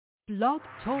Blog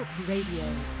Talk Radio.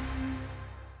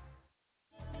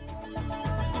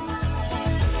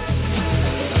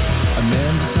 A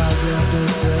man decides after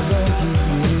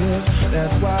 70 years,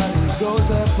 that's why he goes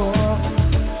there for,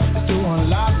 is to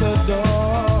unlock the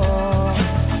door.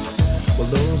 Well,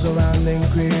 those around him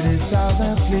criticize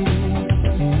and flee.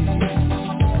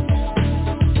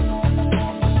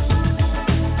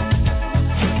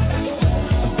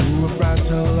 Through a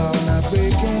fractal on a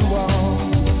breaking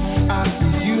wall, I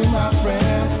see you, my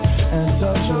friend, and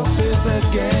touch your face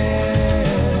again.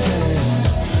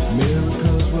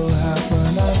 Miracles will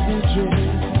happen as we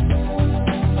dream.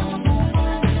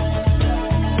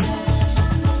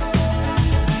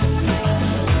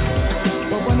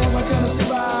 But we're never gonna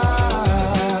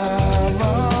survive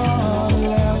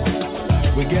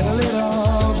unless we get a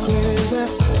little crazy.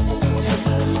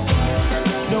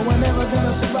 No, we're never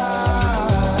gonna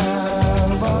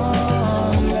survive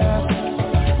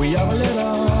unless we have a little.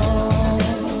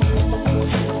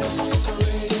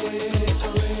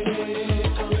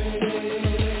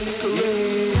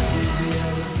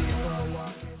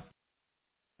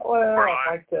 Hello, I'd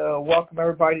like to welcome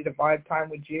everybody to Vibe Time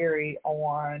with Jerry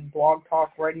on Blog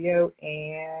Talk Radio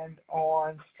and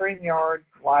on StreamYard,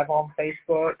 live on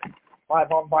Facebook,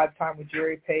 live on Vibe Time with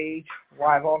Jerry page,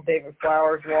 live on David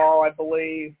Flowers' wall, I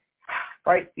believe.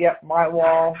 Right, yep, my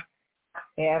wall.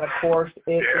 And, of course,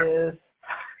 it is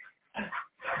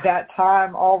that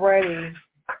time already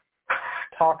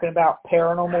talking about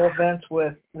paranormal events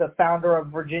with the founder of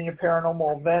Virginia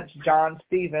Paranormal Events, John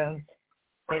Stevens.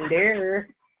 Hello.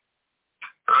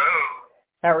 Hello.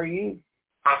 How are you?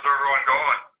 How's everyone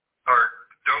going? Or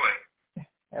doing?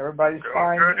 Everybody's Doing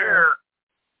fine good here.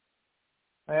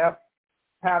 Yep.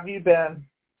 How have you been?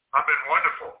 I've been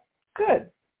wonderful. Good.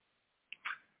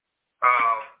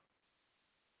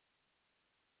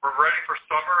 We're ready for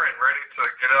summer and ready to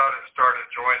get out and start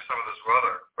enjoying some of this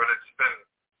weather. But it's been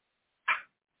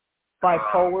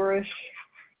Bipolarish?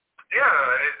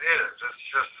 Yeah, it is. It's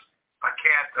just, I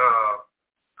can't,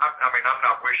 I mean, I'm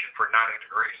not wishing for 90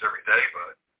 degrees every day,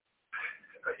 but,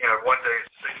 you know, one day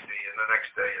it's 60 and the next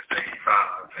day it's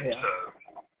 85. It's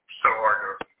so hard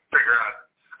to figure out.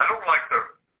 I don't like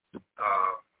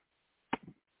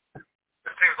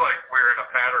it seems like we're in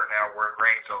a pattern now where it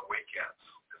rains on weekends.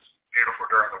 It's beautiful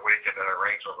during the weekend and it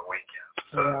rains on the weekends.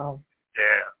 So,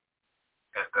 yeah.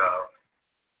 And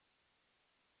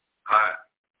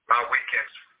my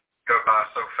weekends go by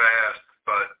so fast,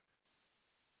 but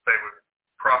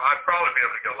I'd probably be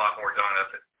able to get a lot more done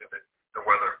if the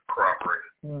weather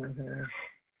cooperated. Mm-hmm.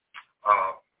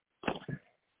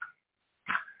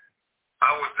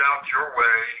 I was out your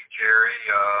way, Jerry,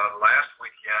 last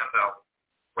weekend. I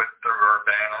went through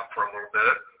Urbana for a little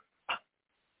bit.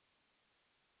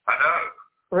 I know.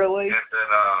 Really? And then,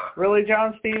 really,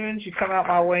 John Stevens? You come out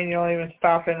my way and you don't even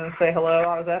stop in and say hello?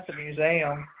 I was at the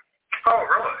museum. Oh,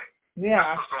 really?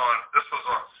 Yeah. This was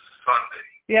on Sunday.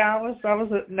 Yeah, I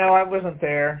wasn't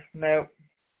there. Nope.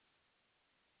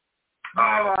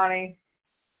 Hi, Ronnie.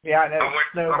 Yeah, I know.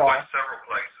 Snowball. I went several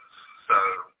places, so.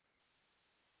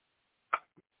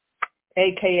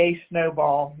 AKA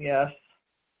Snowball, yes.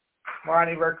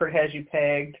 Ronnie Rickard has you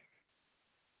pegged.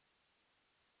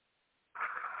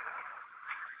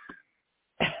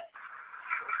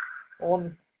 I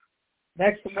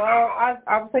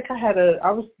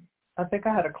think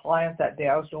I had a client that day.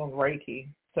 I was doing Reiki,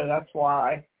 so that's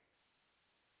why.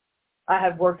 I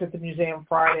had worked at the museum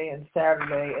Friday and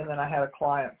Saturday, and then I had a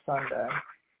client Sunday.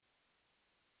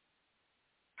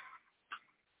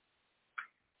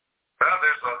 Well,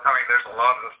 there's a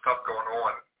lot of stuff going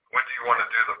on. When do you want to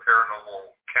do the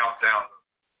paranormal countdown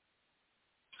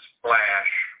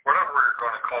splash? Whatever we're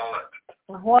going to call it.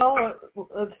 Well,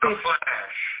 let's see. The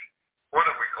flash. What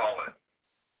do we call it?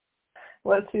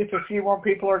 Let's see if a few more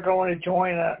people are going to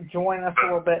join us a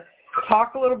little bit.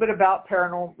 Talk a little bit about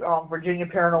Virginia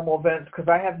Paranormal Events, because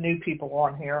I have new people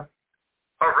on here.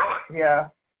 Oh, really? Yeah.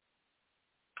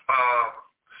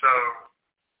 So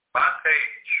my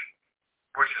page,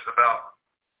 which is about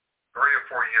 3 or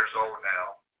 4 years old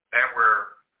now, and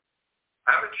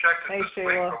I haven't checked it this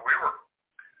week, but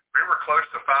we were close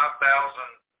to 5,000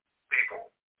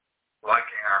 people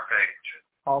liking our page.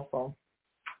 Awesome.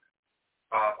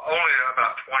 Only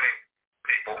about 20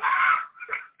 people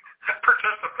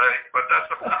participate, but that's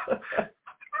to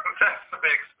be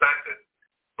expected.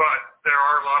 But there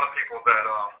are a lot of people that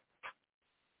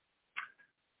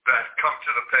come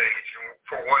to the page, and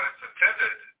for what it's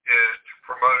intended is to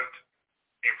promote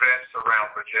events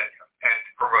around Virginia and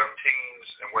to promote teams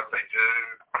and what they do.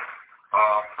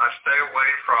 I stay away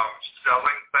from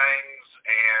selling things,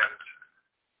 and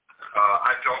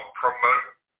I don't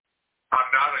promote. I'm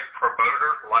not a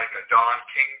promoter, like a Don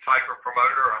King type of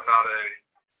promoter. I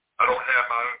don't have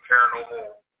my own paranormal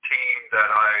team that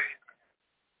I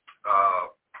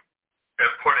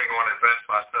am putting on events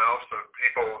myself. So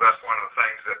that's one of the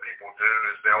things that people do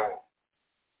is they'll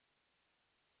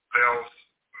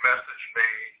message me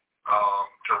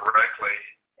directly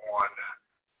on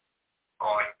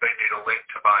they need a link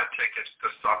to buy tickets to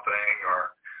something,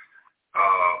 or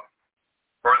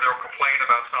they'll complain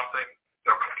about something.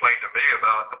 They'll complain to me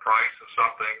about the price of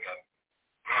something,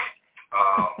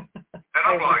 and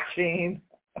I'm like,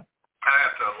 I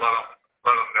have to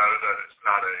let them know that it's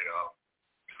not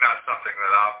something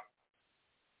that I'm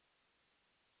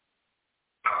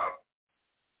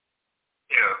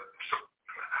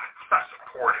it's not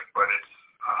supporting, but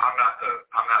I'm not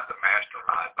the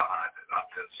mastermind behind it. I'm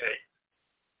just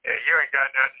you ain't got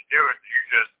nothing to do with it. You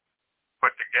just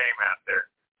put the game out there,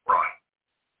 right?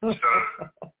 So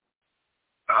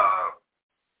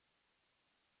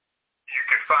you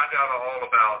can find out all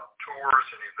about tours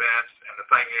and events, and the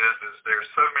thing is there's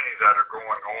so many that are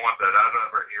going on that I don't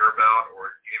ever hear about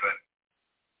or even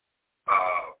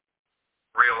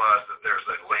realize that there's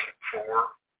a link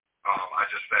for. I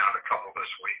just found a couple this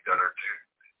week that are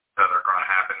going to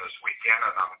happen this weekend,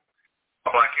 and I'm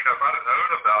like, if I'd have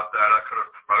known about that, I could have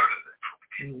promoted it for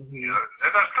people.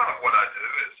 And that's kind of what I do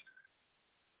is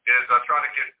I try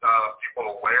to get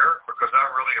people aware, because I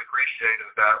really appreciated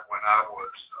that when I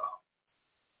was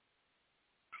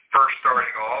first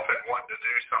starting off and wanting to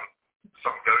do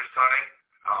some ghost hunting.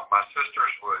 My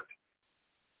sisters would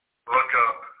look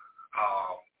up,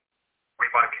 we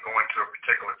might be going to a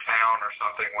particular town or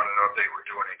something, want to know if they were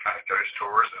doing any kind of ghost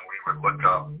tours, and we would look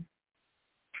up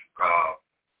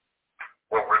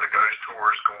what were the ghost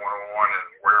tours going on and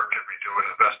where could we do an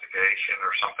investigation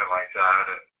or something like that.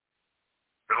 And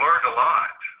we learned a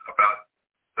lot about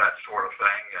that sort of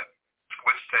thing, and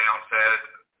which towns had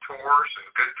tours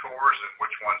and good tours and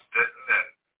which ones didn't. And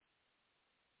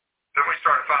then we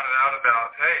started finding out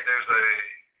about, hey, there's a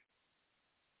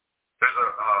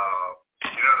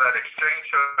that Exchange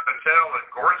Hotel in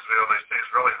Gordonsville, they say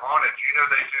is really haunted.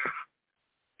 They do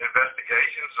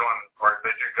investigations or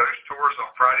they do ghost tours on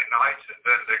Friday nights, and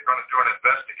then they're going to do an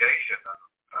investigation,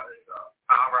 an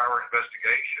hour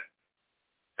investigation.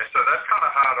 And so that's kind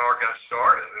of how it all got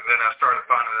started. And then I started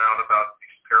finding out about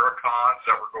these paracons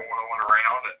that were going on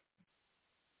around, and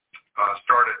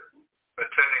started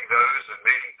attending those and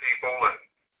meeting people and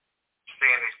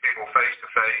seeing these people face to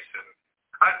face. And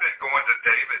I'd been going to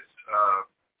David's,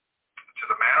 to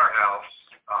the Manor House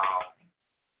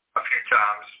a few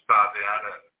times by then,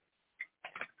 and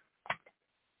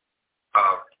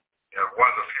one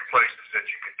of the few places that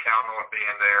you could count on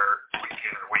being there week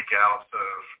in and week out. So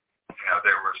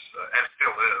there was, and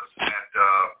still is, and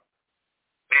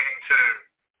needing to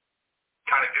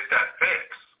kind of get that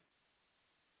fixed.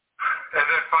 And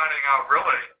then finding out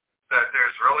really that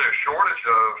there's really a shortage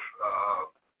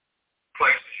of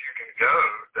places you can go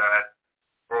that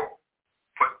will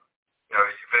put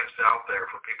events out there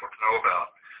for people to know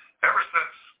about. Ever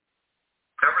since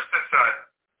I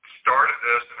started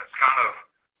this, and it's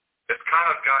kind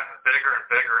of gotten bigger and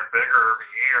bigger and bigger every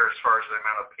year as far as the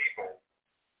amount of people,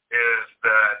 is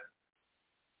that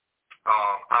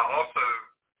I also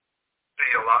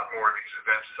see a lot more of these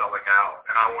events selling out,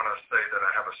 and I want to say that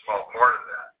I have a small part of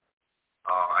that.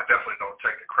 I definitely don't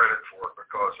take the credit for it,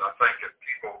 because I think if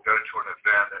people go to an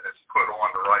event and it's put on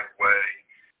the right way,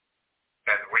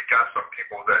 and we got some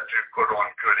people that do put on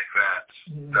good events,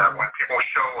 that when people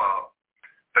show up,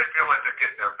 they feel like they're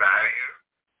getting their value.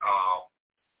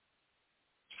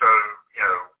 So,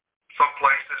 some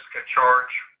places can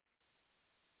charge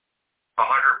 $100,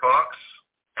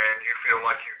 and you feel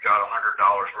like you've got $100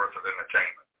 worth of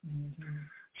entertainment.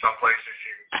 Some places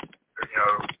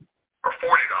are $40,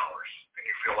 and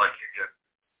you feel like you get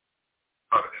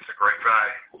it's a great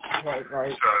value.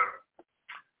 Right. So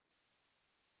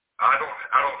I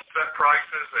don't set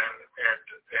prices, and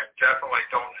definitely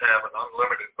don't have an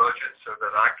unlimited budget, so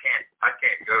that I can't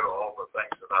go to all the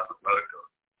things that I promote.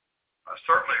 I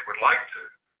certainly would like to,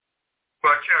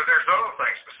 but there's other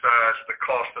things besides the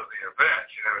cost of the event.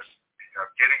 It's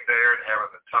getting there and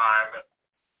having the time,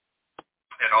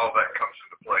 and all that comes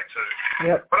into play too.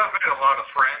 Yep. But I've made a lot of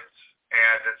friends,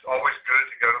 and it's always good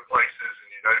to go to places and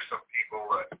some people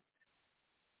that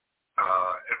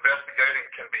investigating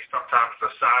can be sometimes a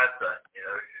side thing.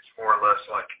 It's more or less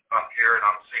like I'm here and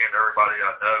I'm seeing everybody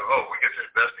I know. Oh, we get to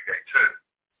investigate too.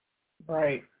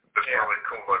 Right. It's really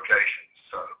cool locations.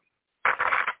 So,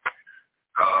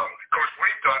 of course,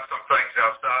 we've done some things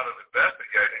outside of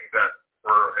investigating that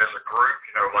were as a group,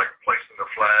 like placing the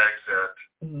flags at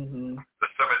the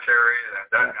cemetery and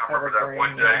that I remember that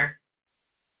one day.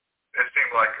 It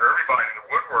seemed like everybody in the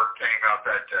woodwork came out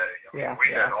that day. I mean, we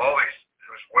had all these.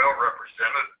 It was well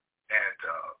represented, and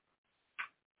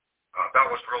that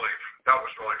was really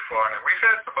fun. And we've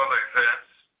had some other events.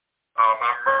 I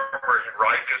remember in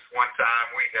Rikers one time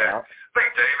we had. I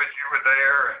think David, you were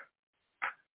there,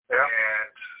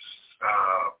 and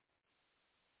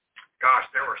gosh,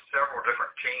 there were several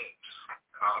different teams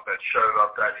that showed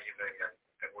up that evening,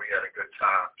 and we had a good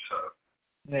time. So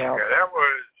yeah, that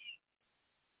was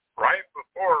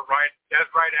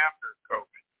that's right after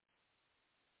COVID.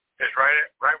 It's right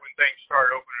when things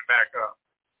started opening back up.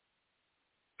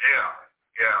 Yeah.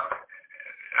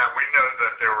 And we know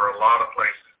that there were a lot of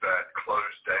places that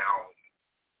closed down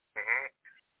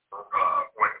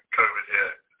when COVID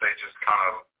hit. They just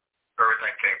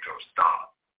everything came to a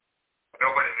stop.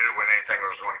 Nobody knew when anything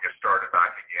was going to get started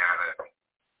back again. And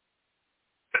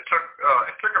it took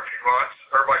a few months.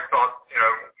 Everybody thought,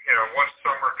 once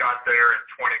summer got there in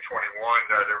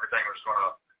 2021, that everything was going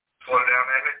to slow down,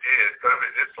 and it did.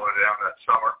 COVID did slow down that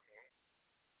summer.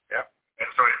 Yep. And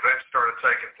so events started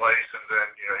taking place, and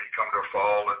then, you come to a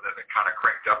fall, and then it kind of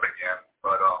cranked up again.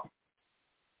 But,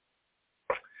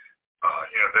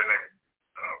 then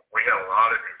we had a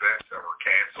lot of events that were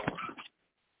canceled.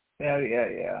 Yeah.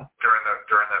 During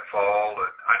that fall,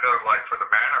 and I know, like, for the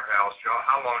Manor House,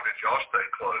 how long did y'all stay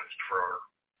closed for?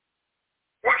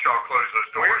 Once y'all closed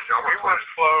those doors, y'all were closed. We were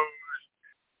closed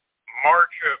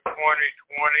March of 2020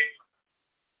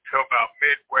 till about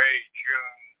midway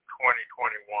June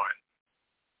 2021.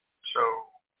 So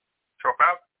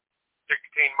about 16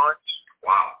 months.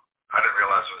 Wow, I didn't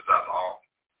realize it was that long.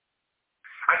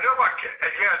 I know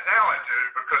now I do,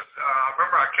 because I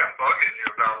remember I kept bugging you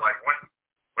about, like, when's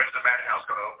the Manor House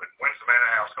going to open? When's the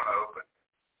Manor House going to open?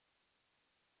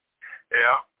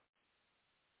 Yeah.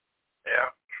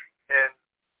 And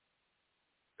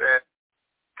then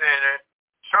in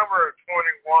summer of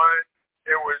 21,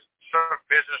 some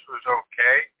business was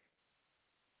okay.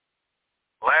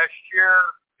 Last year,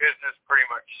 business pretty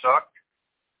much sucked.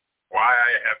 Why, I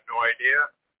have no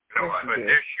idea. But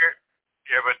this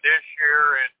year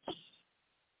it's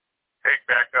picked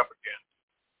back up again.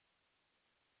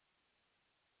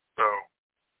 So,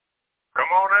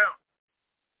 come on out.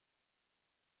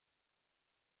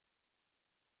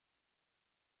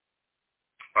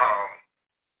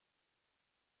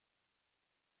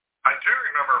 I do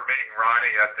remember meeting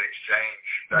Ronnie at the exchange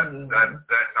that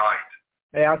night.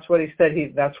 Yeah, that's what he said.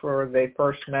 That's where they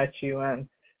first met you, and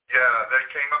yeah, they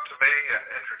came up to me and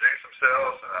introduced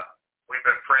themselves. We've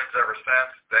been friends ever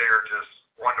since. They are just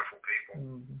wonderful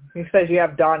people. He says you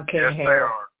have Don King hair. They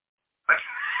are.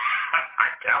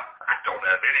 I don't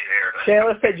have any hair.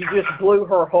 Shayla said you just blew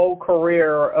her whole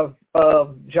career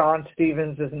of John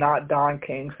Stevens is not Don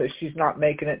King, so she's not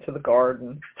making it to the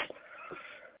Garden.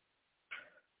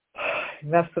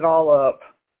 Messed it all up.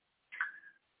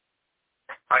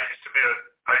 I used to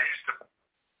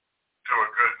do a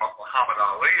good Muhammad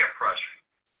Ali impression,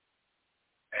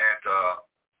 and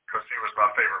because he was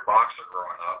my favorite boxer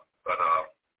growing up. But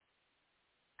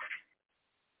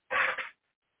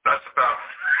that's about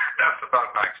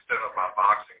my extent of my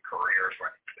boxing career.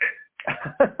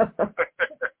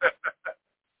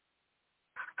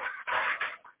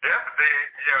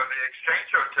 Yeah, the Exchange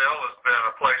Hotel has been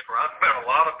a place where I've met a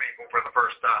lot of people for the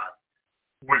first time.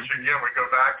 Which again, we go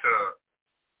back to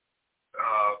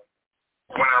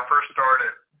when I first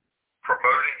started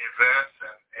promoting events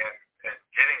and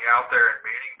getting out there and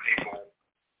meeting people.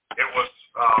 It was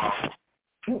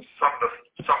some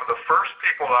of the first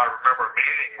people I remember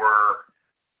meeting were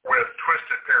with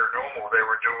Twisted Paranormal. They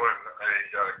were doing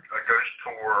a ghost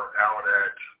tour out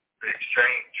at the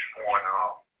Exchange on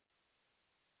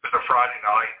it was a Friday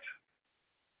night,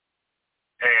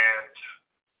 and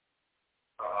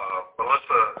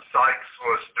Melissa Sykes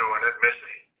was doing it,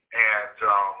 Missy, and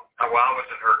I was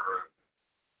in her group,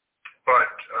 but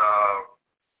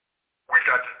we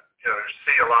got to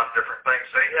see a lot of different things.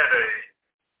 They had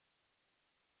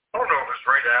I don't know if it was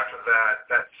right after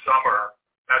that summer,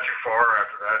 not too far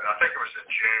after that. I think it was in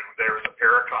June. There was a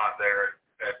Paracon there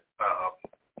at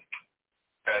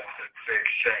the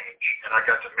Exchange, and I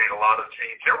got to meet a lot of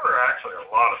teams. There were actually a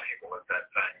lot of people at that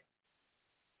thing,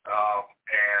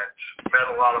 and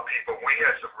met a lot of people. We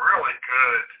had some really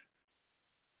good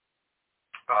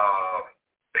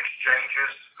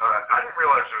exchanges. I didn't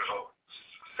realize there was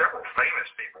several famous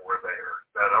people were there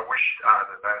that I wish I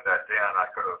had known that then. I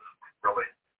could have really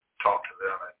talked to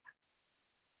them and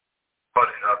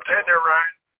butted up. Yeah, they're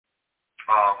right.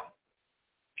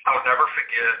 I'll never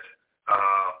forget.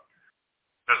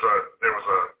 There was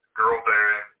a girl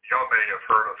there. Y'all may have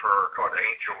heard of her called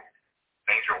Angel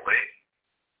Angel Lee.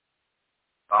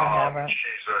 I haven't.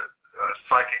 She's a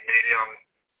psychic medium.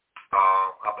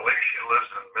 I believe she lives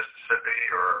in Mississippi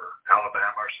or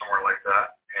Alabama or somewhere like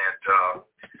that. And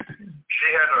she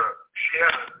had a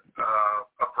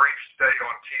brief stay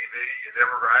on TV. They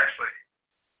were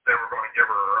going to give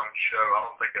her own show. I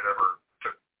don't think it ever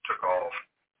took off.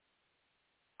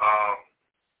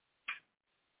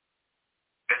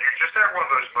 And you just have one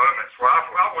of those moments where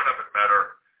I went up and met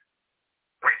her.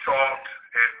 We talked,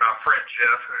 and my friend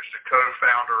Jeff, who's the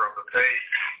co-founder of the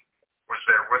page, was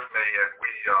there with me, and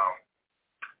we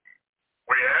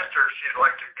asked her if she'd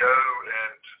like to go,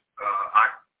 and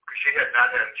she had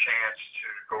not had a chance to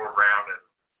go around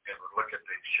and look at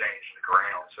the exchange and the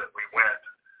grounds, and we went,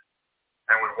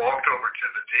 and we walked over to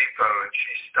the depot, and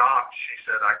she stopped. She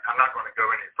said, I'm not going to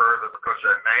go any further because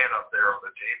that man up there on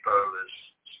the depot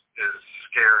is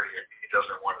scary, and he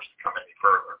doesn't want us to come any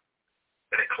further,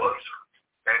 any closer.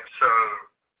 And so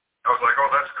I was like,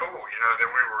 oh, that's cool. You know, then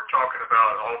we were talking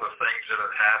about all the things that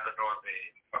had happened on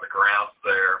the grounds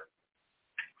there.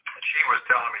 And she was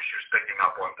telling me she was picking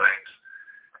up on things.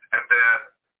 And then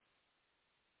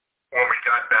when we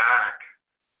got back,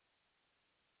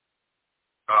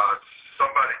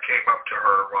 somebody came up to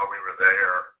her while we were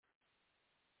there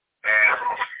and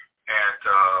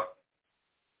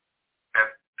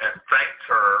thanked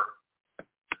her,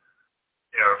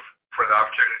 you know, for the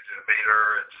opportunity to meet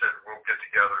her, and said we'll get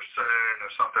together soon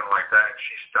or something like that. And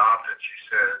she stopped and she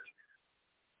said,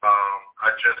 I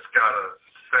just got a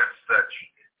sense that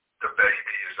the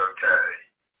baby is okay,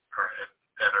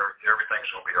 and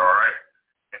everything's going to be all right.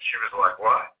 And she was like,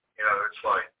 what? You know, it's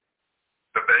like,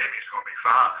 the baby's going to be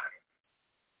fine.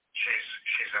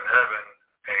 She's in heaven,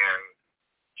 and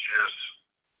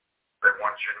they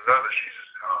want you to know that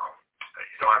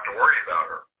you don't have to worry about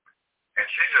her. And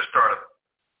she just started,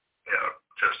 you know,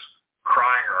 just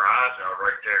crying her eyes out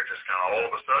right there, just kind of all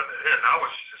of a sudden it hit. And I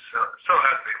was just so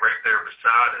happy to be right there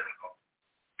beside it,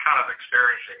 kind of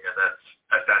experiencing it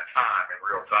at that time, in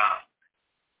real time.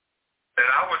 And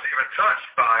I was even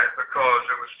touched by it because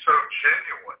it was so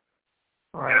genuine.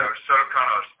 Right. You know, so kind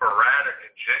of sporadic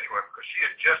and genuine, because she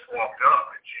had just walked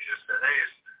up and she just said, hey,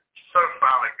 it's so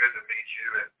finally good to meet you.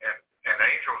 And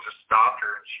Angel just stopped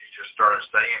her and she just started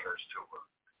saying this to her.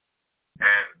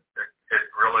 And it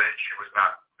really,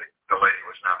 the lady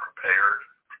was not prepared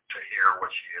to hear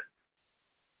what she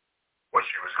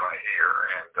was going to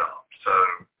hear. And so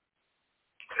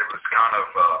it was kind of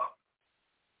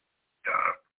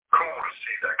cool to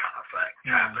see that kind of thing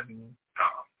happen.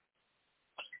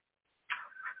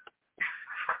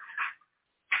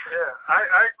 Yeah,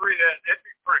 I agree that it'd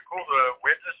be pretty cool to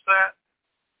witness that,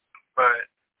 but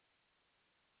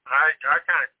I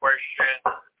kind of question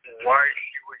why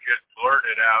she would just blurt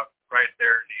it out right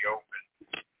there in the open.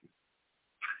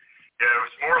 Yeah, it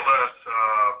was more or less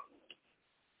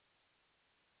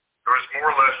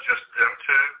just them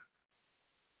two,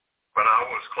 but I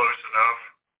was close enough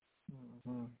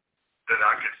that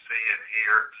I could see and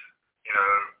hear it, you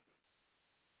know.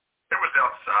 It was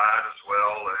outside as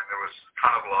well, and it was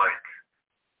kind of like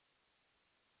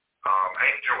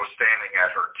Angel was standing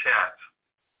at her tent,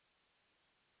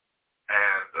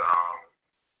 and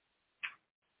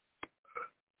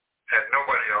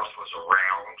nobody else was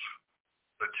around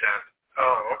the tent.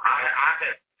 Oh, okay. I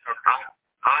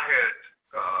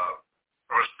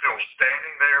was still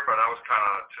standing there, but I was kind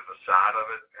of to the side of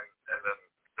it, and then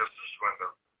this is when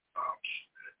it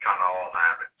kind of all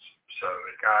happens. So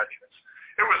it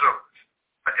was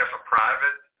I guess a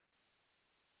private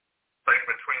thing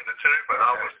between the two, but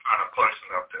I was kind of close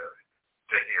enough to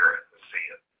hear it and see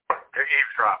it. To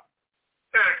eavesdrop.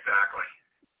 Yeah, exactly.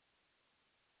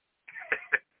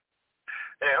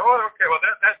 Yeah. Oh, okay. Well,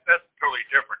 that's totally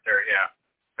different there. Yeah.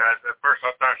 At first,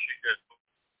 I thought she just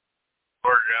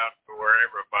blurted it out to where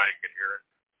everybody could hear it.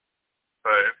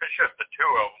 But if it's just the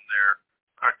two of them there,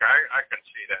 okay, I can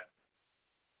see that.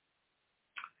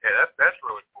 Yeah, that's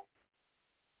really cool.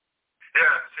 Yeah,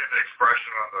 see the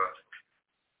expression on the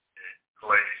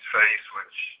lady's face when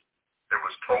it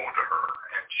was told to her,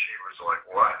 and she was like,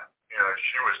 what? You know,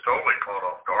 she was totally caught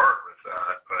off guard with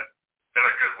that, but in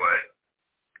a good way.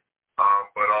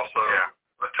 But also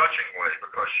a touching way,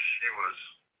 because she was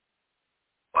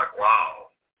like,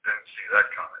 wow, didn't see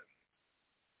that coming.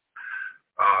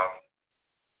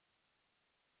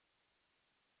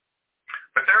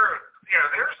 But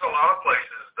there's a lot of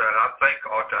places that I think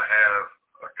ought to have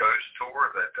a ghost tour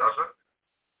that doesn't.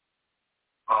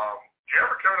 Do you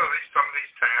ever go to some of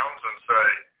these towns and say,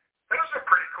 that is a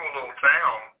pretty cool little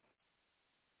town.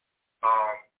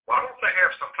 Why don't they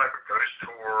have some type of ghost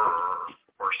tour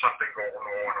or something going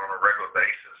on a regular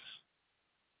basis?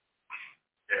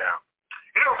 Yeah.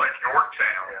 You know, like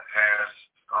Yorktown has,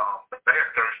 they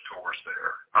have ghost tours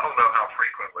there. I don't know how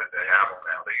frequently they have them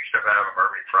now. They used to have them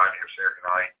every Friday or Saturday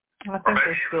night. I think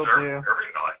they still do.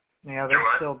 Every night. Yeah, they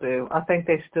still do. I think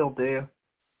they still do.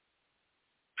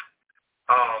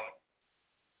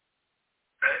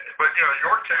 But you know,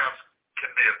 Yorktown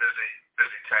can be a busy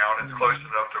town. It's close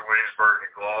enough to Williamsburg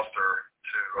and Gloucester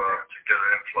to get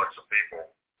an influx of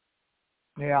people.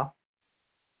 Yeah,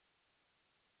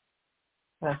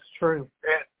 that's true.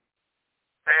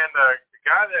 And the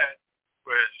guy that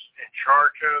was in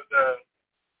charge of the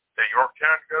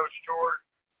Yorktown Ghost Tour,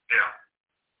 Yeah.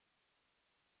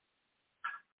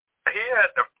 he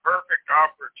had the perfect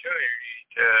opportunity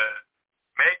to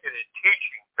make it a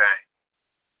teaching thing.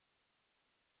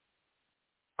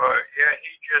 But yeah,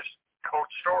 he just told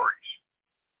stories.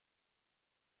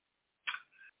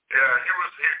 Yeah, he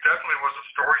definitely was a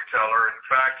storyteller. In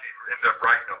fact, he ended up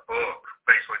writing a book,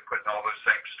 basically putting all those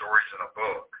same stories in a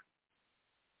book.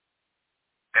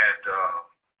 And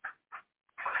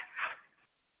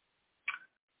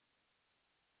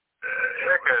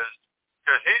because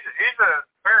he's a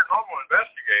paranormal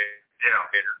investigator. Yeah.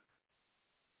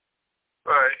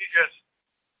 But he just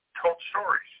told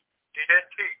stories. He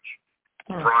didn't teach.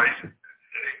 Right. And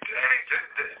he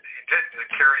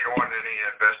didn't carry on any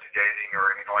investigating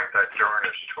or anything like that during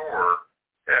his tour.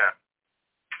 Yeah.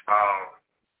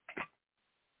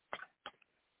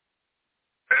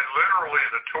 And literally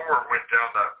the tour went down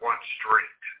that one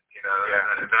street, you know,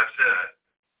 and that's it.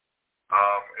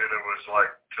 And it was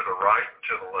like to the right and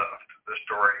to the left. The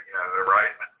story, you know, the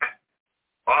right.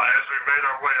 Well, as we made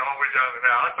our way all the way down the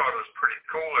now, I thought it was pretty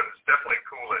cool, and it's definitely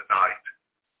cool at night.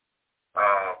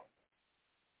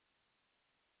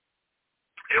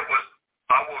 It was,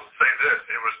 I will say this,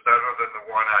 it was better than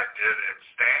the one I did in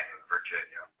Stanton,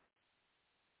 Virginia.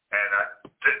 And I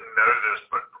didn't know this,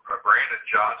 but Brandon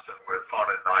Johnson with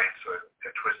Haunted Nights at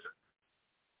Twisted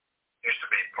used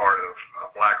to be part of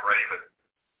Black Raven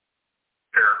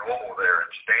Paranormal there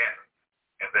in Stanton.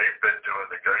 And they've been doing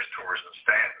the ghost tours in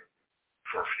Stanton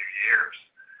for a few years.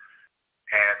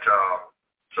 And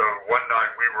so one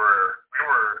night we were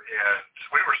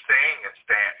staying in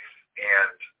Stanton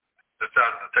and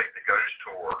decided to take the ghost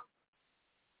tour.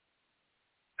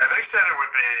 And they said it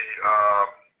would be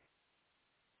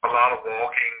a lot of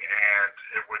walking, and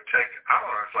it would take, I don't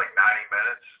know, it's like 90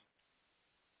 minutes.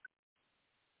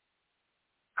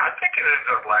 I think it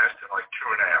ended up lasting like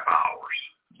 2.5 hours.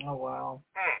 Oh, wow.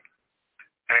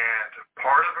 And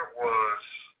part of it was,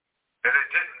 and it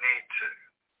didn't need to.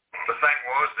 The thing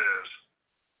is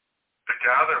the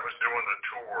guy that was doing the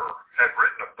tour had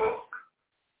written a book,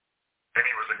 and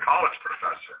he was a college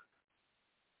professor.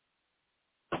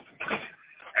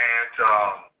 And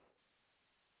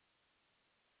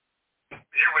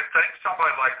you would think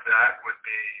somebody like that would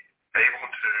be able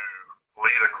to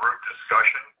lead a group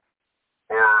discussion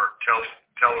or tell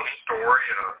a story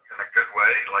in a good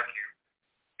way, like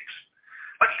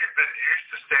you've been used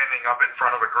to standing up in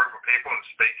front of a group of people and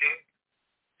speaking.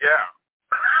 Yeah.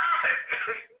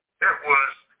 It was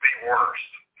the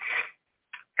worst.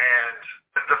 And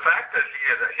the fact that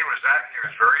he was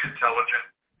very intelligent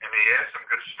and he had some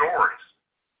good stories.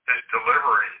 His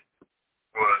delivery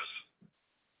was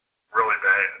really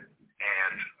bad.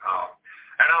 And I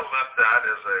left that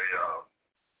as a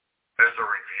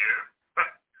review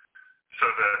so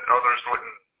that others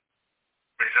wouldn't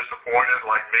be disappointed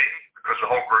like me, because the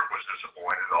whole group was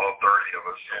disappointed, all 30 of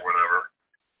us or whatever.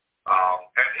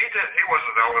 And he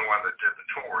wasn't the only one that did the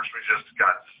tours. We just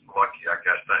got lucky, I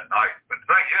guess, that night. But the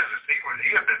thing is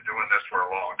he had been doing this for a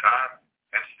long time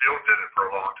and still did it for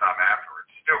a long time afterwards.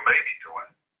 Still may be doing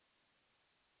it.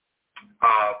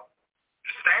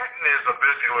 Stanton is a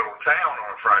busy little town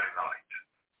on a Friday night.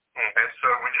 And so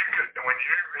when you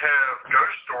have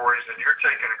ghost stories and you're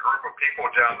taking a group of people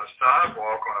down the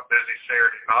sidewalk on a busy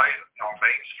Saturday night on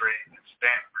Main Street in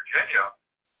Stanton, Virginia,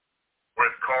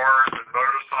 with cars and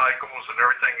motorcycles and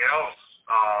everything else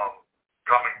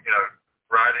coming,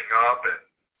 riding up, and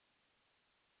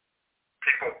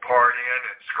people partying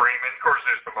and screaming. Of course,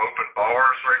 there's some open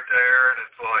bars right there, and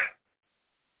it's like,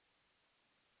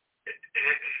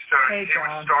 he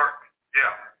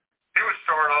would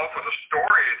start off with a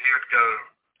story, and he would go,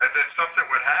 and then something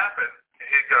would happen, and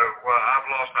he'd go, well, I've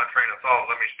lost my train of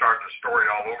thought. Let me start the story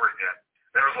all over again.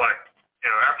 And it was like,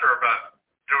 after about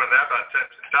doing that about 10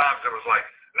 times, it was like,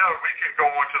 no, we can go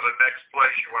on to the next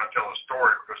place you want to tell a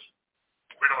story, because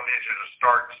we don't need you to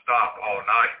start and stop all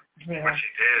night, which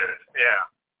he did. Yeah.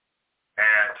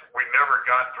 And we never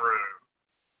got through,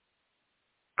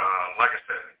 like I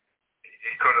said,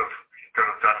 he could have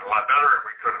done it a lot better, and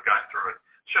we could have gotten through it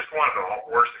just one of the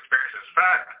worst experiences. In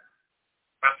fact,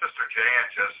 my sister Jan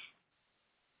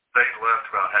they left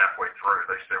about halfway through.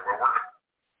 They said, well,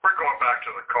 we're going back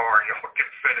to the car. Y'all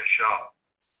can finish up.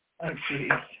 Oh, jeez.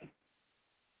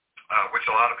 Which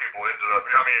a lot of people ended up.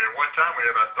 I mean, at one time we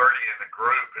had about 30 in the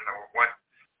group, and when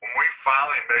we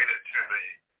finally made it to the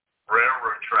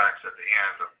railroad tracks at the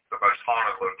end, the most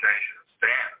haunted location in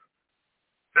Stanton,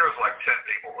 there was like 10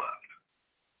 people left.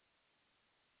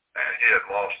 And he had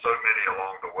lost so many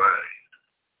along the way.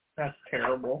 That's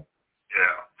terrible.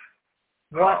 Yeah.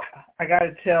 What? I got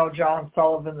to tell John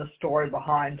Sullivan the story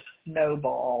behind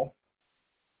Snowball.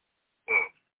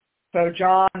 So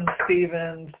John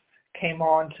Stevens came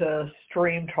on to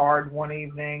StreamYard one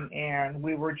evening, and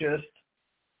we were just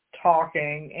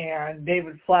talking, and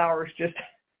David Flowers just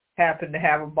happened to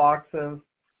have a box of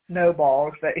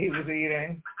snowballs that he was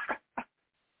eating.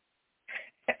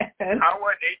 And I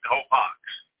wouldn't eat the whole box.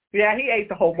 yeah, he ate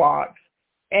the whole box,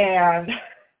 and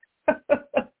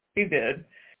he did.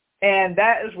 And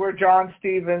that is where John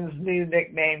Stevens' new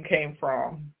nickname came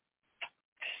from,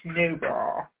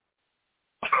 Snowball.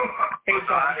 So Hey,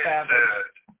 John I had Savage.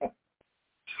 said,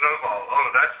 Snowball,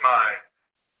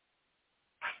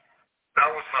 that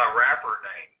was my rapper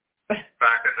name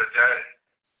back in the day.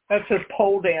 That's his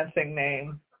pole dancing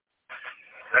name.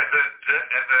 And then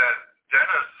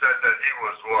Dennis said that he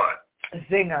was what?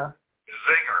 Zinger.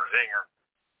 Zinger.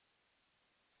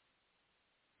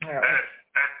 Yeah.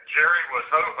 And Jerry was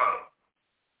Ho-Ho.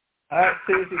 That's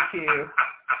Susie Q.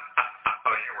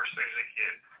 Oh, you were Susie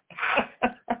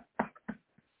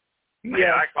Q.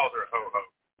 Yeah, I called her Ho-Ho.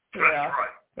 That's yeah.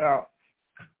 right. Well,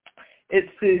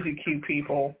 it's Susie Q,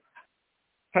 people.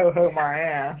 Ho my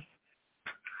ass.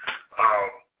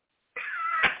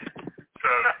 So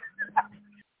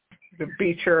To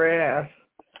beat your ass.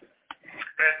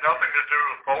 had nothing to do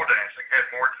with pole dancing. Had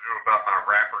more to do about my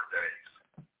rapper days.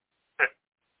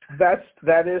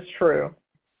 That is true.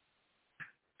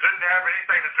 Didn't have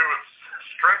anything to do with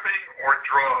stripping or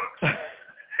drugs.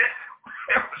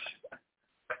 It was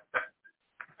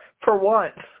For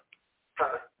once.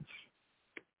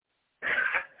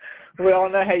 We all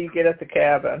know how you get at the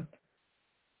cabin.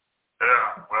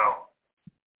 Yeah, well.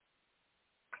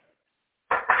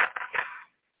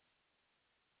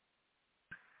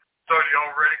 So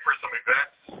y'all ready for some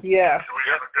events? Yeah. Do we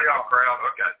have a good crowd?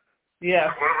 Okay.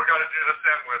 Yeah. So what do we got to do this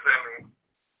in within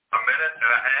a minute and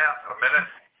a half? A minute?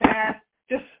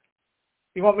 Just,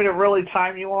 you want me to really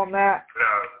time you on that?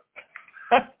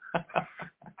 No.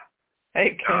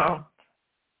 Hey, Kim.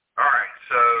 All right,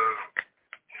 so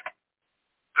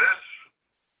this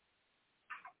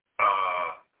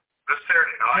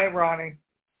Saturday night Hey, Ronnie.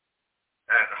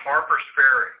 at Harper's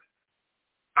Ferry.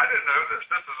 I didn't know this.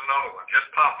 This is another one. Just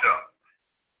popped up.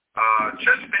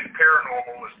 Virginia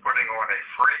Paranormal is putting on a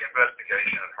free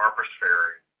investigation at Harper's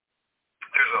Ferry.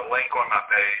 There's a link on my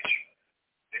page.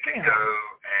 You can go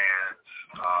and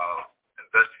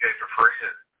investigate for free.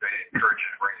 They encourage you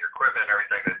to bring your equipment and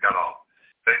everything. They've got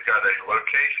a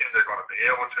location they're going to be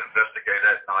able to investigate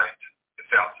at night.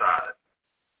 It's outside.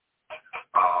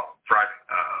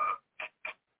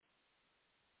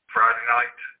 Friday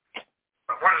night.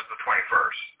 What is the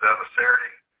 21st? Is that a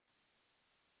Saturday?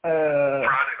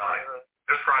 Friday night.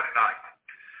 This Friday night.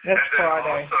 That's and then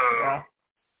Friday. Also, yeah.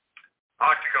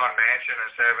 Octagon Mansion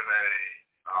is having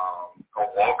a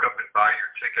walk up and buy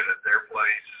your ticket at their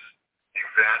place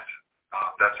event.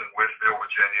 That's in Whitfield,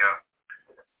 Virginia,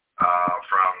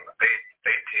 from 8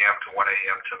 p.m. to 1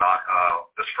 a.m. tonight,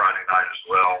 this Friday night as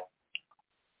well.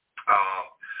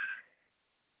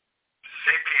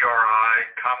 CPRI,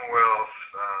 Commonwealth,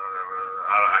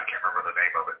 I can't remember the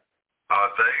name of it.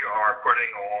 They are putting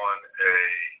on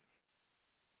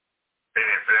an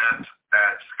event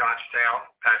at Scotchtown,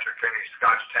 Patrick Finney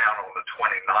Scotchtown on the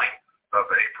 29th of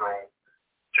April.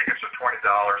 Tickets are $20.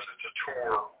 It's a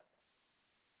tour.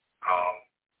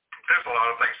 There's a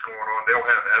lot of things going on. They'll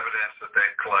have evidence that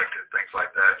they've collected, things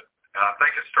like that. And I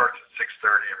think it starts at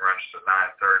 6:30 and runs to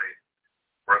 9:30.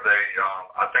 Where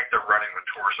I think they're running the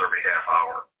tours every half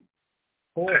hour.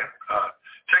 Cool.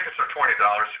 Tickets are $20.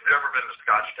 If you've ever been to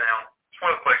Scotchtown, it's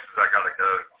one of the places I got to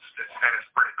go. And it's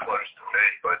pretty close to me,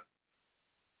 but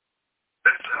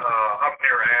it's up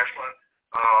near Ashland.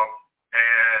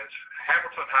 And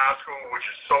Hamilton High School, which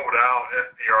is sold out,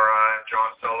 FPRI, and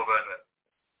John Sullivan, and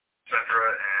Sandra,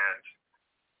 and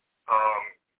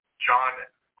John,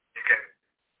 you can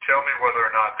tell me whether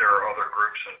or not there are other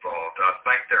groups involved. I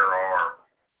think there are,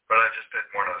 but I just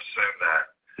didn't want to assume that.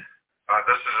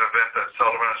 This is an event that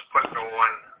Sullivan is putting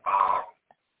on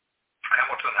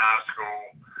Hamilton High School,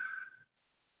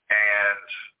 and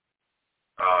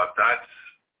that's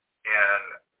in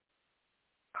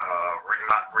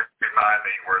remind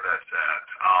me where that's at.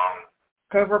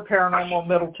 Covert Paranormal,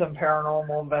 Middleton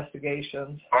Paranormal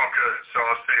Investigations. Oh, good. So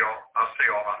I'll see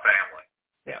all my family.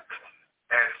 Yeah.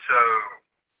 And so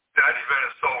that event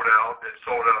is sold out. It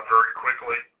sold out very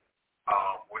quickly,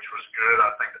 which was good.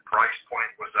 I think the price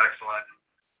point was excellent.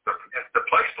 The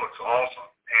place looks awesome.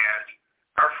 And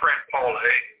our friend Paul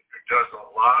Hayden, who does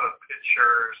a lot of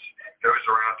pictures and goes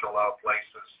around to a lot of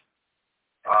places,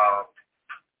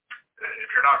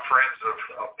 if you're not friends of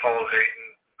Paul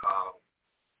Hayden,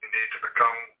 you need to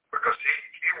become, because he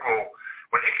will,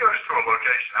 when he goes to a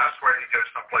location, I swear he goes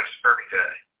someplace every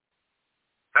day.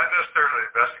 Not necessarily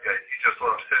investigate, he just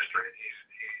loves history, and he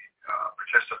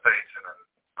participates in it.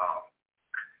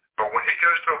 But when he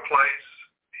goes to a place,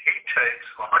 he takes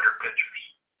 100 pictures,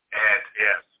 and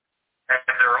yes, and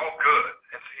they're all good.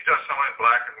 And he does some in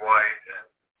black and white,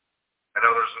 and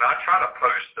others. And I try to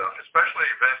post stuff, especially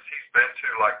events he's been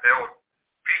to. Like if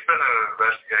he's been in an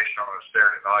investigation on a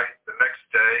Saturday night, the next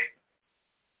day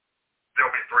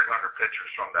there'll be 300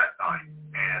 pictures from that night.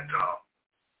 And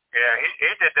yeah, he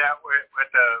did that with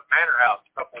the Manor House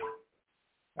a couple of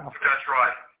weeks. That's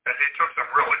right. And he took some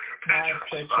really good pictures. Nice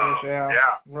pictures,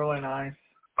 yeah. Really nice.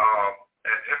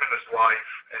 And him and his wife,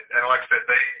 and like I said,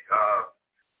 they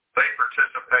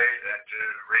participate and do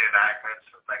reenactments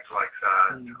and things like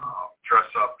that. He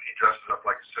dresses up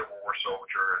like a Civil War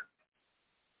soldier,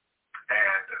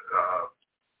 and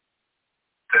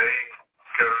they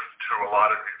go to a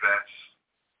lot of events,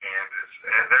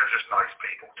 and they're just nice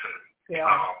people too. Yeah.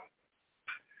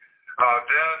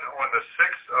 Then on the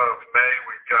 6th of May,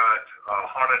 we've got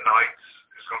Haunted Nights.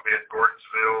 It's going to be at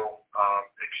Gordonsville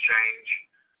Exchange,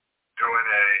 doing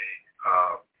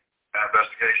an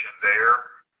investigation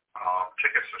there.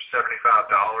 Tickets are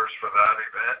 $75 for that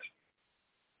event.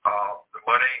 The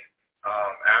money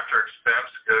after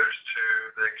expense goes to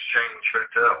the Exchange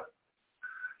Hotel.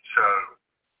 So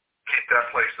keep that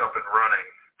place up and running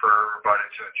for everybody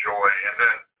to enjoy. And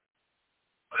then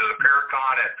there's a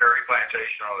Paracon at Perry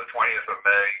Plantation on the 20th of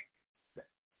May.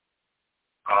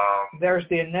 There's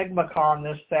the EnigmaCon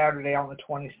this Saturday on the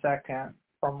 22nd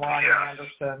from Ronnie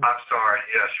Anderson. I'm sorry.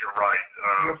 Yes, you're right.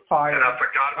 You're fired. And I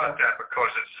forgot about that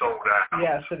because it's sold out.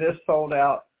 Yes, it is sold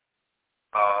out.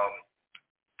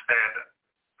 And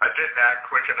I didn't act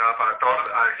quick enough. I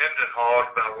hemmed and hawed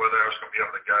about whether I was going to be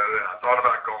able to go, and I thought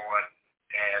about going,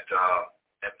 and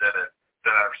then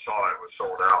I saw it was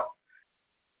sold out.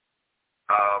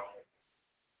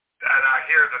 And I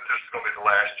hear that this is going to be the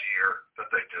last year that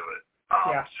they do it.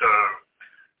 So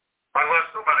unless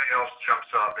somebody else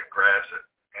jumps up and grabs it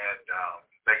and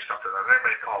makes something, they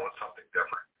may call it something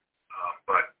different.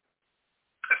 But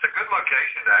it's a good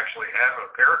location to actually have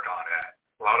a Paracon at.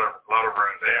 A lot of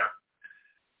room there.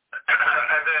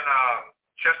 And then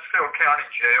Chesterfield County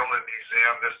Jail and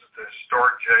Museum. This is the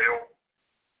historic jail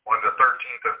on the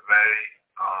 13th of May.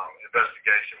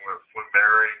 Investigation with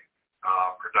Fleetwood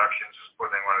Productions is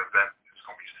putting on an event. It's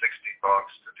going to be $60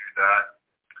 to do that.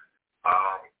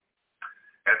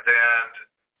 And then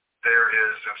there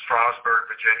is in Strasburg,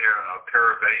 Virginia, a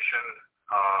Paravation,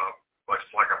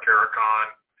 like a Paracon,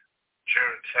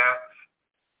 June 10th.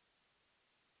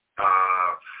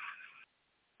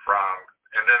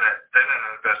 And then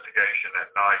an investigation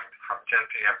at night from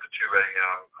 10 p.m. to 2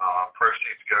 a.m.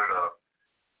 Proceeds go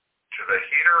to the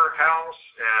Heater House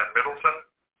in Middleton,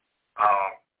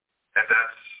 and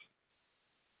that's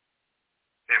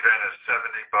the event is $70.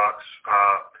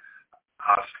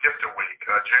 I skipped a week.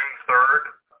 June 3rd,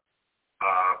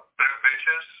 Boo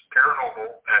Bitches Paranormal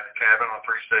at the Cabin on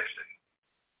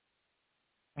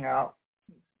 360. Yeah.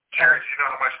 Jerry, do you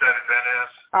know how much that event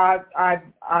is?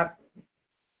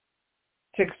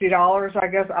 $60, I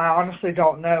guess. I honestly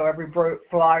don't know. Every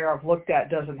flyer I've looked at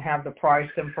doesn't have the price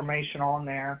information on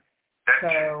there. Is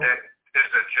it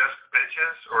just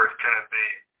bitches, or can it be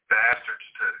bastards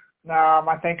too?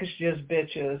 I think it's just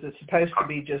bitches. It's supposed to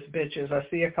be just bitches. I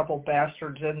see a couple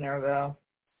bastards in there though.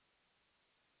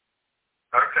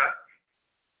 Okay.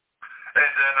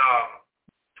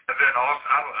 And then also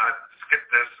I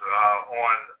skipped this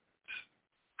on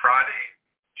Friday,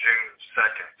 June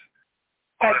 2nd.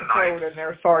 Had to throw it in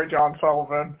there. Sorry, John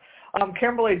Sullivan.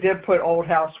 Kimberly did put Old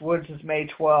House Woods as May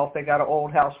 12th. They got an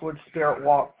Old House Woods Spirit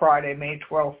Walk Friday, May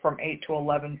 12th from 8 to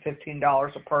 11,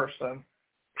 $15 a person.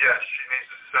 Yes, she needs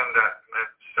to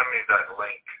send me that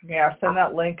link. Yeah, send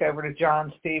that link over to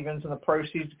John Stevens, and the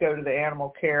proceeds go to the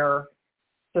Animal Care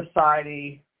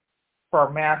Society for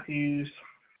Matthews.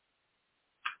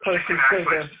 Proceeds you can actually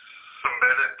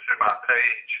submit it to my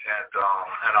page, and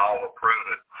I'll approve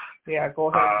it. Yeah, go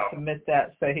ahead and submit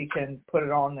that so he can put it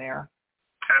on there.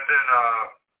 And then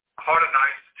Haunted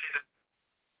Nights, Tina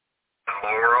and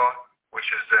Laura which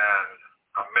is in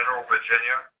Mineral,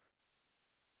 Virginia,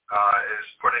 is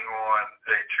putting on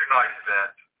a 2-night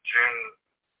event, June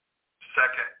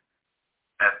 2nd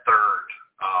and 3rd.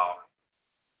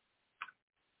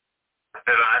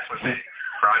 It'll actually be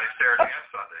Friday, Saturday, and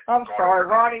Sunday. I'm sorry,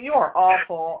 Ronnie, you are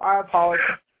awful. I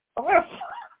apologize.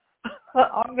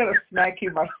 I'm gonna smack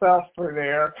you myself through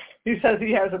there. He says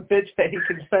he has a bitch that he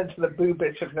can send to the Boo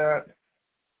Bitch event.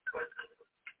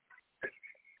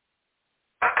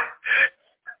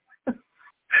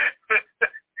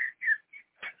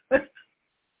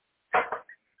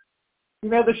 You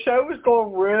know, the show was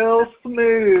going real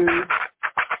smooth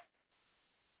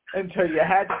until you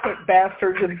had to put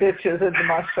bastards and bitches into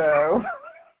my show.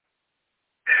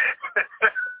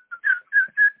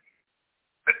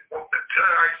 All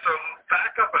right, so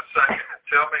back up a second and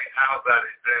tell me how that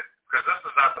event, because this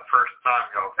is not the first time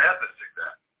y'all had this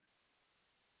event.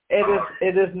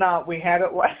 It is not. We had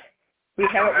it last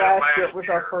year. It was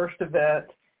our first event.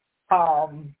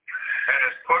 And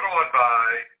it's put on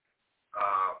by,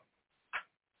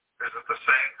 is it the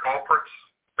same culprits,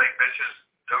 same bitches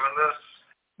doing this?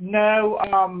 No,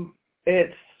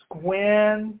 it's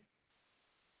Gwen,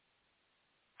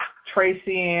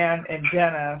 Tracy Ann, and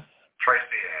Dennis. Tracy Ann.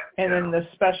 And then the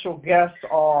special guests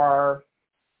are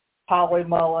Holly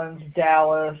Mullins,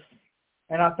 Dallas,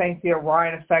 and I think the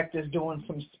Orion Effect is doing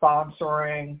some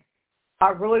sponsoring. I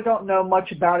really don't know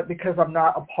much about it because I'm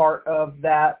not a part of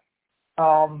that.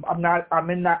 I'm not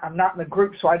in the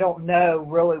group, so I don't know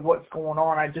really what's going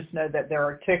on. I just know that there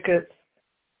are tickets.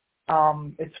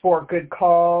 It's for a good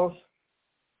cause,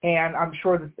 and I'm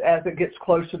sure that as it gets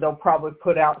closer, they'll probably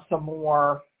put out some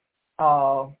more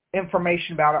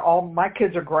information about it. All my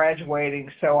kids are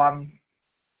graduating, so I'm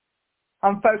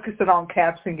focusing on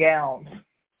caps and gowns.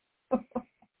 I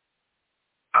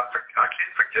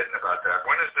keep forgetting about that.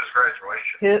 When is this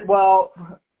graduation? Well,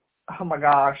 oh my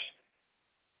gosh.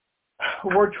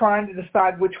 We're trying to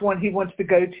decide which one he wants to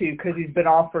go to because he's been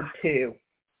offered 2.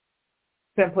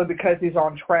 Simply because he's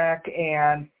on track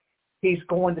and he's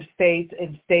going to States,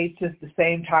 and States is the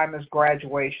same time as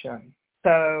graduation.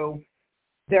 So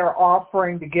they're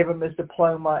offering to give him his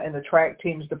diploma and the track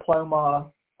team's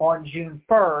diploma on June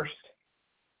 1st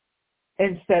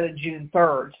instead of June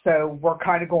 3rd. So we're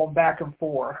kind of going back and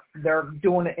forth. They're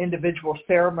doing an individual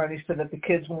ceremony so that the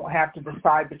kids won't have to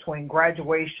decide between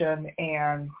graduation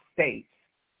and States.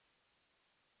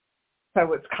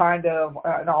 So it's kind of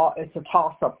it's a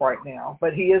toss-up right now.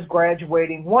 But he is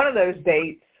graduating one of those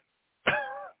dates.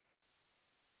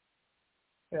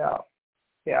 Yeah.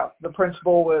 The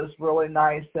principal was really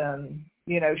nice, and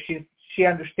she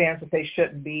understands that they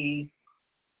shouldn't be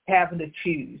having to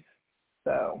choose.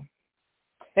 So,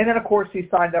 and then of course he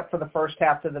signed up for the first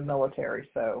half of the military,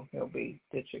 so he'll be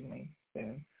ditching me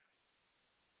soon.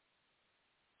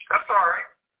 That's all right.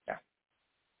 Yeah.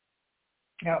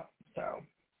 Yep. So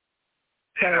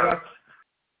that's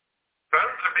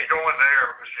better to be going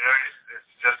there because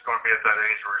it's just going to be at that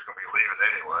age where he's going to be leaving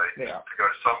anyway. Yeah. To go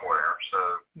somewhere.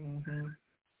 So. Mhm.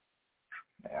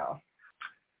 Yeah.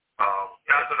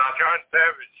 John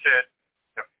Savage said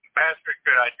the bastard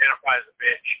could identify as a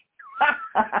bitch.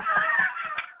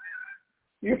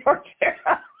 You are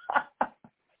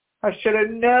I should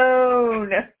have known.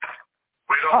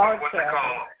 We don't know what to call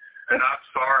them, and I'm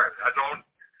sorry. I don't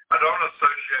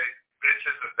associate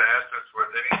bitches and bastards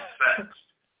with any sex.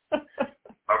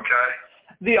 Okay.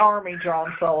 The Army,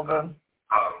 John Sullivan.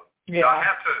 Oh. Yeah. So I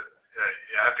have to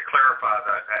clarify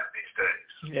that these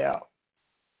days. Yeah.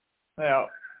 Yeah.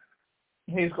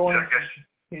 He's going.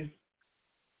 He's.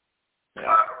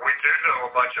 Yeah. We do know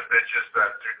a bunch of bitches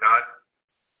that do not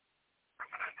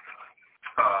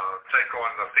take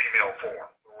on the female form.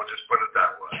 We'll just put it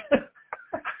that way.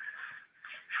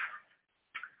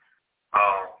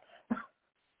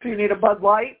 Do you need a Bud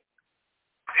Light?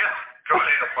 Yeah, do I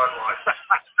need a Bud Light?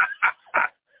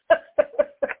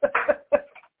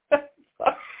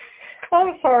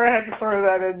 I'm sorry I had to throw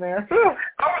that in there. I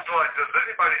was like, does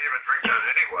anybody even drink that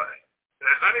anyway?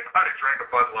 Does anybody drink a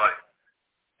Bud Light?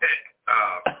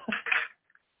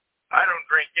 I don't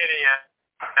drink any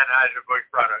Anheuser-Busch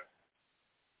product.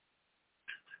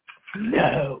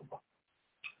 No.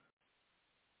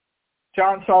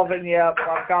 John Sullivan, yep,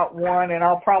 I've got one, and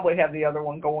I'll probably have the other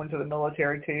one going to the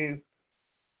military too.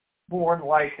 More than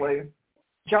likely.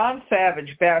 John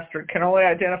Savage, bastard, can only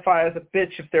identify as a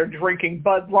bitch if they're drinking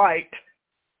Bud Light.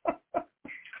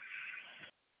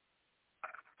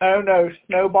 Oh no,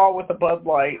 Snowball with a Bud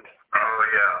Light. Oh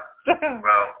yeah. Well,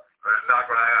 it's not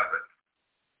going to happen.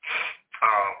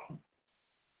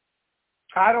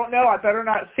 I don't know. I better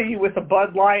not see you with a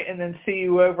Bud Light and then see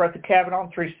you over at the cabin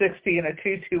on 360 and a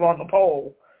tutu on the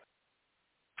pole.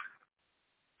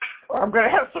 I'm going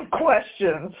to have some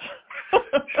questions. I'll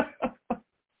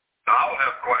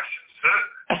have questions too.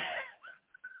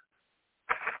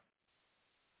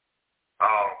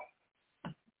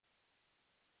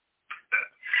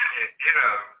 You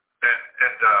know,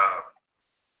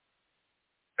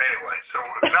 anyway, so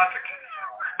let's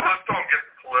don't get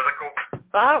political.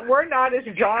 We're not. It's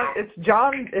John. It's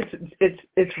John.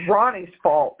 It's Ronnie's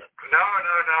fault. No.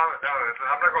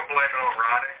 I'm not going to blame it on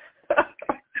Ronnie.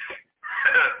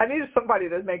 I needed somebody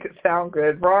to make it sound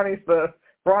good. Ronnie's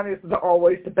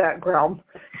always the background.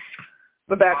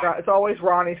 It's always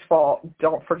Ronnie's fault.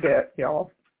 Don't forget,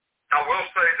 y'all. I will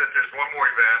say that there's one more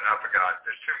event. I forgot.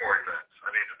 There's two more events.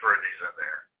 I need to throw these in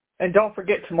there. And don't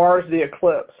forget tomorrow's the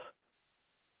eclipse.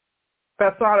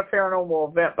 That's not a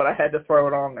paranormal event, but I had to throw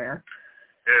it on there.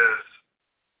 Is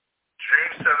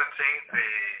June 17th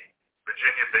the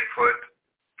Virginia Bigfoot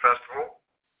Festival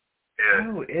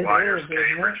in Wyers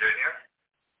Cave, Virginia.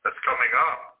 That's coming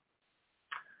up.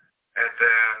 And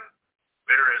then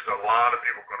there is a lot of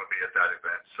people going to be at that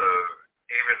event. So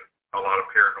even a lot of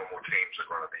paranormal teams are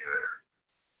going to be there,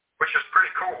 which is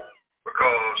pretty cool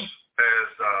because as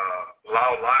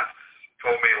Lau Latz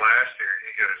told me last year,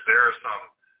 he goes, there are some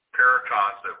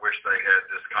paracons that wish they had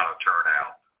this kind of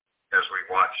turnout as we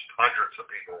watched hundreds of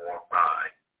people walk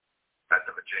by at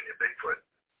the Virginia Bigfoot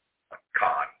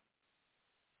Con.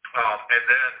 And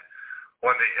then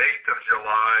on the 8th of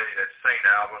July at St.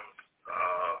 Albans,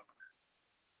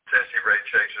 Tennessee Ray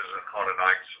Chasers and Haunted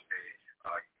Nights will be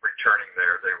returning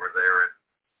there. They were there in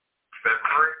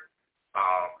February,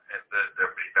 and then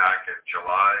they'll be back in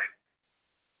July.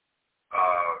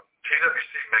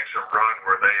 TWC makes a run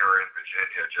where they are in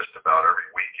Virginia just about every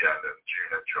weekend in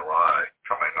June and July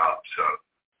coming up. So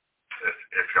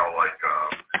if y'all like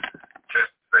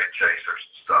Tennessee Chasers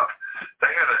and stuff,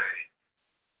 they had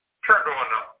turned on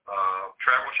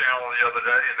Travel Channel the other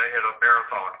day, and they had a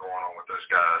marathon going on with those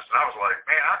guys. And I was like,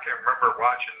 man, I can remember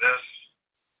watching this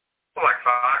like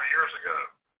 5 years ago.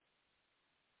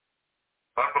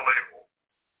 Unbelievable.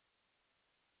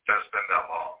 It's been that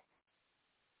long.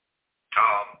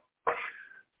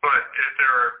 But if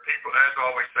there are people, as I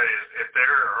always say, if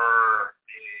there are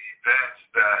events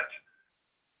that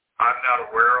I'm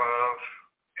not aware of,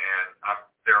 and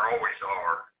there always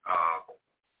are,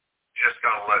 you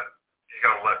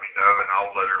gotta let me know, and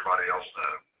I'll let everybody else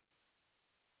know.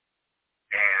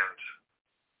 And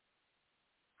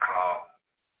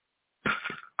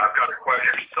I've got a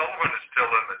question. If Sullivan is still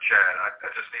in the chat, I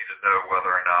just need to know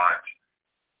whether or not,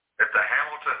 if the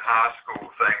Hamilton High School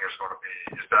thing is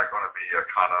that going to be a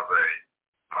kind of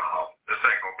this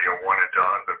ain't going to be a one and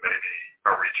done, but maybe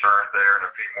a return there in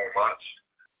a few more months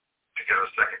to get a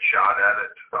second shot at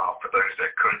it for those that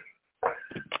couldn't.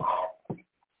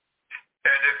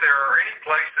 And if there are any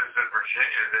places in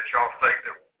Virginia that y'all think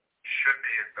that should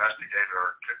be investigated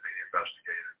or could be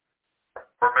investigated,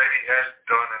 or maybe has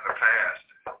done in the past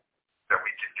that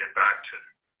we can get back to.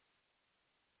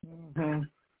 Mm-hmm.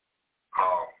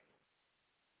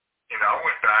 I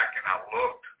went back and I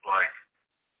looked like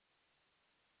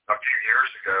a few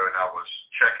years ago, and I was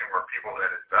checking where people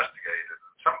had investigated.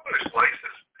 Some of those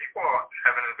places, people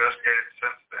haven't investigated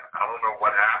since then. I don't know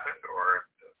what happened, or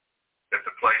if the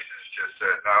places just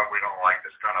said, no, we don't like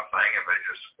this kind of thing, and they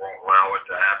just won't allow it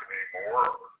to happen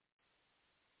anymore.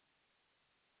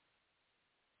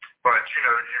 But,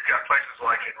 you've got places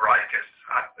like in Rikers,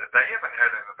 they haven't had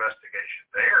an investigation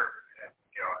there,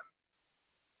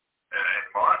 in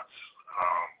months.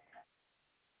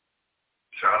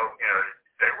 So,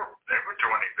 they were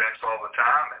doing events all the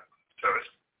time, and so it's,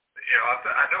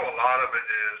 I know a lot of it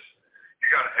is you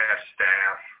got to have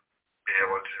staff be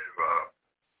able to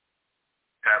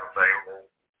have available.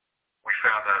 We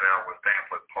found that out with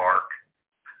Pamphlet Park.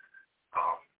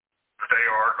 They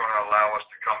are going to allow us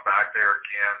to come back there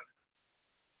again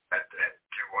and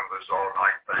do one of those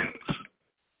all-night things.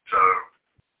 So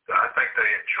I think they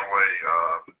enjoy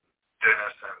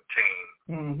Dennis and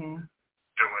team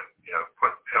doing,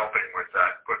 helping with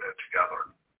that, putting it together.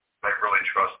 They really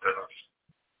trust Dennis.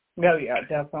 Oh yeah,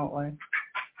 definitely.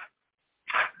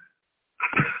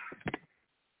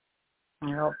 Yep.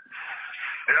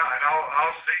 Yeah, and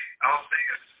I'll see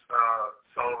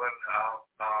Sullivan.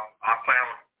 I plan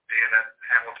on being at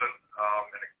Hamilton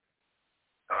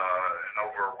in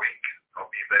over a week.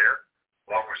 I'll be there,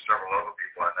 along with several other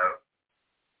people I know.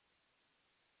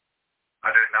 I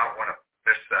did not want to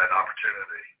miss that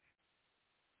opportunity.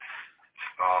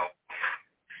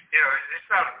 It's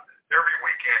not every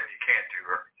weekend. You can't do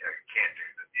that.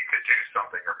 You could do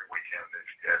something every weekend if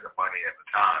you had the money and the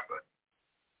time, but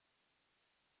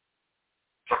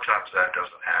sometimes that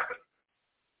doesn't happen.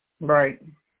 Right.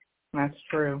 That's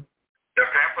true.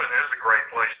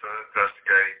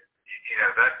 investigate. You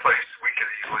know, that place, we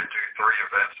could easily do 3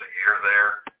 events a year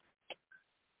there.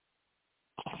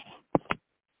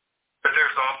 But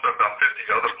there's also about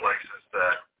 50 other places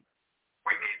that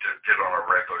we need to get on a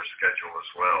regular schedule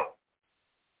as well.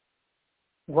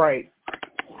 Right.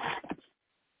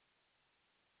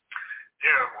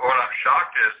 You know, what I'm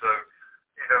shocked is, though,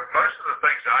 you know, most of the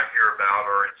things I hear about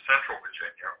are in central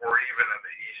Virginia or even in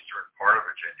the eastern part of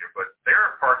Virginia, but there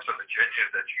are parts of Virginia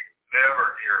that you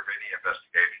never hear of any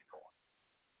investigation going.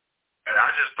 And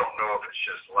I just don't know if it's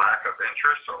just lack of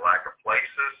interest or lack of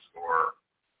places or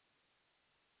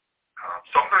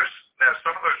some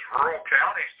of those rural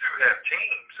counties do have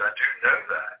teams. I do know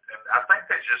that. And I think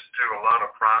they just do a lot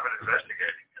of private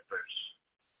investigating at those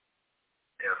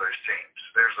teams.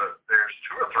 There's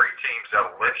 2 or 3 teams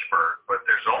out of Lynchburg, but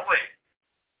there's only,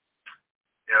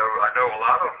 you know, I know a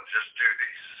lot of them just do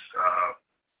these,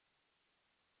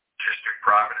 just do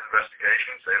private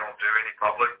investigations. They don't do any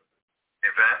public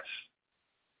events.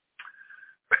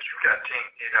 But you've got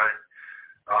teams, you know,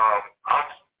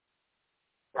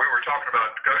 we were talking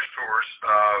about ghost tours.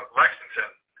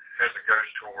 Lexington has a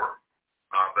ghost tour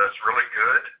that's really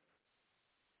good.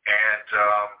 And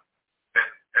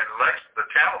the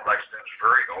town of Lexington is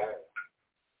very old.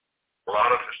 A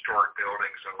lot of historic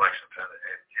buildings in Lexington,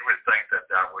 and you would think that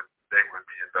they would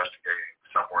be investigating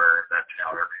somewhere in that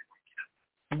town every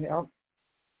weekend. Yeah.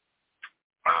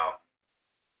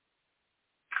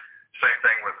 Same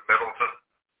thing with Middleton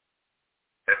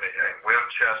and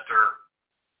Winchester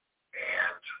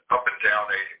and up and down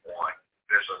 81.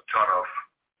 There's a ton of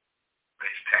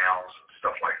these towns and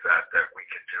stuff like that we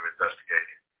can do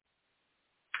investigating.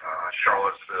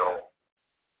 Charlottesville,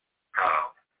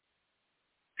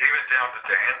 even down to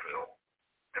Danville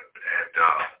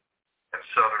and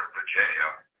Southern Virginia,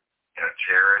 you know,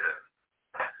 Jared and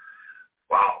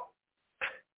wow.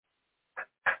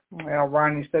 Well,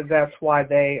 Ronnie said that's why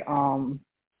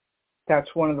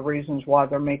that's one of the reasons why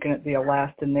they're making it the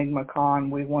last Enigma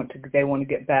Con. They want to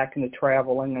get back into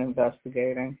traveling and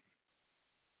investigating.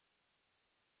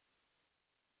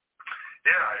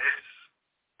 Yeah,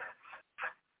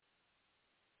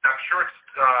 I'm sure it's,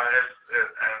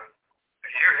 and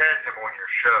you had him on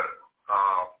your show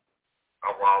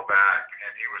a while back,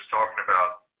 and he was talking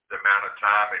about the amount of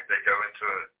time they go into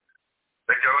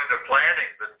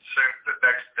planning, but soon the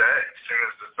next day, as soon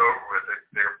as it's over with,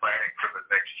 they're planning for the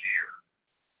next year.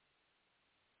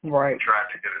 Right. Trying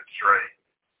to get it straight.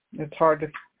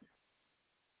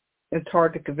 It's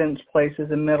hard to convince places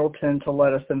in Middleton to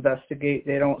let us investigate.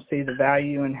 They don't see the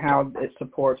value in how it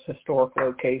supports historic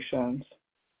locations.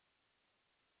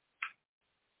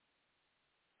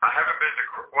 I've been to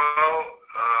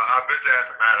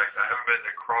Appomattox. I haven't been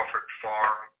to Crawford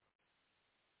Farm.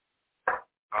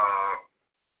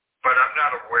 But I'm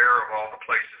not aware of all the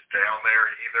places down there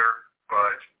either.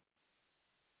 But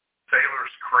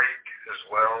Taylor's Creek as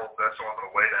well, that's on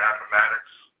the way to Appomattox.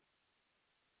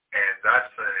 And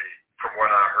that's from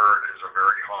what I heard, is a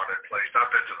very haunted place.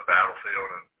 I've been to the battlefield,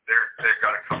 and they've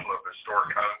got a couple of historic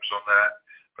homes on that.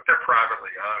 But they're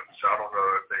privately owned, so I don't know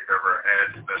if they've ever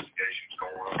had investigations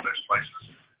going on those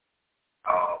places.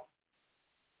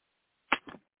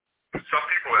 Some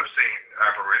people have seen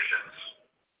apparitions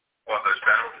on those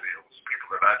battlefields, people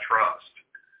that I trust.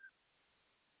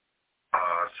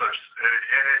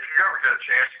 And if you ever get a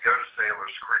chance to go to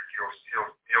Sailor's Creek,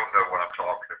 you'll know what I'm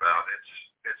talking about. It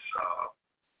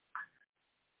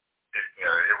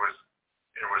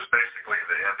was basically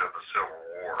the end of the Civil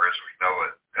War as we know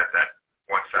it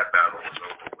once that battle was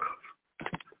over with.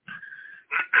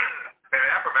 And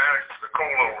Appomattox is a cool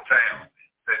little town.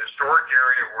 The historic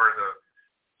area where the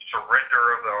surrender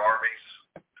of the armies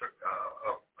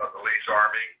of the Lee's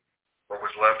army, what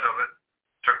was left of it,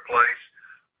 took place.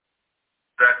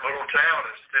 That little town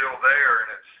is still there, and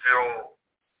it's still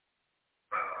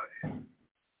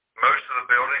most of the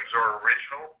buildings are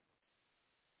original.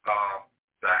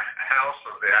 The house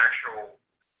of the actual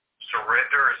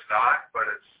surrender is not, but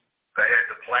they had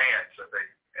the plans and they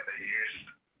used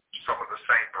some of the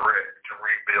same brick to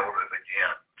rebuild it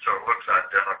again. So it looks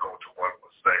identical to what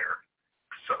was there.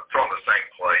 So it's on the same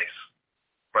place.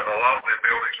 But a lot of the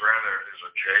buildings around there, there's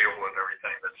a jail and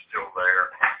everything that's still there.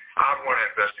 I want to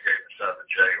investigate inside the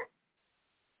jail.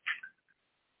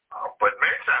 But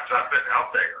many times I've been out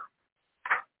there.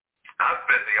 I've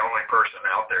been the only person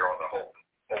out there on the whole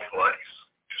place,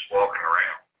 just walking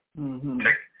around. Mm-hmm.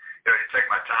 You take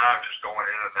my time just going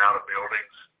in and out of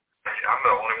buildings. I'm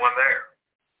the only one there.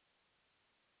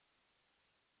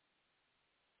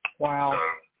 Wow. So,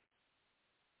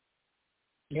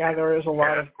 yeah, there is a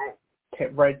lot of cool.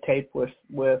 red tape with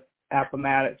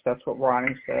Appomattox. That's what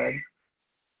Ronnie said.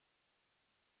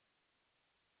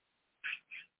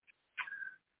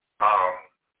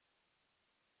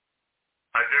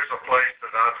 There's a place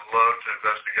that I'd love to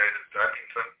investigate in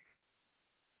Eppington,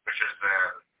 which is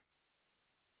in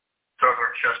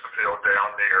southern Chesterfield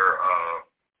down near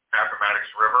Appomattox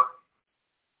River.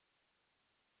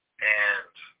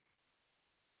 And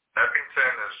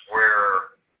Eppington is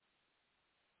where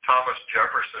Thomas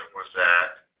Jefferson was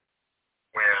at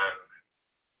when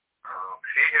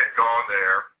he had gone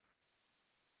there.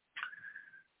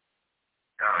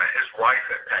 His wife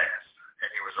had passed, and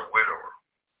he was a widower.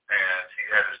 And he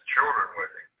had his children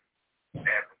with him.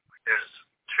 And his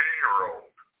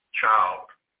 2-year-old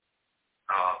child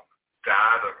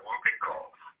died of whooping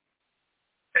cough.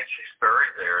 And she's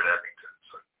buried there at Eppington.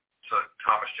 So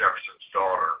Thomas Jefferson's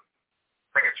daughter,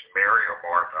 I think it's Mary or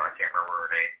Martha, I can't remember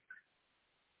her name,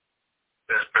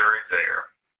 is buried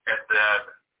there. And then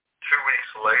 2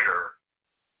 weeks later,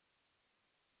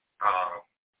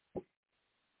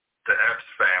 the Epps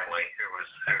family,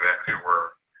 who's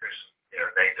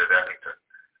named at Eppington,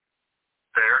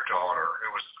 their daughter, who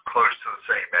was close to the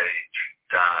same age,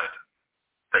 died.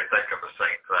 They think of the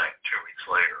same thing 2 weeks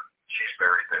later. She's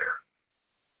buried there.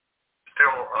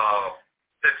 Still,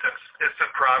 it's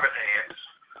in private hands.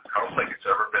 I don't think it's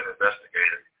ever been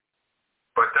investigated.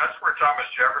 But that's where Thomas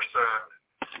Jefferson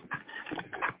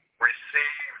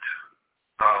received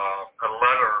a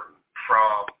letter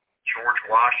from George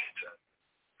Washington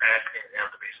asking him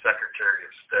to be Secretary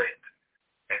of State,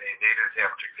 and he needed him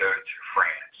to go to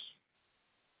France.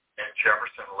 And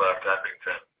Jefferson left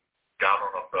Eppington, got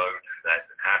on a boat at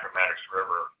the Appomattox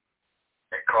River,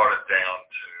 and caught it down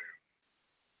to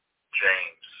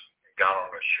James, and got on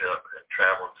a ship and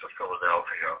traveled to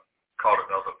Philadelphia, caught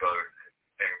another boat,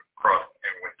 and crossed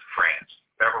and went to France.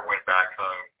 Never went back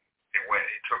home. He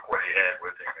took what he had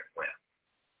with him and went.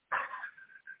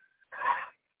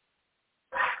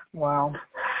 Wow.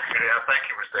 Yeah, I think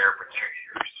he was there for 2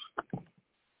 years.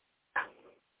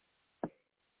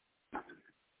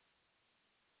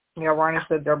 Yeah, Ronnie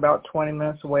said they're about 20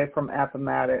 minutes away from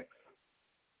Appomattox.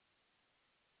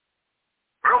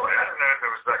 Really? I didn't know if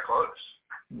it was that close.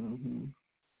 Mm-hmm.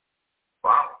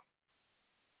 Wow.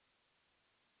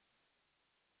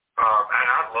 And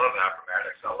I love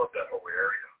Appomattox. I love that whole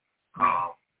area.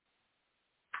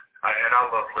 And I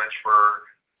love Lynchburg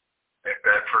and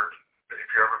Bedford. If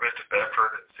you've ever been to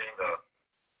Bedford and seen the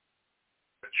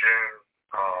June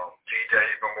D-Day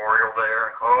memorial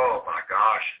there, oh my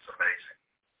gosh, it's amazing.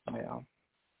 Yeah.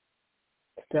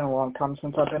 It's been a long time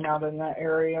since I've been out in that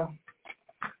area.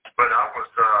 But I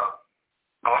was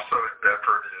also in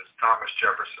Bedford is Thomas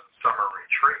Jefferson's summer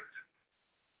retreat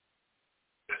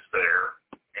is there,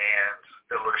 and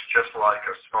it looks just like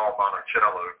a small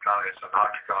Monticello. It's an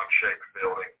octagon-shaped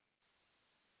building,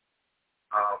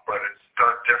 but it's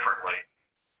done differently.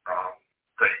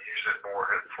 They use it more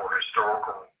for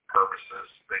historical purposes.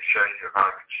 They show you how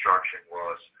construction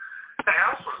was. The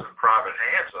house was in private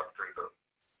hands up through the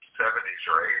 70s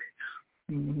or 80s.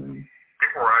 Mm-hmm.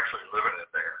 People were actually living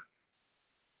in there.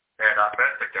 And I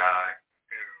met the guy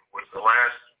who was the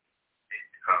last,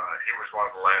 he was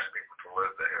one of the last people to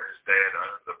live there. His dad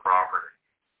owned the property.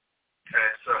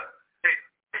 And so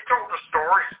he told the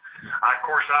stories. Of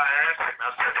course, I asked him,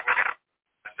 I said,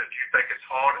 do you think it's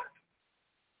haunted?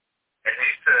 And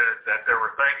he said that there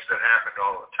were things that happened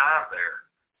all the time there.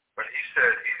 But he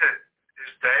said his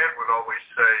dad would always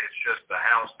say it's just the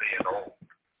house being old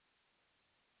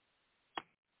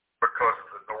because of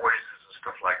the noises and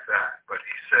stuff like that. But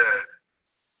he said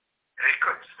he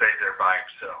couldn't stay there by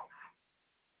himself.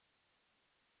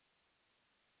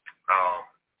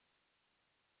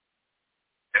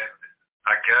 And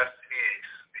I guess he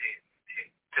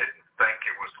didn't think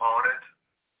it was haunted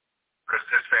because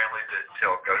his family didn't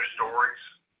tell ghost stories.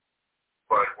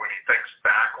 But when he thinks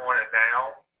back on it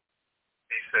now,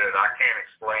 he said, I can't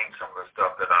explain some of the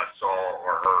stuff that I saw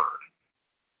or heard.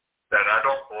 That I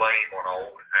don't blame on an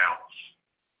old house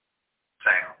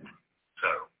sound.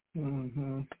 So.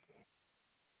 Mm-hmm.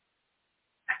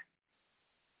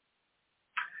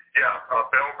 Yeah,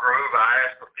 Bell Grove, I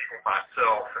asked the people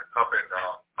myself up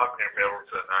near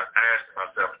Middleton, I asked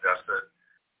myself, I said,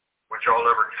 would y'all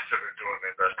ever consider doing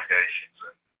investigations?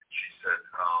 And she said,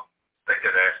 they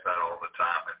get asked that all the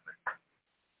time, and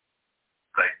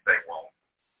they won't.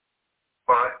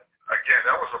 But, again,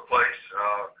 that was a place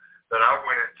that I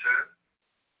went into,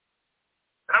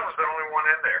 and I was the only one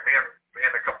in there. Me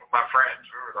and a couple of my friends,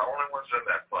 we were the only ones in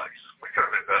that place. We could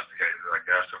have investigated it, I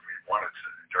guess, if we wanted to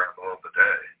during the middle of the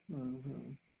day.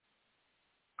 Mm-hmm.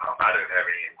 I didn't have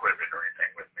any equipment or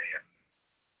anything with me, and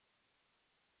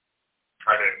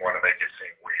I didn't want to make it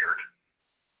seem weird.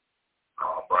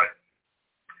 But,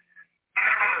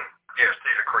 yeah,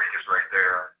 Cedar Creek is right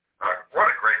there.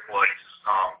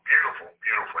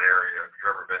 area. If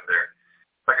you've ever been there,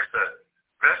 like I said,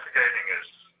 investigating is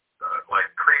like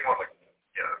cream on the,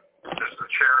 just the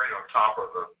cherry on top of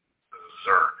the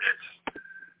dessert. It's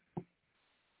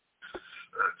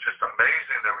just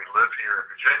amazing that we live here in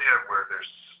Virginia, where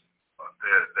there's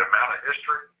the amount of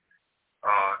history.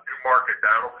 New Market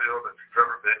Battlefield, if you've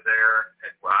ever been there,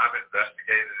 and I've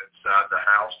investigated inside the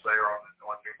house there on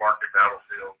New Market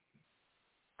Battlefield.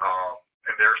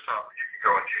 And there's some, you can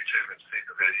go on YouTube and see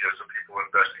the videos of people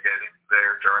investigating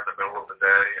there during the middle of the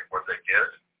day and what they get.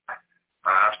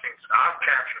 I've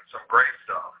captured some great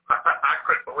stuff. I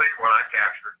couldn't believe what I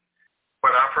captured.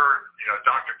 But I've heard,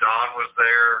 Dr. Don was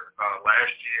there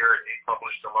last year, and he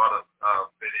published a lot of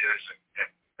videos and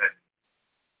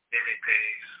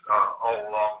EVPs all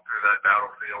along through that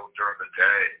battlefield during the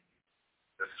day.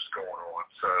 This is going on.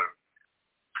 So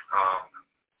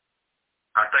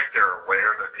I think they're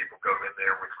aware that people go in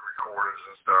there with recorders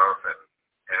and stuff and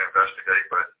investigate,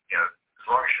 but as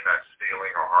long as you're not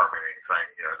stealing or harming anything,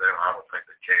 I don't think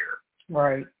they care.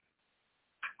 Right.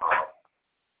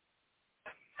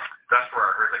 That's where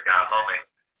I heard the guy humming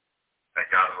and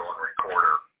got it on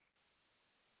recorder.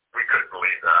 We couldn't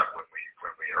believe that when we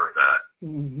heard that.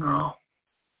 Mm-hmm.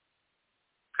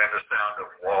 And the sound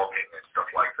of walking and stuff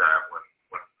like that when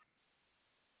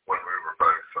we were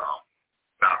both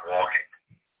not walking.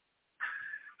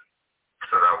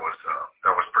 So that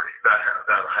was pretty. That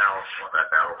house on that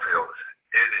battlefield,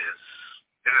 it is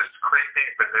creepy,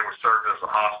 but they were served as a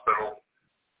hospital.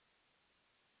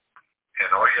 And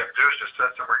all you have to do is just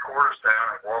set some recorders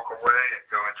down and walk away and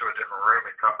go into a different room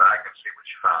and come back and see what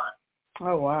you find.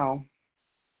 Oh, wow.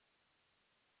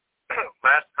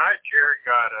 Last night, Jerry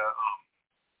got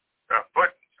a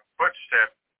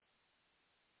footstep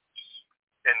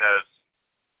in the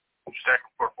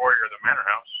second floor foyer of the manor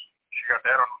house. She got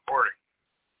that on recording.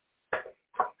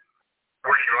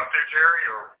 Were you up there, Jerry,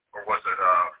 or was it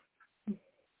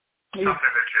something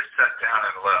that you sat down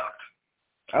and left?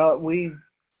 We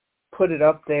put it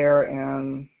up there,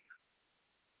 and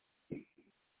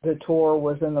the tour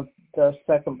was in the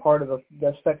second part of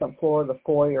the second floor of the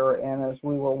foyer, and as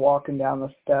we were walking down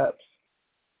the steps,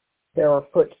 there were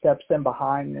footsteps in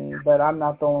behind me, but I'm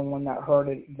not the only one that heard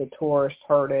it. The tourists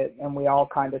heard it, and we all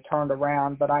kind of turned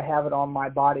around, but I have it on my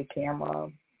body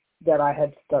camera that I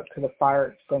had stuck to the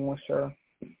fire extinguisher.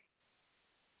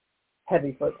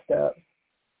 Heavy footsteps.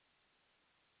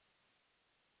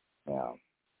 Yeah.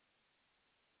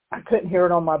 I couldn't hear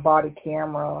it on my body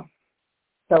camera,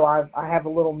 so I have a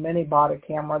little mini body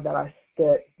camera that I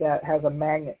stick that has a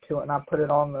magnet to it, and I put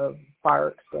it on the fire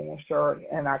extinguisher,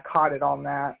 and I caught it on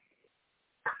that.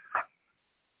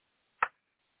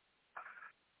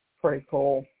 Pretty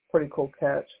cool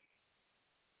catch.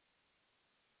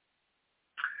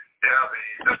 Yeah,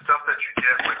 the stuff that you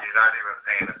get when you're not even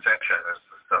paying attention is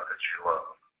the stuff that you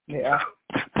love. Yeah.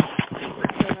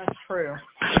 Yeah, that's true.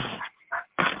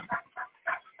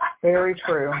 Very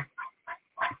true.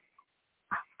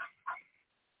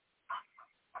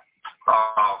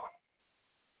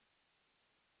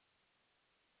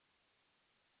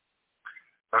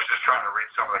 I was just trying to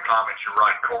read some of the comments. You're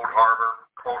right. Cold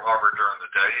Harbor during the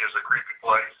day is a creepy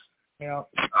place. Yeah.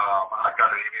 I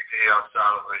got an EVP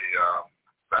outside of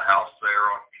the house there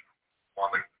on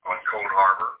Cold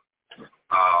Harbor.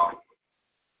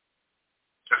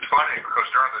 It's funny because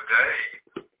during the day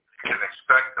you can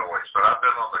expect noise, but I've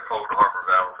been on the Cold Harbor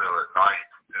battlefield at night.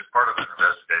 As part of an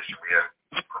investigation, we had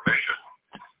permission.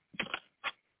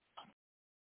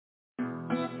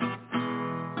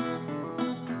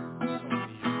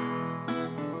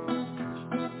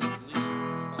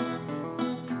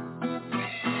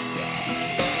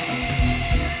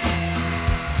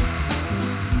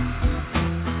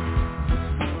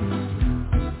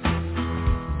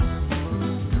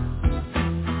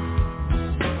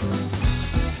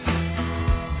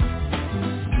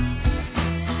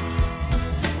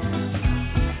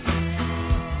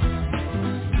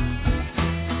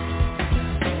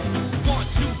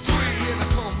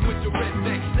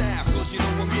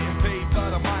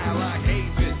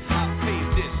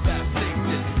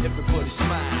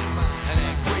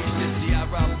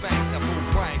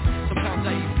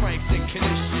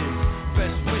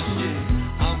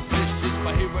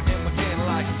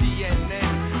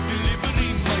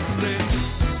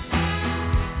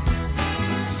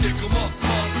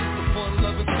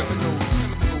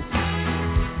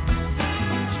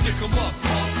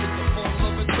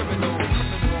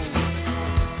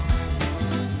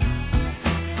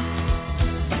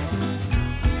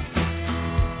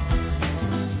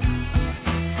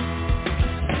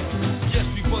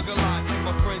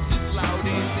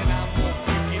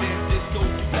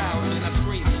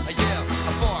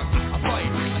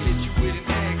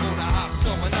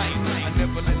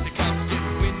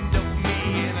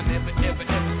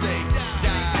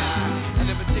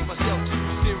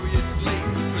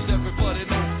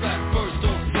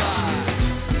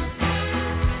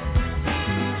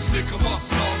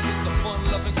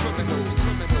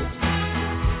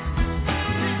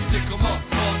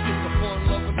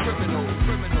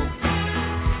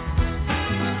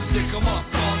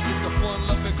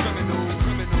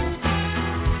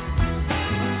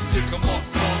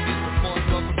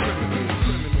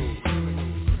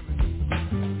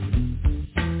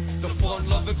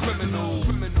 fun-loving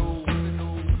criminal.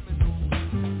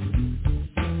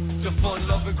 The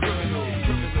fun-loving criminal.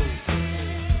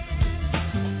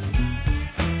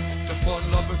 The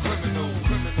fun-loving criminal.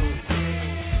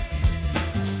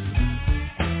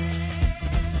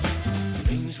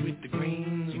 Greens with the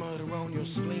greens, murder on your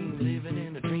spleen, living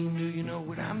in a dream. Do you know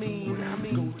what I mean?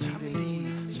 Go to the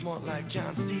lead, smart like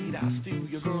John Steed. I steal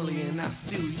your girlie and I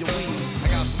steal your weed. I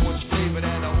got so much flavor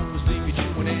that I always leave you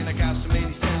chewing, and I got so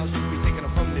many styles you be taking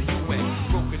them from the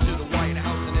UN. Broke into the White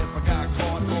House, and if I got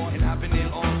caught, and I've been in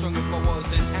Armstrong if I was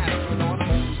an astronaut. I'm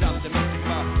always optimistic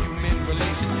about human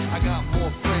relations. I got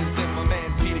more friends than my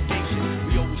man Peter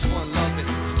Gatien. We always fun loving,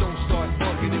 so don't start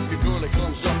bugging if your girlie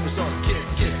comes up and starts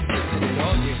kissing and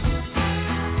hugging.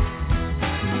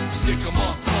 Stick 'em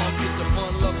up, punk is the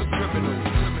fun-loving criminal.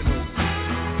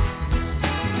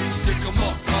 Stick 'em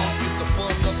up, punk is the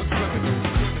fun-loving criminal.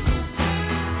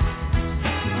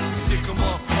 Stick 'em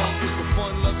up, punk is the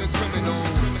fun-loving criminal.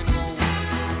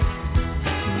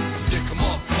 Stick 'em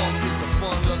up, punk is the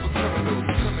fun-loving criminal.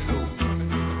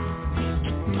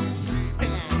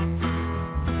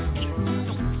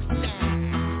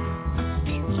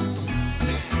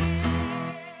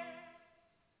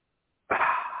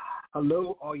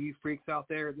 Hello, all you freaks out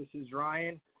there. This is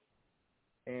Ryan,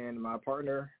 and my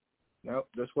partner. Nope,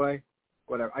 this way.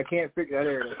 Whatever. I can't figure that.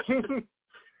 There it is.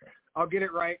 I'll get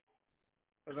it right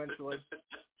eventually.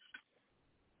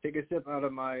 Take a sip out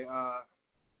of my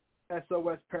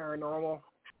SOS Paranormal,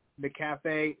 the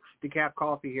cafe, decaf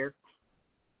coffee here.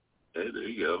 Hey, there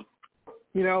you go.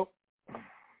 You know,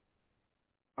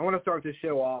 I want to start this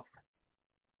show off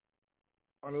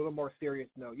on a little more serious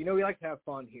note. You know, we like to have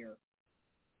fun here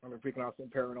on the Freaking Awesome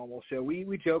Paranormal show.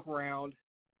 We joke around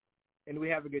and we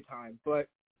have a good time, but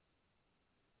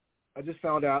I just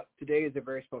found out today is a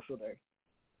very special day.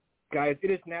 Guys, it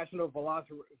is National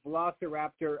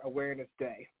Velociraptor Awareness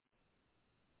Day.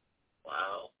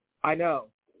 Wow. I know.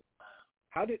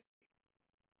 How do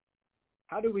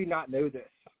we not know this?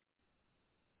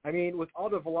 I mean, with all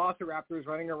the velociraptors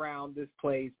running around this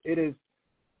place, it's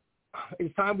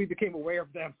time we became aware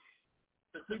of them.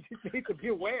 We just need to be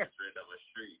aware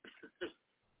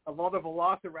of all the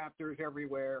velociraptors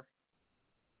everywhere.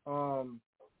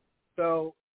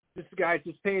 So,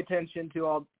 just pay attention to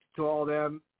all of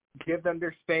them. Give them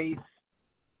their space.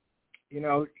 You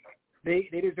know, they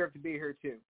deserve to be here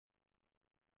too.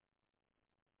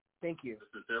 Thank you.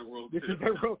 This is their world. This is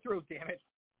their world too, damn it.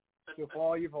 So for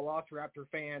all you Velociraptor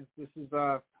fans, this is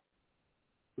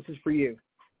for you.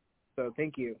 So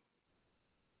thank you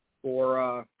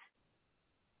for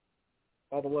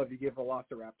all the love you give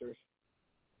Velociraptors.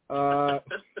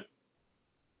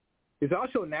 It's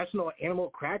also National Animal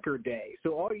Cracker Day.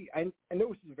 So I know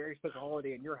this is a very special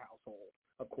holiday in your household,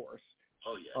 of course.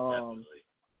 Oh yeah, definitely.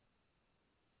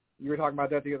 You were talking about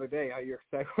that the other day, how you're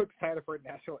excited for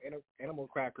National Animal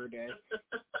Cracker Day.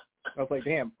 I was like,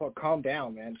 damn, calm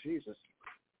down, man. Jesus.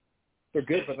 They're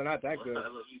good, but they're not that good. I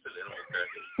love you said animal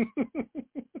crackers.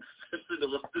 It's in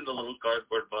the little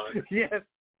cardboard box. Yes.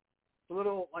 The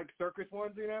little, like, circus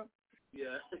ones, you know?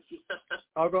 Yeah.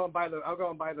 I'll go and buy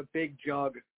the big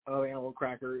jug of animal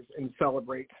crackers and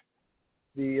celebrate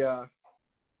the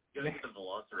You gotta get the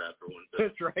Velociraptor one, too.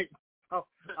 That's right.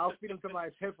 I'll feed them to my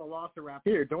pet Velociraptor.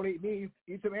 Here, don't eat me.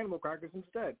 Eat some animal crackers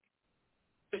instead.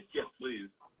 Yeah, please.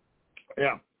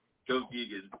 Yeah. Go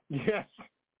vegan. Yes.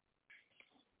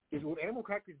 Would animal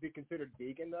crackers be considered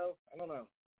vegan, though? I don't know.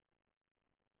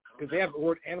 Because they have the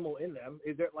word animal in them.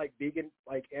 Is it like vegan,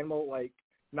 like animal, like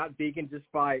not vegan just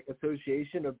by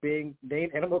association of being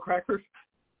named animal crackers?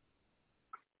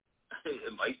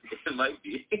 It might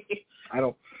be. I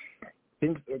don't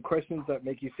think questions that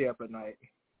make you stay up at night.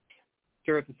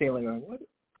 Stare at the ceiling going, what?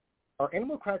 Are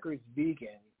animal crackers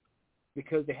vegan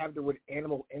because they have the word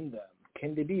animal in them?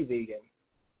 Can they be vegan?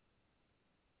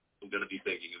 I'm going to be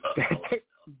thinking about that.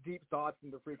 Deep thoughts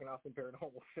in the Freaking Awesome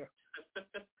Paranormal show.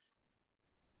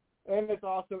 And it's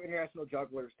also International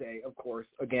Jugglers Day, of course.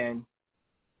 Again,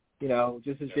 you know,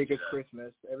 just as big as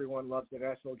Christmas. Everyone loves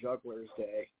International Jugglers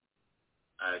Day.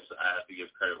 I have to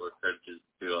give credit where credit is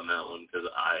due on that one because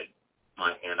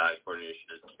my hand-eye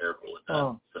coordination is terrible with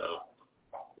that.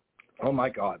 Oh my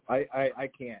God, I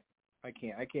can't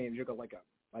even juggle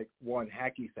like one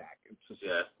hacky sack. It's just,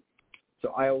 yeah. So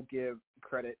I'll give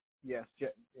credit. Yes, you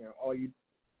know, all you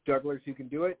jugglers who can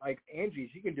do it. Like Angie,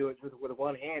 she can do it with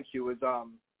one hand. She was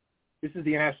this is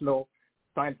the national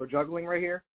sign for juggling right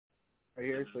here.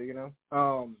 So you know,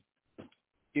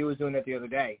 she was doing it the other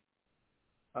day.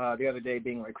 The other day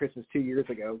being like Christmas 2 years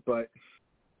ago, but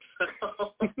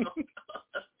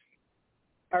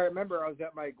I remember I was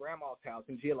at my grandma's house,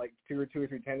 and she had like two or three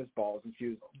tennis balls, and she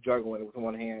was juggling it with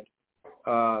one hand.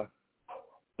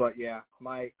 But yeah,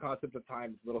 my concept of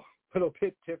time is a little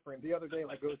bit different. The other day,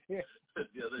 like it was the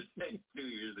other day, 2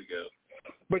 years ago.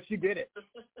 But she did it.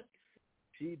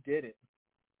 She did it.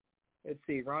 Let's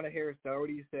see. Rhonda Harris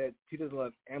Doherty said who doesn't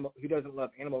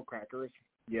love animal crackers?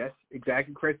 Yes,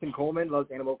 exactly. Kristen Coleman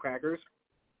loves animal crackers.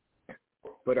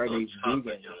 But are they vegan? Animal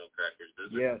crackers.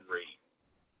 Those yes. are great.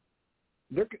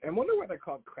 I wonder why they're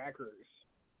called crackers.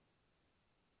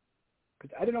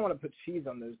 Because I didn't want to put cheese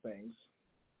on those things.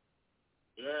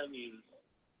 Yeah, I mean,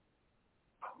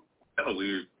 kind of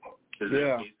weird. Because yeah.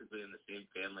 they're basically in the same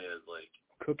family as, like...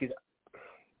 Cookies.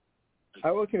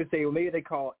 I was going to say, well, maybe they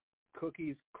call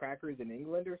cookies crackers in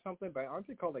England or something, but aren't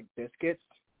they called, like, biscuits?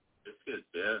 Biscuits,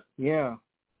 yeah. Yeah.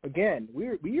 Again, we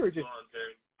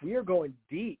are going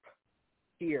deep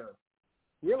here.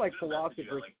 We're like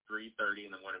philosophers. Like 3:30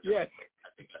 in the morning. Yes. I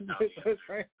think that's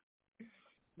right.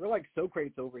 We're like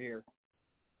Socrates over here,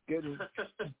 getting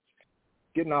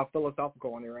all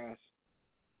philosophical on their ass.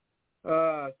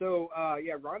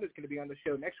 Yeah, Rhonda's going to be on the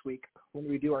show next week when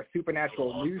we do our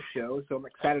supernatural news show. So I'm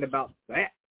excited about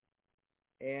that.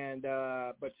 And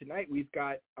but tonight we've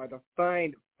got the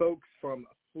fine folks from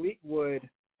Fleetwood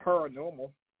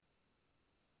Paranormal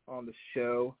on the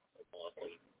show.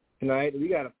 Tonight we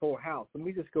got a full house. Let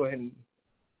me just go ahead and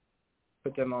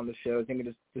put them on the show. I think we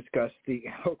just discuss the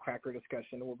cracker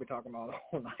discussion that we'll be talking about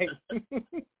all night.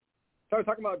 So we're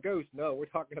talking about ghosts. No, we're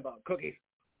talking about cookies.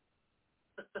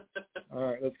 All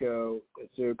right, let's go.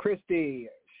 So Christy,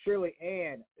 Shirley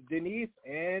Ann, Denise,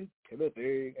 and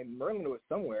Timothy, and Merlin was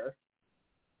somewhere.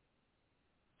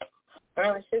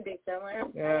 Merlin should be somewhere.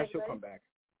 Yeah, she'll come back.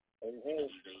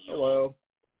 Hello.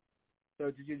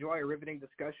 So did you enjoy a riveting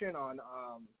discussion on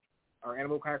our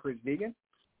animal cracker is vegan?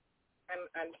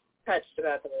 I'm touched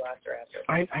about the velociraptor.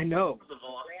 I know.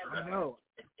 I know.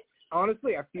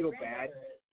 Honestly, I feel bad.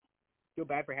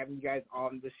 For having you guys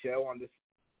on the show on this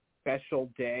special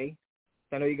day.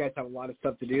 I know you guys have a lot of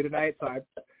stuff to do tonight, so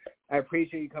I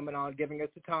appreciate you coming on, giving us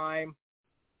the time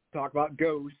to talk about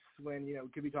ghosts when, we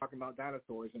could be talking about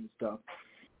dinosaurs and stuff.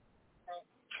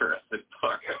 Jurassic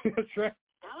Park. That's right.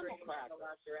 Animal cracker.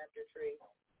 Velociraptor tree.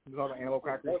 There's all the animal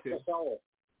crackers, too.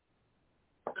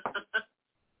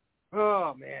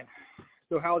 Oh, man.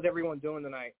 So how's everyone doing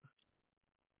tonight?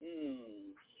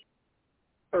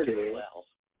 Pretty well.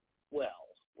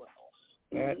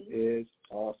 That is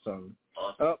awesome.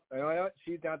 Oh, you know what?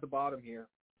 She's down at the bottom here.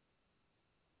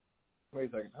 Wait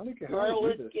a second. How do you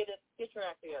do this? Get your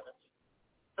act together.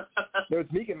 No,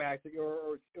 it's Meek and Max,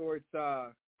 or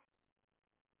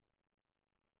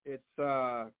it's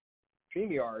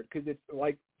StreamYard, because it's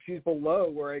like she's below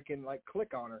where I can like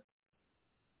click on her.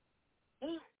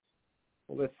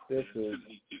 Well, this is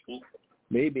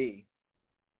maybe.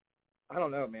 I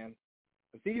don't know, man.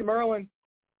 See you, Merlin.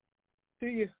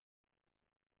 See you.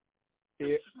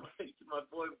 My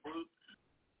boy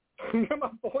Blue.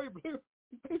 My boy Blue.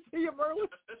 See you, Merlin.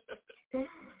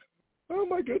 Oh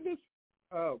my goodness.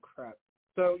 Oh crap.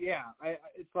 So yeah,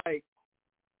 it's like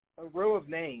a row of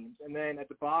names, and then at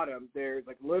the bottom there's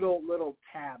like little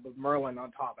tab of Merlin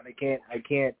on top, and I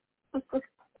can't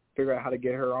figure out how to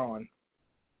get her on.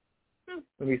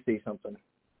 Let me see something.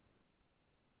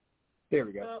 There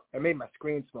we go. I made my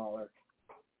screen smaller,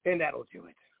 and that'll do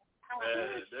it.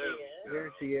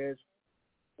 There she is.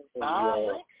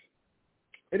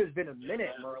 It has been a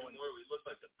minute, Merlin. We look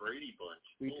like the Brady Bunch.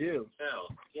 We do.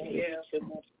 Yeah.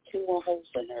 Two more holes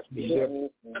in there. Yeah.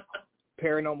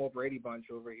 Paranormal Brady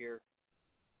Bunch over here.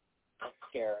 That's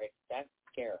scary. Very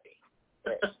scary.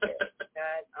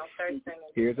 Guys, I'll start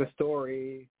singing. Here's a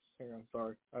story. Hang on,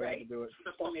 sorry. I have to do it.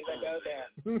 Don't even go there.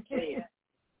 Yeah.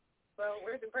 Well,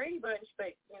 we're the Brady Bunch,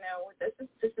 but,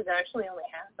 this is actually only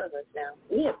half of us now.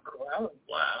 We have grown.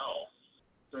 Wow.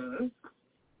 Mm-hmm.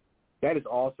 That is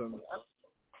awesome.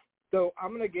 So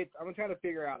I'm trying to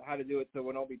figure out how to do it so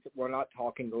we're not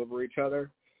talking over each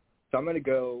other. So I'm gonna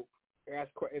go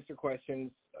answer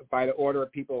questions by the order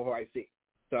of people who I see.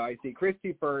 So I see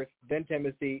Christy first, then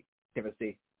Timothy.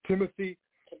 Okay.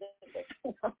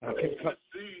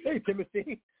 Hey,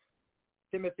 Timothy.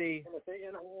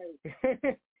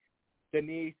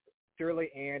 Denise,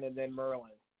 Shirley Ann, and then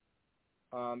Merlin.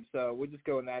 So we'll just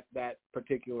go in that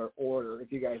particular order,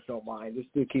 if you guys don't mind,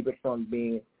 just to keep it from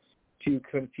being too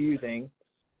confusing.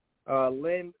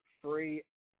 Lynn Free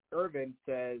Irvin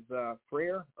says,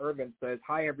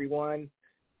 hi, everyone.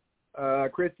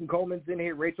 Kristen Coleman's in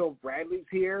here. Rachel Bradley's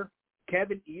here.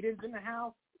 Kevin Eden's in the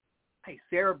house. Hey,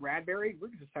 Sarah Bradbury. We're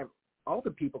just have all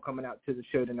the people coming out to the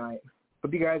show tonight.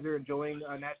 Hope you guys are enjoying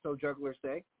National Jugglers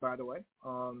Day, by the way.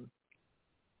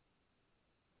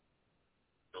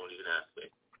 even ask me.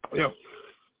 Yeah.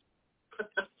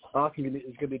 Austin is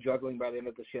going to be juggling by the end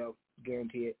of the show.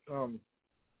 Guarantee it.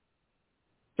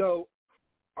 So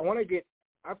I want to get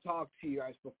 – I've talked to you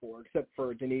guys before, except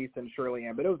for Denise and Shirley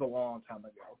Ann, but it was a long time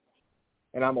ago.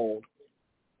 And I'm old.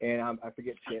 And I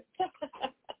forget shit.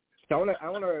 So I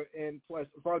want to – and plus,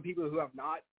 for all the people who have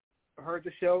not heard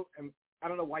the show, and I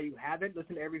don't know why you haven't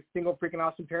listened to every single freaking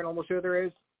awesome paranormal show there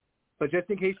is, but just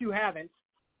in case you haven't,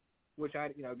 which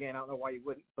again, I don't know why you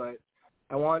wouldn't, but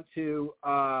I want to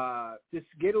just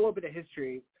get a little bit of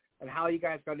history and how you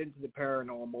guys got into the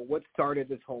paranormal. What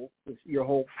started your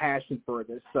whole passion for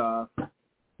this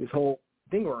whole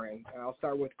thing we're in? And I'll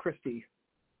start with Christy.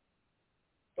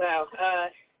 Wow,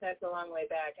 that's a long way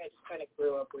back. I just kind of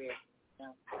grew up weird.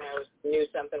 I knew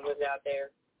something was out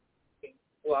there.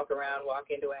 Walk around, walk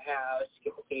into a house,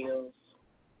 skip the fields.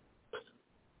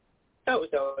 So it was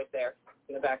always there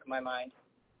in the back of my mind.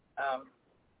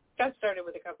 Got started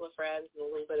with a couple of friends and a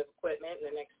little bit of equipment, and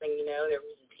the next thing you know, there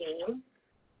was a team.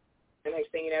 The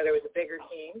next thing you know, there was a bigger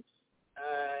team.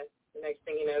 The next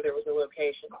thing you know, there was a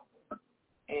location.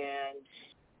 And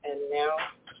now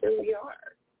here we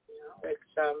are.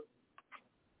 It's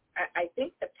I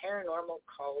think the paranormal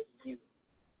calls you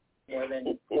more than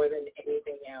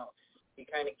anything else. You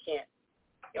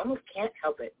almost can't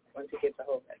help it once it gets a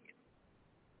hold of you.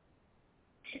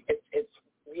 It's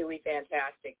really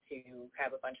fantastic to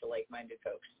have a bunch of like-minded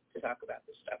folks to talk about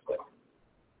this stuff with.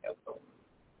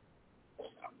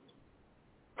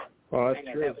 Well, that's I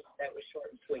know true. That was short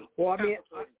and sweet. Well,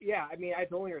 I mean, I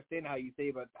totally understand how you say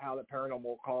about how the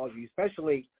paranormal calls you,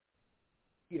 especially,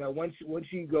 once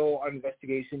you go on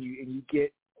investigation and you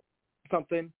get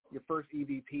something, your first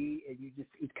EVP, and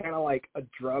it's kind of like a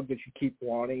drug that you keep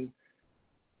wanting,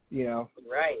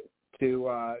 right,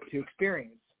 to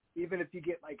experience. Even if you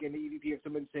get like an EVP of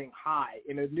someone saying hi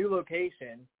in a new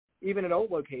location, even an old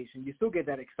location, you still get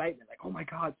that excitement. Like, oh my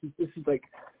God, this is like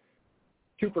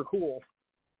super cool.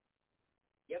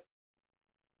 Yep.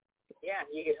 Yeah,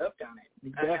 you get hooked on it.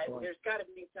 Exactly. There's got to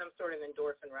be some sort of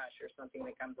endorphin rush or something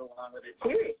that comes along with it.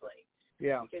 Seriously.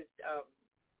 Yeah. Because,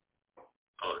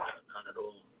 not at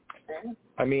all.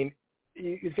 I mean,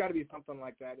 it's got to be something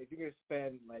like that. If you're going to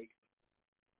spend like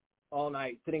all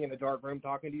night sitting in a dark room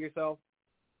talking to yourself,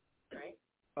 right?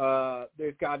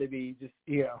 There's got to be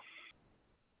there's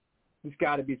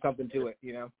got to be something to it,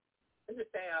 There's a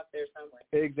payoff there somewhere.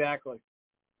 Exactly.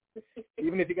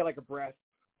 Even if you get like a breath,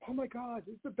 oh my God,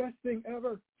 it's the best thing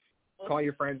ever. Call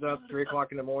your friends up 3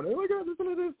 o'clock in the morning. Oh my God,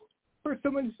 listen to this. I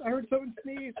heard someone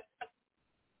sneeze.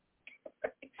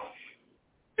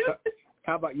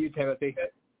 How about you, Timothy?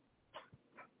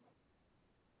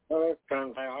 Well, that's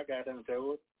kind of how I got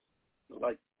into it.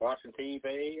 Like watching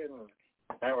TV and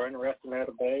how we're interested in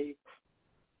the bay.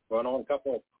 Going on a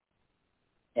couple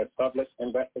of public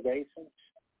investigations.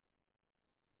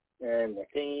 And the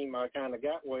team I kind of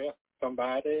got with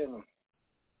somebody, and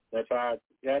that's how I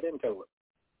got into it.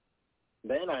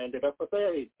 Then I ended up with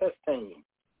this team.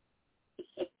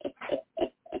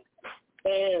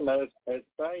 And as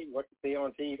say, what you see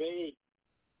on TV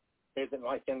isn't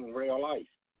like in real life.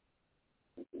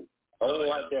 A whole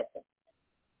lot different.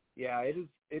 Yeah, it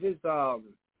is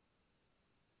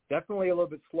definitely a little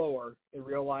bit slower in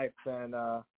real life than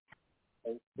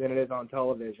it is on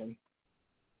television.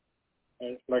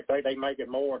 And like they make it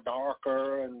more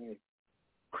darker and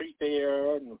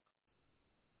creepier, and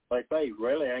like they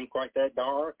really ain't quite that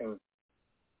dark. And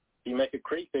you make it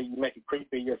creepy, you make it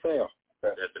creepy yourself.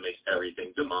 That makes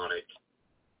everything demonic.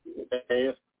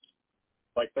 If,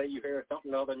 like say you hear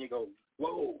something other and you go,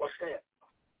 whoa, what's that?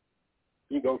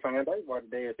 You go find out what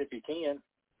it is if you can.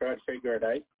 Try to figure it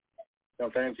out.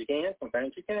 Sometimes you can,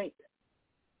 sometimes you can't.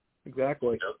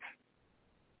 Exactly.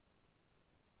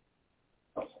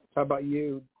 Yep. How about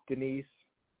you, Denise?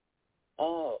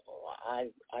 Oh, I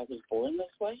was born this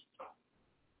way. Is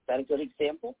that a good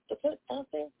example to put out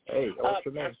there? Hey, what's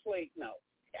your name? Actually,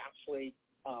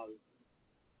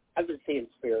 I've been seeing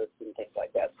spirits and things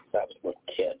like that since I was a little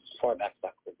kid, as far back as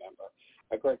I can remember.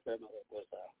 My great-grandmother was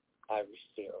an Irish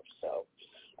seer, so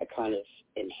I kind of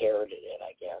inherited it,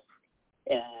 I guess.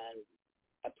 And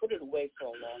I put it away for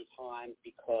a long time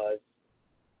because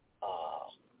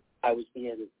I was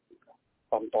being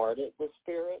bombarded with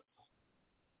spirits,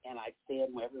 and I'd see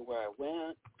them everywhere I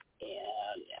went,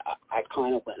 and I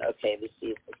kind of went, okay, this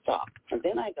needs to stop. And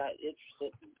then I got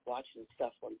interested in watching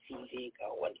stuff on TV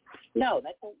going, no,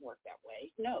 that don't work that way.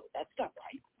 No, that's not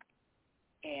right.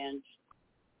 And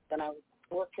then I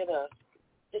worked at a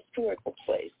historical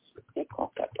place in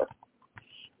Culpeper,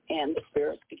 and the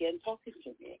spirits began talking to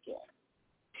me again.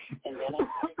 And then I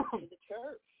went to the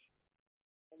church,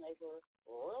 and they were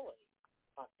really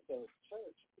talking go to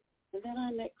church. And then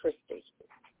I met Christy.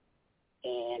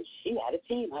 And she had a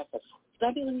team. I said,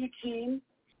 study on your team.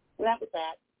 And that was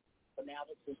that. But now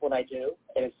this is what I do.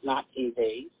 And it's not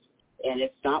TV. And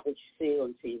it's not what you see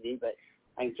on TV, but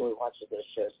I enjoy watching those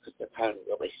shows because they're kind of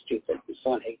really stupid and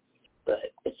funny.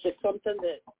 But it's just something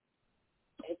that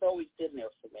has always been there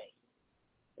for me.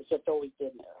 It's just always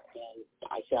been there. And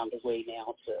I found a way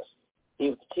now to be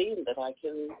with a team that I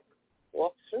can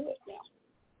walk through it now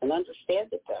and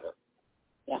understand it better.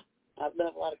 Yeah, I've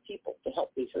met a lot of people to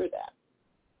help me through that.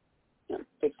 You know,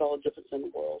 makes all the difference in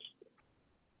the world.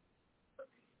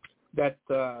 That's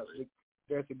a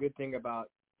good thing about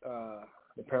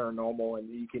the paranormal, and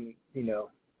you can, you know,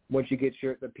 once you get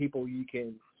the people you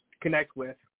can connect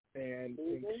with and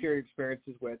share your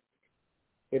experiences with,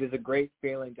 it is a great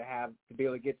feeling to be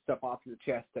able to get stuff off your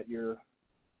chest that you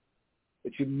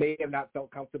may have not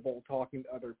felt comfortable talking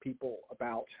to other people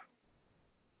about.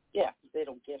 Yeah, they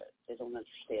don't get it. They don't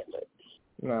understand it.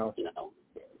 No. You know,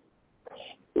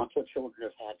 my poor children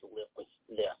have had to live with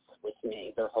this with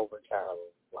me their whole entire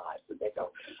lives, and they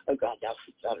go, "Oh God, now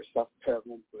she's got herself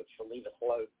paranormal, but she'll leave us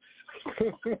alone." The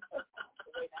way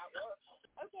that works.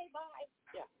 Okay, bye.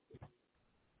 Yeah.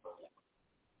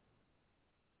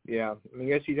 Yeah, I mean,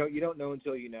 I guess you don't know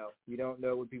until you know. You don't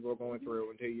know what people are going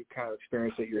through until you kind of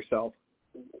experience it yourself.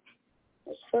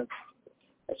 That's true.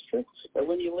 That's true. But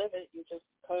when you live it, you just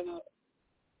kind of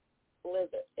live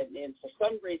it. And for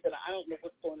some reason, I don't know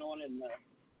what's going on in the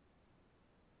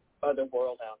other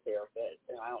world out there, but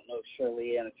I don't know,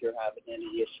 Shirley Ann, if you're having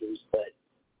any issues, but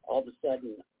all of a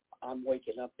sudden I'm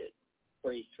waking up at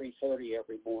 3:30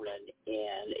 every morning,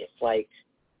 and it's like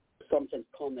something's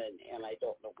coming, and I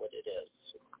don't know what it is.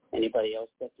 Anybody else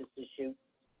got this issue?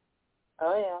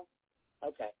 Oh, yeah.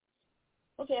 Okay,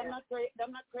 I'm not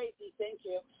crazy. Thank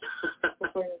you.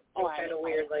 It's kind of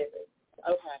weird lately.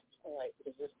 Okay, all right,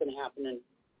 because this has been happening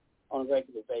on a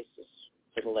regular basis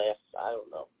for the last, I don't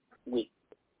know, week.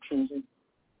 Mm-hmm.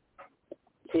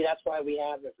 See, that's why we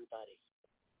have everybody,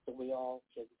 so we all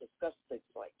can discuss things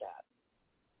like that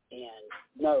and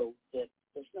know that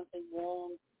there's nothing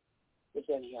wrong with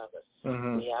any of us.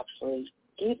 Mm-hmm. We actually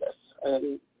do this.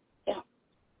 Yeah.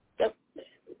 Yep.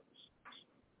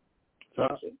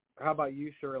 So, how about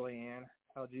you, Shirley Ann?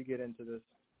 How did you get into this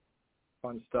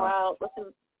fun stuff? Well,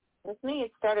 listen, with me,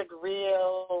 it started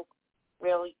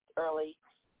really early.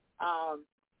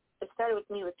 It started with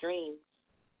me with dreams.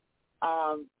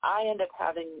 I end up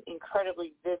having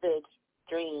incredibly vivid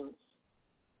dreams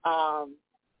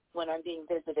when I'm being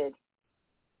visited.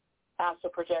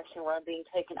 Astral projection, where I'm being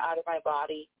taken out of my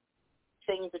body.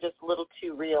 Things are just a little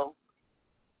too real.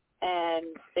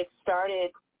 And it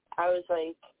started, I was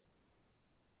like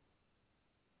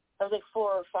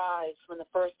 4 or 5 when the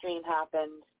first dream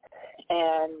happened.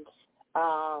 And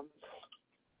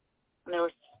there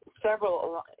were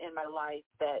several in my life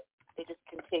that they just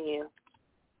continue.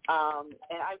 And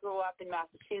I grew up in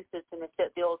Massachusetts in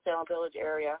the old Salem Village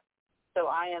area. So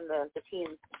I am the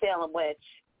team Salem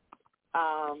Witch.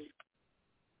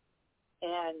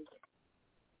 And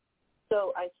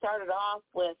so I started off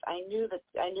with I knew that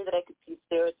I could see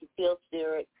spirits and feel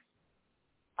spirits,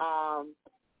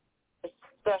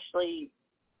 especially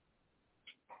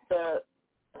the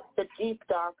deep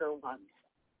darker ones.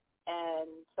 And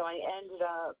so I ended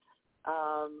up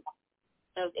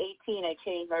when I was 18, I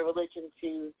changed my religion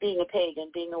to being a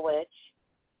pagan, being a witch,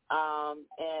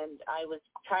 and I was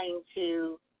trying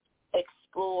to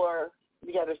explore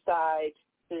the other side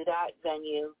through that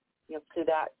venue, you know, through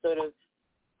that sort of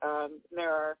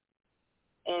mirror.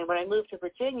 And when I moved to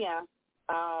Virginia,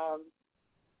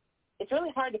 it's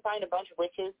really hard to find a bunch of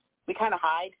witches. We kind of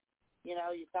hide, you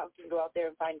know, you can go out there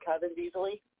and find covens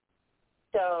easily.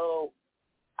 So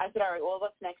I said, all right, well,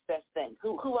 what's next best thing?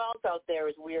 Who else out there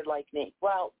is weird like me?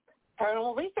 Well,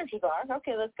 paranormal researchers are.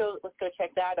 Okay, let's go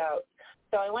check that out.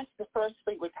 So I went to the first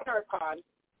Fleetwood Paranormal,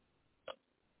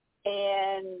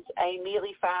 and I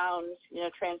immediately found, you know,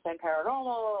 Transcend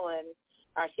Paranormal and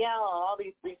RTL and all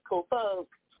these cool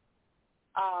folks.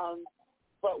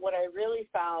 But what I really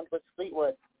found was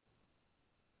Fleetwood.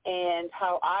 And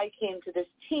how I came to this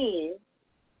team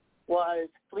was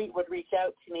Fleetwood reached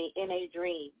out to me in a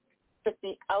dream, took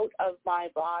me out of my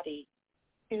body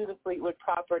to the Fleetwood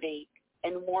property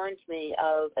and warned me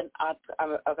of an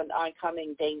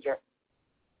oncoming danger.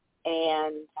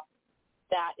 And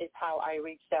that is how I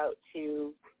reached out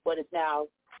to what is now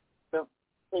the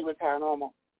Fleetwood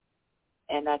Paranormal.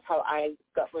 And that's how I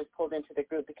was pulled into the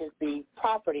group, because the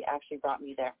property actually brought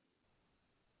me there.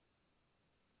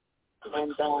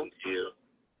 And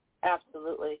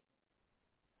absolutely.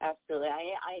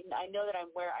 I know that I'm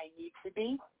where I need to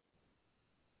be.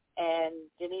 And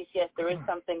Denise, yes, there is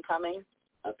something coming.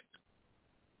 Okay.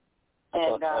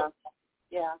 And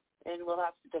yeah, and we'll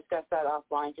have to discuss that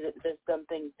offline. There's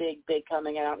something big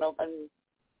coming. I don't know.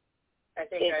 I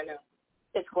think I know.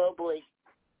 It's globally.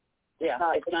 Yeah,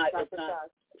 it's not. Us.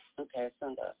 Okay, it's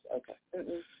not us. Okay.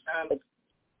 It's,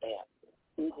 yeah.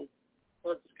 Mm-hmm.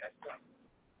 We'll discuss that.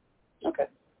 Okay.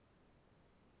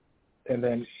 And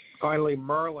then finally,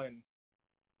 Merlin.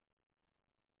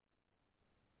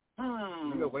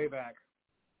 You go way back.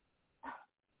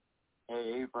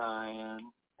 Hey,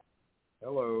 Brian.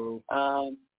 Hello.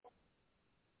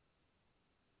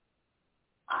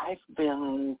 I've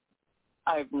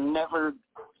never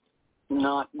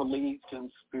not believed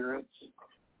in spirits.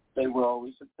 They were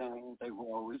always a thing. They were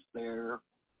always there.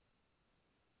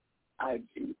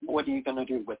 What are you going to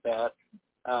do with that?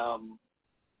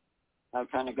 I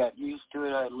kind of got used to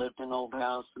it. I lived in old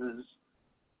houses,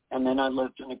 and then I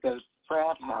lived in a ghost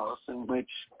frat house in which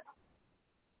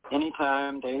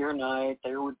anytime, day or night,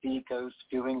 there would be ghosts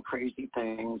doing crazy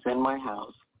things in my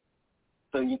house.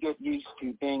 So you get used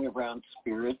to being around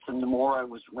spirits, and the more I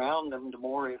was around them, the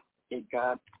more it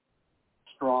got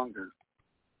stronger.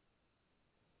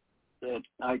 That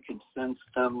I could sense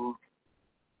them,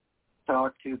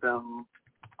 talk to them,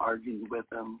 argue with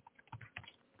them.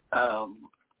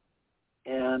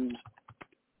 And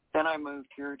then I moved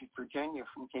here to Virginia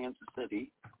from Kansas City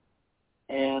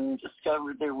and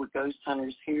discovered there were ghost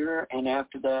hunters here. And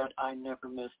after that, I never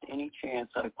missed any chance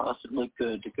I possibly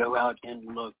could to go out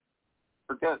and look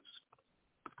for ghosts.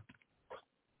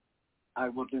 I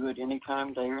will do it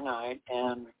anytime, day or night.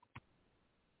 And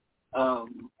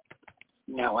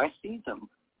now I see them.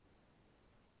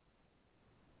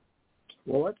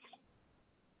 Well, that's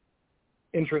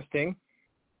interesting.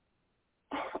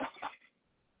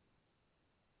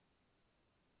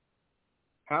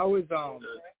 How is Oh,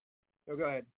 go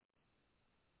ahead.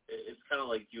 It's kind of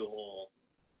like you all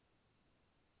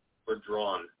were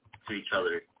drawn to each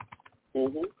other,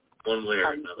 one way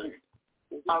or another.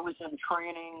 I was in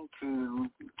training to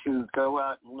go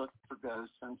out and look for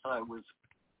ghosts since I was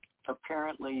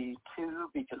apparently 2,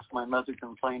 because my mother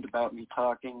complained about me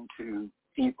talking to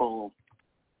people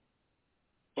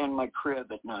in my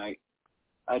crib at night.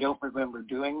 I don't remember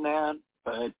doing that,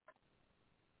 but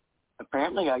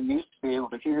apparently I used to be able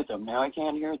to hear them. Now I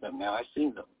can't hear them. Now I see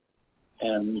them.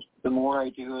 And the more I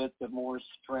do it, the more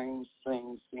strange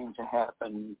things seem to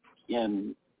happen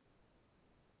in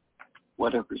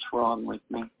whatever's wrong with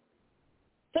me.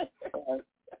 I'm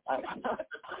not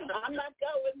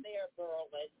going there,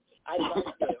 Merlin. I love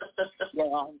you.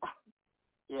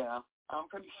 Yeah, I'm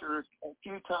pretty sure a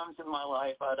few times in my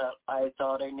life I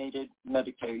thought I needed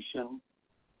medication.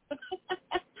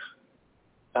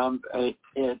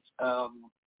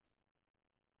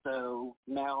 So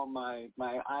now my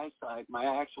eyesight, my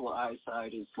actual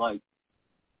eyesight is like,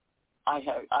 I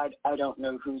don't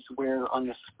know who's where on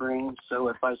the screen. So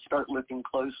if I start looking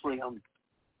closely,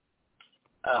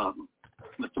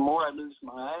 but the more I lose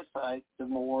my eyesight, the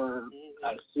more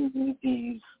I see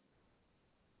these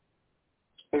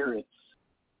spirits.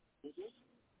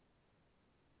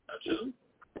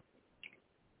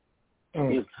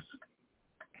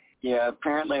 Yeah,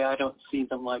 apparently I don't see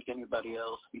them like anybody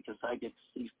else because I get to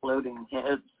see floating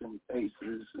heads and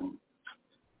faces, and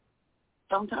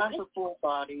sometimes a full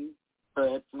body,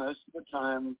 but most of the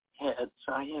time heads.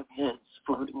 I have heads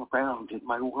floating around in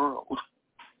my world.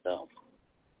 So.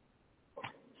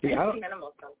 I see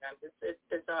animals sometimes. It's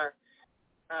bizarre.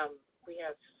 We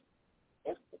have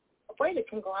quite a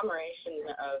conglomeration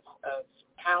of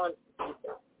talented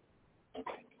people.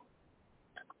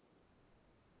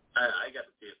 I got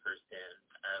to see it firsthand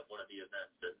at one of the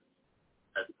events, and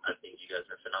I think you guys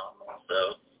are phenomenal.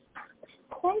 So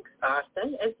thanks,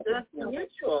 Austin. That's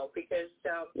mutual because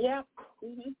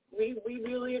we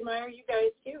really admire you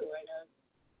guys too. I know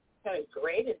you had a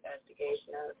great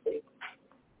investigation out of it.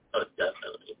 Oh,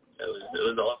 definitely. It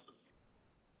was awesome.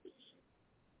 It's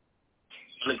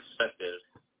unexpected,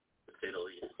 to say the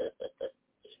least.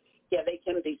 Yeah, they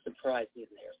can be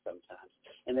surprising there sometimes.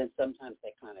 And then sometimes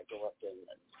they kind of go up in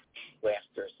the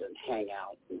rafters and hang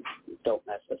out and don't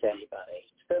mess with anybody.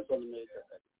 Depends on the mood of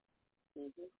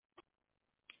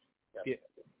it.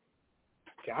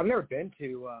 Yeah, I've never been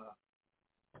to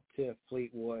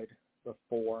Fleetwood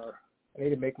before. I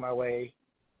need to make my way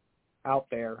out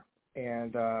there.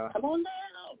 And come on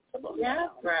down. Yeah,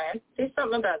 Brian. Do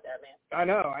something about that, man. I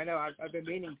know. I've been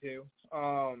meaning to.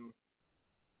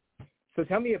 So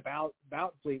tell me about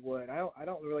Fleetwood. I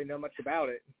don't really know much about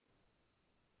it.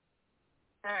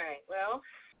 All right. Well,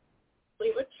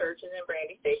 Fleetwood Church is in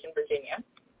Brandy Station, Virginia,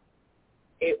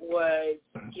 It was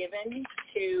given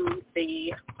to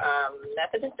the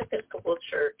Methodist Episcopal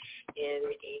Church in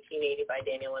 1880 by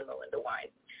Daniel and Melinda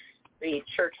Wine. The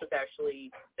church was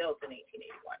actually built in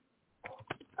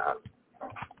 1881.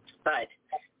 But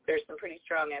there's some pretty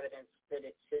strong evidence that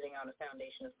it's sitting on a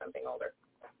foundation of something older.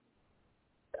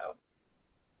 So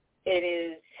it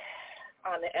is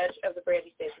on the edge of the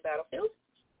Brandy Station battlefield,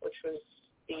 which was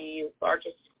the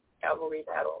largest cavalry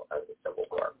battle of the Civil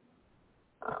War.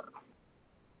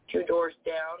 2 doors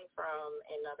down from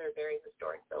another very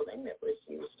historic building that was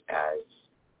used as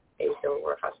a Civil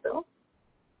War hospital,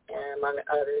 and among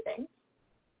other things.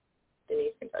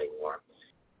 Denise can tell you more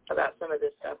about some of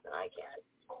this stuff than I can.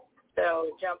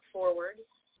 So jump forward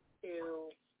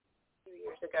to 2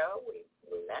 years ago, we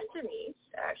met Denise,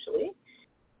 actually,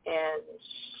 and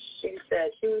she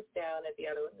said she was down at the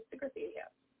other one, the graffiti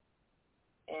house.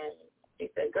 And she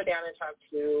said, go down and talk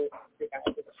to the guy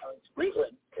who owns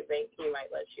Fleetwood, because he might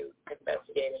let you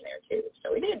investigate in there, too. So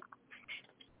we did.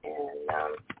 And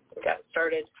we got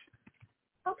started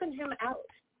helping him out,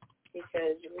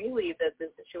 because really the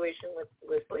situation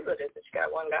with Fleetwood is that you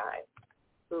got one guy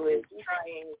who is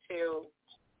trying to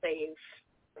save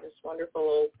this wonderful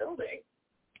old building,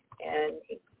 and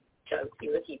he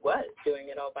was doing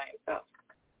it all by himself.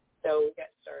 So we got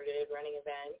started running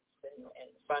events and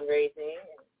fundraising,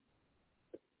 and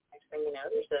next thing you know,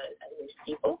 there's a new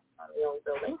steeple on the old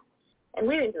building, and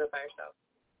we didn't do it by ourselves.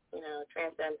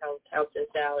 Transcend helped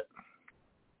us out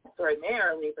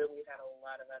extraordinarily, but we've had a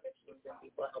lot of other teams and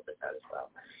people help us out as well.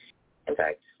 In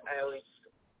fact, I always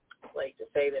like to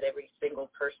say that every single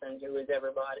person who has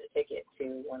ever bought a ticket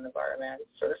to one of our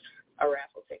events, or a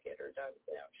raffle ticket, or done,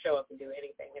 show up and do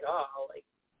anything at all, like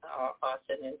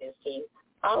Austin and his team,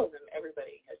 all of them,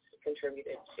 everybody has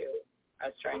contributed to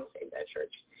us trying to save that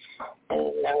church.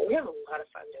 And we have a lot of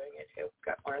fun doing it, too. We've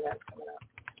got more of that coming up.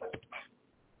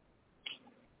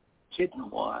 It's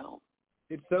wild.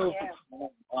 It's so a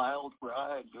wild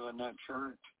ride doing that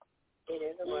church. It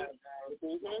is a wild ride.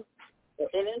 Mm-hmm.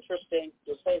 And interesting,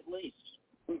 to say the least.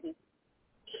 Mm-hmm.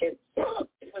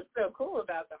 What's so cool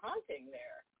about the haunting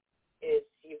there is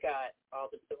you've got all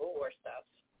the Civil War stuff.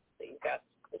 So you've got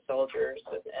the soldiers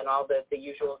and all the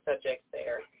usual subjects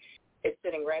there. It's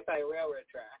sitting right by a railroad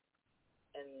track,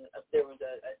 and there was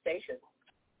a station,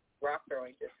 rock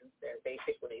throwing distance there,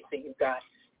 basically. So you've got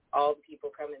all the people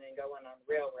coming and going on the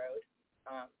railroad.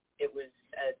 It was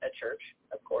a church,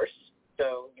 of course.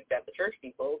 So you've got the church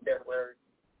people. There's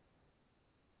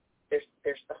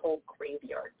the whole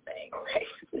graveyard thing, right?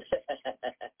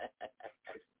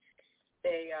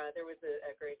 There was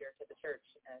a graveyard to the church,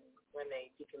 and when they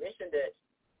decommissioned it,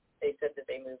 they said that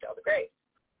they moved all the graves.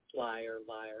 Liar.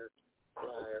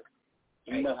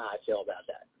 You know how I feel about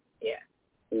that. Yeah.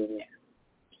 Mm-hmm. Yeah.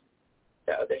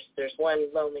 So there's one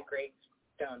lonely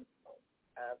gravestone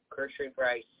of Gertrude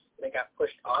Bryce that got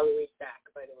pushed all the way back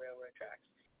by the railroad tracks.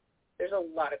 There's a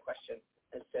lot of questions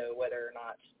as to whether or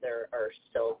not there are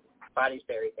still bodies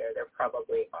buried there. There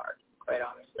probably are, quite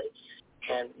honestly.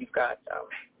 And we've got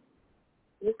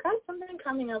something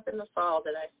coming up in the fall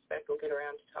that I suspect we'll get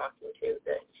around to talking to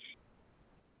that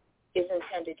is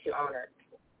intended to honor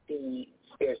the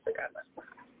spirits that got left.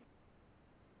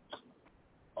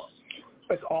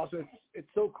 It's awesome. It's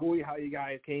so cool how you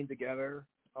guys came together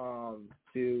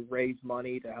to raise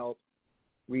money to help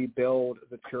rebuild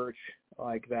the church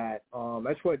like that.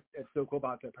 That's what it's so cool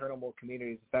about the paranormal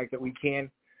community, is the fact that we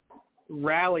can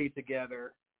rally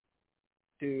together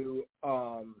to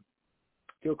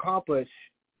accomplish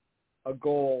a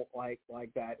goal like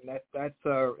that, and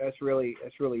that's really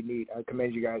neat. I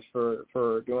commend you guys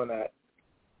for doing that.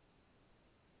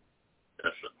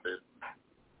 Definitely.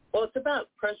 Well, it's about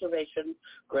preservation,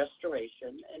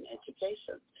 restoration, and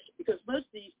education. Because most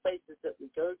of these places that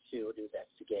we go to and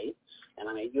investigate, and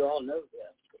I mean, you all know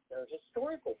this, they're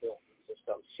historical buildings of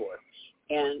some sort.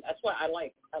 And that's why I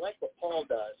like what Paul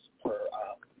does for,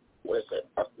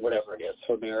 whatever it is,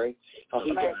 for Mary, how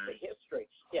he does the history.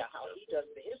 Yeah, how he does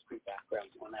the history background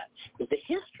on that. Because the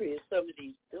history of some of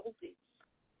these buildings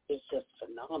is just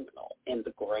phenomenal. And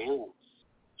the grounds.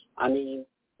 I mean,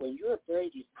 when you're at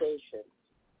Brady Station,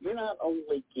 you're not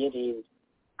only getting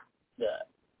the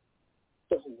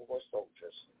Civil War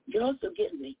soldiers, you're also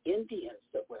getting the Indians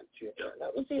that went through there.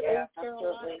 That was the old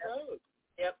Carolina Road.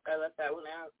 Yep, I left that one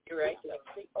out. You're right. That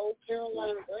was the old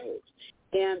Carolina Road.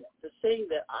 And the thing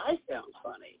that I found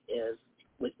funny is,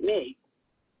 with me,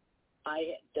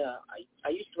 I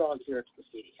used to volunteer at the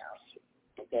graffiti house.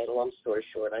 Okay, long story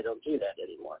short, I don't do that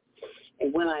anymore.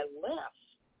 And when I left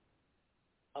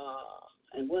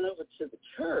and went over to the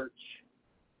church,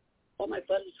 all my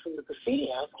buddies from the graffiti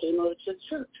house came over to the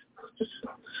church.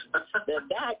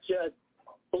 That just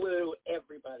blew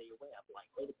everybody away. I'm like,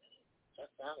 wait a minute,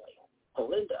 that's Sally,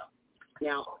 Belinda.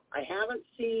 Now, I haven't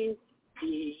seen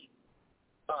the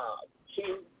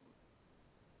two,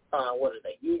 what are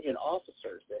they, union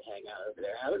officers that hang out over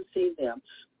there. I haven't seen them,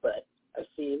 but I've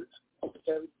seen almost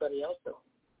everybody else that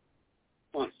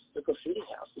wants the graffiti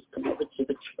houses come over to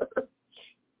the church.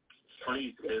 Funny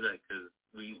you say that because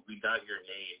we got your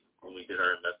name when we did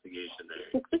our investigation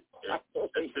there. I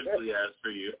simply asked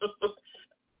for you.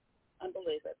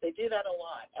 Unbelievable. They do that a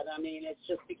lot. And, I mean, it's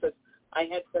just because I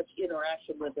had such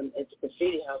interaction with them at the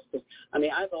graffiti house. Because, I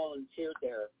mean, I volunteered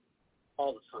there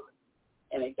all the time.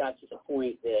 And it got to the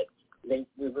point that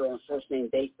we were on a first-name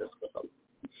basis with them.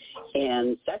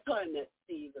 And that's how I met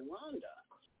Steve and Rhonda.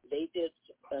 They did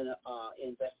an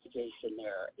investigation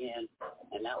there, and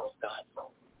that was, God,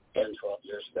 10, 12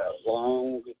 years ago,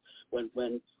 long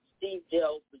when Steve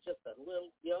Dill was just a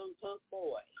little young punk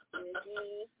boy.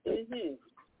 Mm-hmm.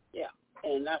 Yeah,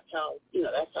 and that's how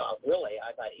really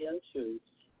I got into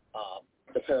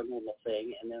the paranormal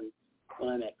thing. And then when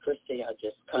I met Christy, I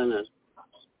just kind of,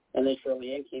 and then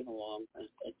Shirley Ann came along,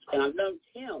 and I've known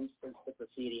Tim since the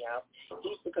graffiti house. He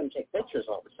used to come take pictures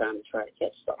all the time and try to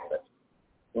catch stuff.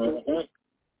 Mm-hmm.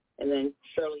 And then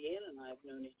Shirley Ann and I have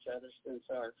known each other since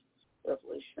our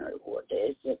Revolutionary War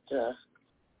days at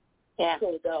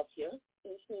Philadelphia.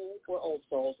 Mm-hmm. We're old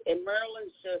souls. And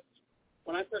Marilyn's just,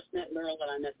 when I first met Marilyn,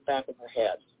 I met the back of her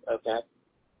head, okay?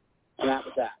 And that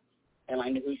was that. And I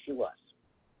knew who she was.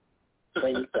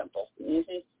 Plain and simple.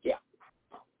 Mm-hmm. Yeah.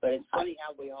 But it's funny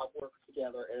how we all work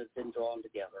together and have been drawn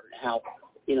together, and how,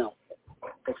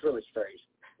 it's really strange.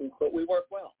 But we work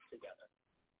well together.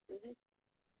 Mm-hmm.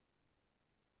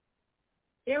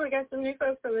 Yeah, we got some new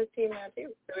folks on this team now,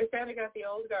 too. So we've kind of got the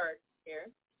old guard here.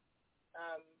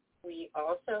 We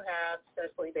also have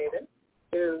Cecily David,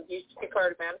 who used to be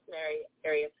part of Madison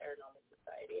Area Paranormal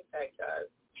Society. In fact,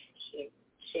 she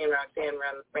and Roxanne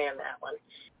ran that one.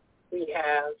 We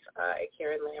have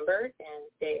Karen Lambert and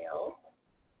Dale,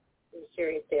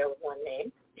 Mysterious Dale with one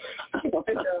name, and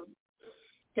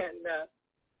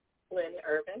Lynn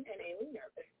Irvin and Aileen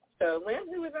Irvin. So Lynn,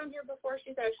 who was on here before,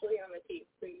 she's actually on the team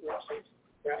who you mentioned,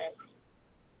 Brian.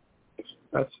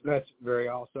 That's very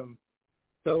awesome.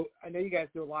 So I know you guys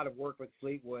do a lot of work with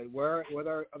Fleetwood. What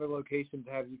other locations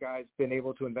have you guys been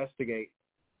able to investigate?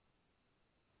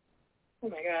 Oh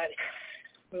my God,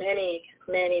 many,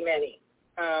 many, many.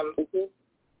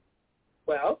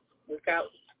 Well, we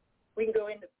can go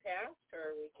into the past,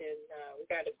 or we've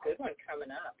got a good one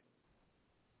coming up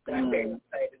that I'm very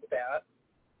excited about.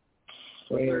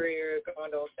 We're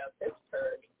going to Old South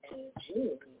Pittsburgh in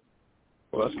June.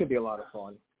 Well, that's going to be a lot of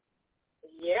fun.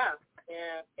 Yeah.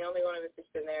 The only one of us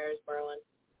that's been there is Merlin.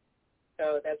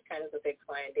 So that's kind of a big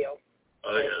client deal.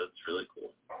 Oh, yeah, that's really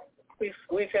cool.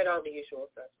 We've had all the usual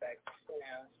suspects,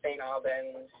 St.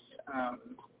 Albans.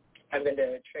 I've been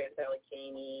to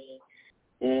Trans-Allegheny.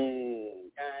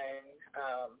 And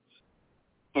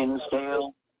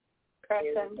Hinsdale.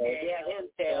 Crescent. Yeah,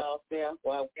 Hinsdale. Yeah,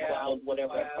 Wild,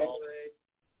 whatever. Wildwood.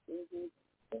 Mm-hmm.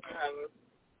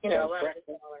 A lot of the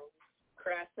smaller ones.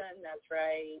 Crescent, that's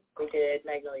right. We did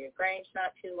Magnolia Grange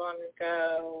not too long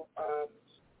ago.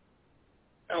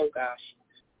 Oh gosh,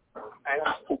 I don't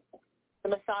know. The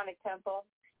Masonic Temple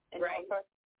in Norfolk.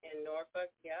 In Norfolk,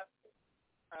 yep.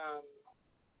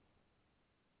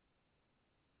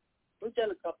 We've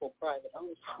done a couple private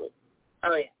homes.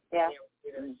 Oh yeah. Yeah.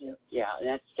 Yeah, and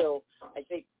that's still, I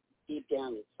think, deep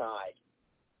down inside,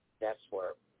 that's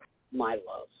where my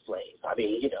love lays. I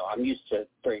mean, I'm used to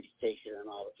Brady Station and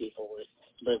all the people that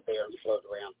live there and float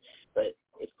around, but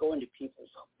it's going to people's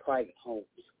private homes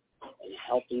and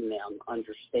helping them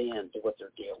understand what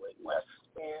they're dealing with.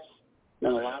 Yeah.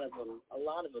 And a lot of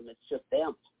them, it's just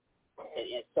them, and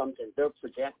it's something they're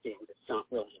projecting that's not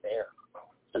really there.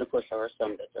 And of course, there are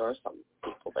some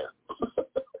people there.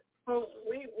 Well,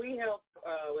 we help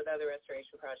with other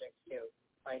restoration projects too.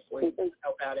 Like we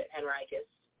help out at Henricus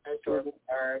Historical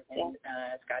Park and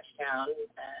Scotchtown.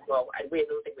 And we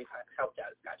don't think we've helped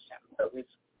out at Scotchtown, but we've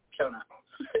shown up.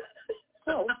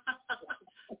 Oh,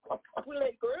 we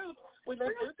led groups. We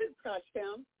led groups in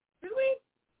Scotchtown. Did we?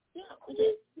 Yeah, we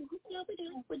did. Yeah, we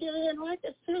did. We did it in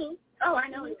Henricus too. Oh, I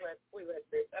know we led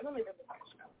groups. I've only been to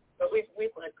Scotchtown, but we've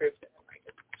led groups in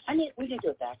Henricus. We did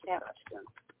go back to Scotchtown.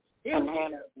 Yeah,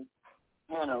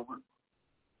 Hanover.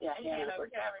 Yeah, Hanover.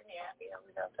 Yeah, we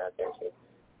helped out there too.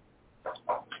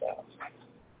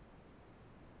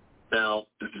 Now,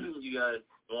 you guys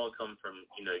all come from,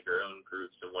 your own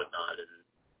groups and whatnot and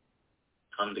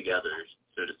come together,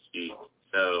 so to speak.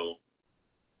 So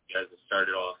you guys have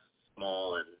started off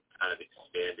small and kind of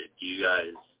expanded, do you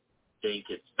guys think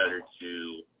it's better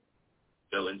to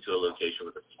go into a location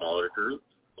with a smaller group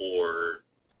or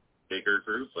bigger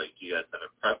group? Like, do you guys have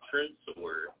a preference,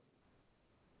 or?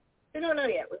 We don't know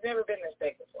yet. We've never been this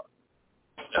big before.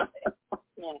 Yeah.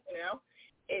 You know,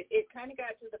 it kind of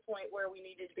got to the point where we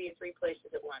needed to be in 3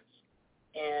 places at once.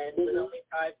 And with only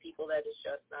 5 people, that is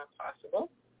just not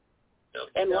possible.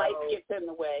 And life gets in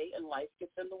the way,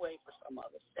 for some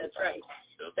of us. That's right.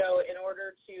 So in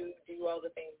order to do all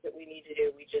the things that we need to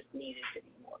do, we just needed to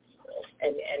be more people.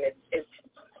 And it's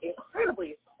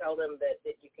incredibly seldom that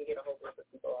you can get a whole group of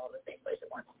people all in the same place at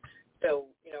once.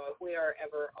 So, you know, if we are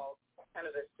ever all kind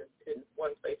of in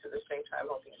one place at the same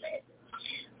time, it'll be amazing.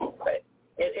 But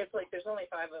it's like there's only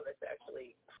 5 of us,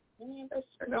 actually. Any of us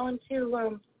are going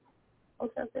to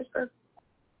South Pittsburgh?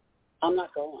 I'm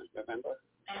not going, remember?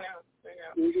 I know.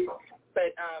 Mm-hmm.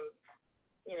 But,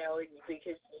 you know,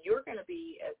 because you're going to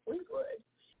be at Fleetwood.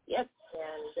 Yes.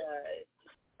 And,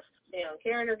 you know,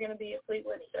 Karen are going to be at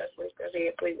Fleetwood, and Cecily's going to be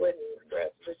at Fleetwood, and the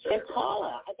rest of us. And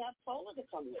Paula. I got Paula to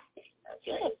come with me. That's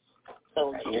yes. Right.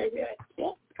 So, right. Very good.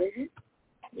 Yeah. Mm-hmm.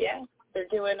 Yeah.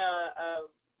 They're doing a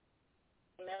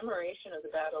commemoration of the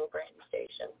Battle of Brandy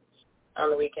Station on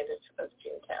the weekend of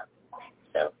June 10th.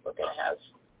 So we're going to have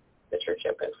the church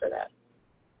open for that.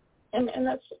 And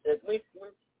that's just it. We're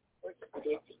just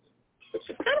busy, which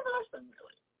is kind of awesome,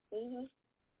 really. Mm-hmm.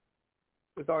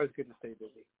 It's always good to stay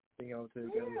busy, being able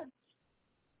to go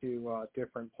to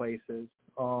different places.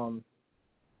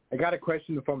 I got a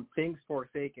question from Things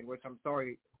Forsaken, which I'm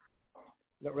sorry,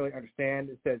 I don't really understand.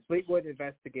 It says, Fleetwood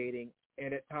investigating,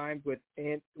 and at times with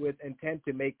intent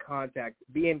to make contact,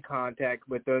 be in contact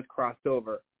with those crossed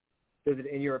over. Does it,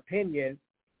 in your opinion,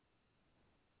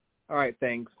 all right,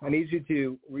 thanks. I need you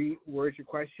to reword your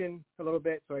question a little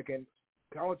bit so I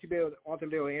want them to be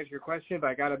able to answer your question, but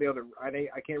I got to be able to, I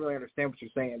can't really understand what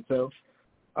you're saying. So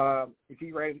if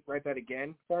you write that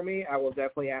again for me, I will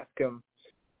definitely ask him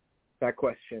that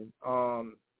question.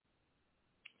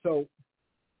 So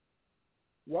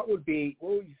what would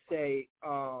you say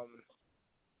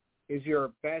is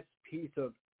your best piece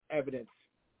of evidence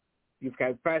you've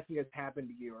got, best thing that's happened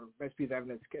to you, or best piece of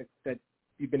evidence that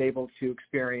you've been able to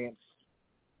experience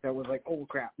that was like, oh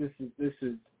crap, this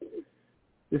is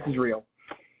real?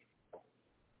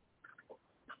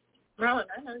 Ron,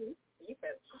 I know you've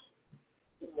had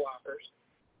some whoppers.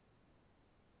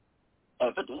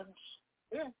 Evidence?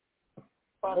 Yeah.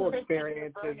 Well,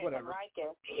 experiences, whatever.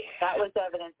 That was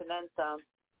evidence and then some.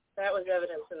 That was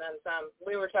evidence and then some.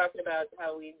 We were talking about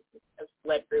how we have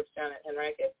led groups down at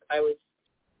Henricus.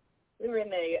 We were in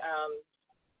the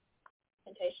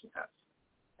Temptation House.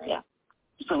 Right? Yeah.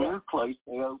 So your place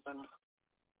they opened.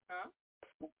 Huh?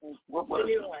 What was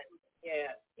the new one?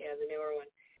 Yeah, the newer one.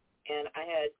 And I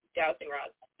had dowsing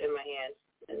rods in my hands,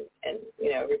 and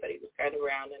you know, everybody was kind of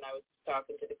around, and I was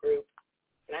talking to the group,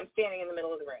 and I'm standing in the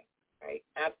middle of the ring, right?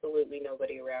 Absolutely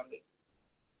nobody around me.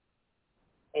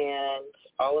 And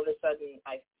all of a sudden,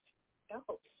 I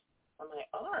felt on my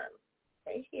arm,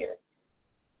 right here,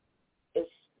 this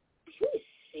really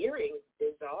searing,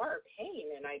 bizarre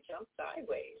pain, and I jumped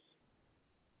sideways.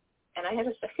 And I had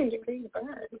a second-degree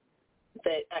burn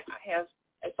that I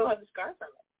still have the scar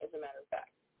from it, as a matter of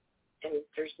fact. And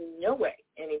there's no way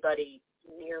anybody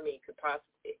near me could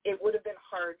possibly, it would have been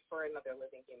hard for another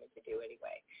living human to do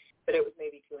anyway. But it was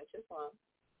maybe 2 inches long.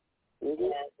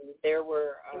 Mm-hmm. And there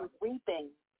were... weeping.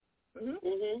 Mm-hmm.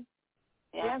 Mm-hmm.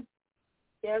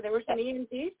 Yeah, there were some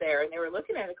EMTs there, and they were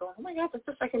looking at it going, oh, my God, that's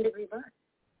a second-degree burn.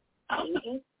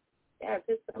 Mm-hmm. Yeah, it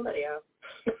pissed somebody off.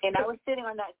 And I was sitting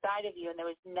on that side of you, and there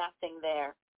was nothing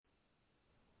there.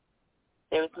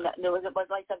 There was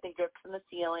like something dripped from the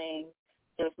ceiling.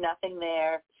 There was nothing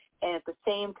there. And at the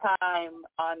same time,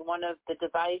 on one of the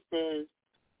devices,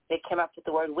 they came up with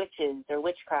the word witches or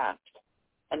witchcraft,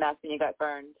 and that's when you got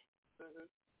burned. Mm-hmm.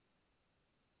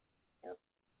 Yep.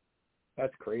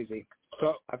 That's crazy.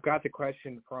 So I've got the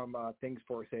question from Things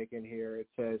Forsaken here. It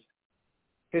says,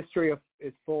 history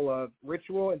is full of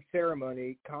ritual and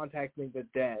ceremony contacting the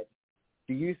dead.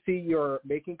 Do you see your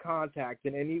making contact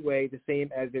in any way the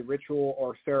same as a ritual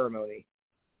or ceremony?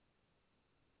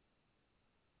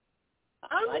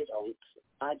 I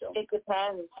don't. It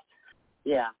depends.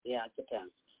 Yeah, it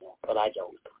depends. Yeah, but I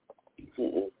don't.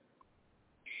 Mm-mm.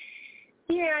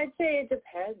 Yeah, I'd say it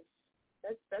depends.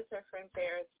 That's our friend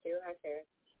Ferris too. Hi, Ferris.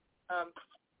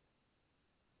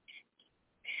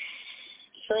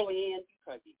 Shirley Ann, you'd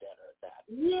probably be better at that.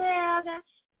 Yeah, that's.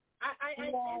 I say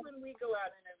when we go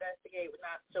out and investigate,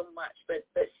 not so much, but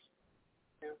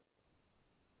you know.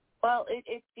 Well,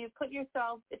 if you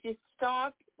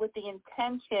start with the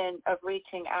intention of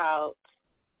reaching out,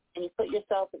 and you put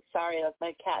yourself, sorry, that's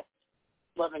my cat.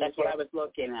 That's what I was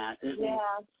looking at. Mm-hmm.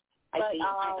 Yeah. But,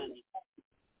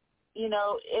 you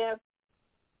know,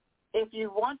 if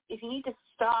you need to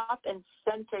stop and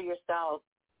center yourself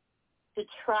to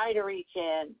try to reach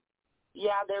in,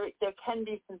 there can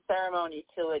be some ceremony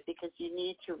to it because you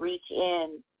need to reach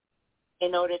in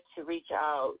order to reach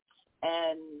out.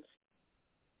 And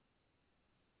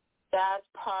that's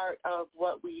part of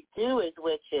what we do as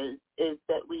witches, is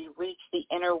that we reach the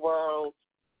inner world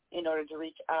in order to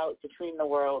reach out between the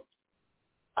worlds.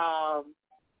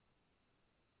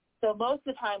 So most of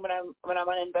the time when I'm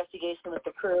on an investigation with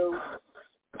the crew,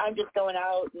 I'm just going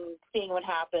out and seeing what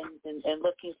happens and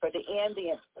looking for the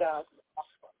ambient stuff.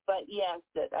 But yes,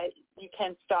 you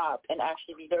can stop and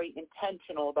actually be very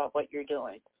intentional about what you're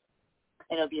doing,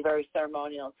 and it'll be very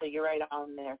ceremonial. So you're right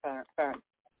on there, Fern.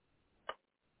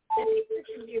 I think there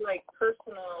should be like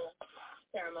personal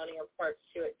ceremonial parts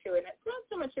to it too, and it's not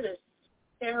so much of a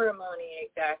ceremony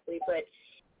exactly, but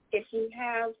if you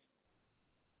have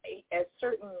a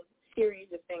certain series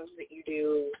of things that you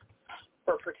do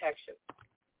for protection,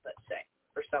 let's say,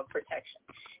 for self-protection,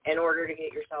 in order to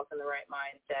get yourself in the right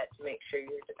mindset to make sure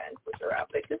your defenses are up.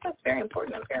 Because that's very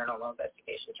important in paranormal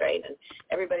investigations, right? And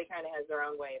everybody kind of has their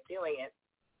own way of doing it.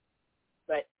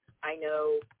 But I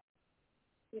know,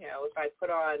 you know, if I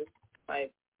put on my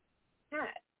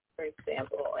hat, for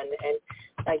example, and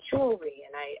my jewelry,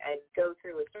 and I go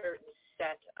through a certain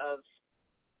set of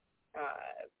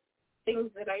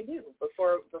things that I do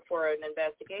before an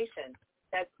investigation,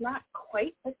 that's not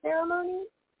quite a ceremony,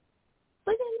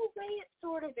 but in a way it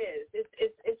sort of is.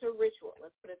 It's a ritual.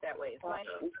 Let's put it that way. It's my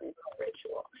own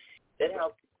ritual that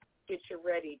helps get you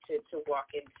ready to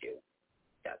walk into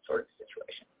that sort of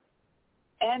situation.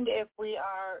 And if we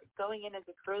are going in as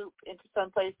a group into some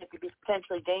place that could be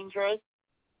potentially dangerous,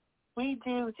 we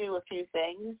do a few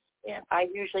things. Yeah. I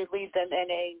usually lead them in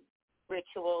a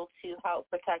ritual to help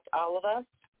protect all of us.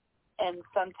 And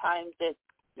sometimes if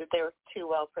they're too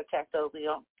well protected, we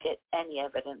don't get any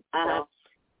evidence. So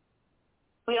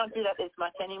we don't do that as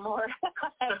much anymore.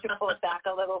 I have to pull it back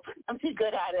a little. I'm too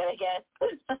good at it, I guess.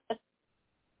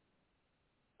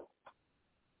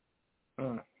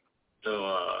 So,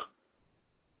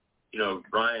 you know,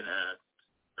 Ryan asked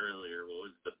earlier, what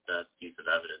was the best piece of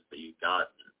evidence that you've gotten?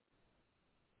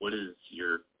 What is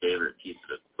your favorite piece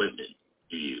of equipment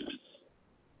you use?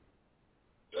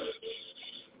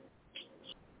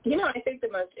 You know, I think the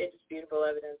most indisputable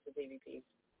evidence is EVPs.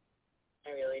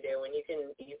 I really do. When you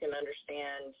can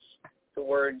understand the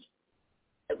words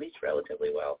at least relatively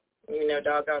well. You know,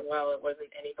 doggone well, it wasn't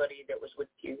anybody that was with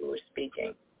you who was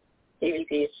speaking.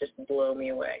 EVPs just blow me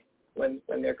away when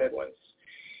they're good ones.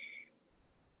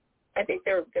 I think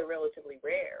they're relatively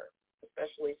rare,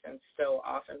 especially since so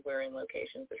often we're in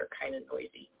locations that are kind of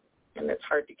noisy, and it's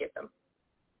hard to get them.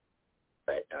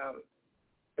 But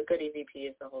a good EVP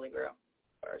is the holy grail,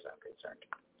 as far as I'm concerned.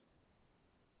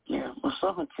 Yeah, well,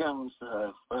 some of Kim's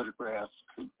photographs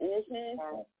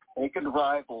they could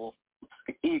rival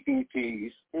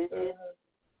EVPs. Mm-hmm.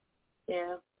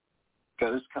 Yeah.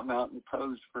 Ghosts come out and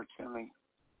pose for Timmy.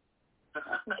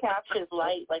 He captures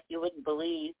light like you wouldn't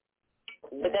believe.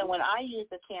 But then when I use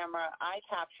the camera, I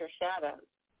capture shadows.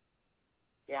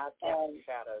 Yeah, I've captured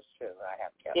shadows too. I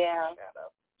have captured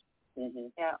shadows. Mm-hmm.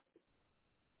 Yeah.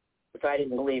 But I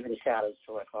didn't believe in shadows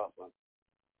till I caught one.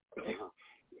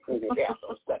 Yeah,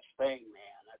 no such thing,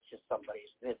 man. That's just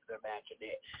somebody's vivid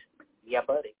imagination. Yeah,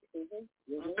 buddy. Mm-hmm.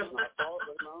 Mm-hmm. I saw it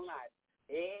with my own eyes.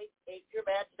 It ain't your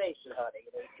imagination, honey.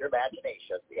 It ain't your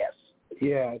imagination. Yes.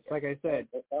 Yeah, it's like I said.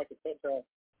 It's like I said,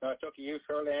 I took you,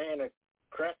 Shirley Ann, at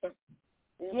Crescent.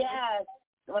 Yes,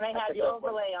 when I had the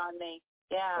overlay on me.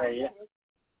 Yeah.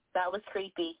 That was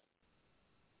creepy.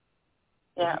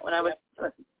 Yeah, when I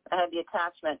had the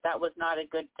attachment, that was not a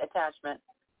good attachment.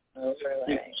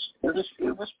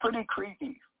 It was pretty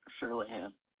creepy, Shirley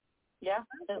Ann. Yeah,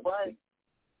 it was.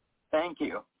 Thank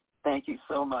you. Thank you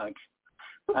so much.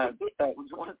 That was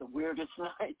one of the weirdest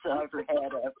nights I ever had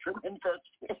after an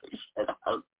investigation. I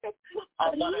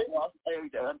thought I lost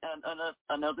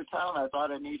another time. I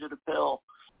thought I needed a pill.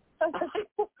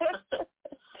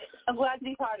 I'm glad to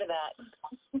be part of that.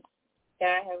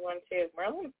 Yeah, I have one too.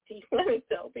 Merlin, do you want to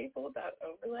tell people about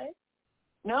overlay?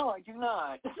 No, I do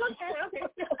not.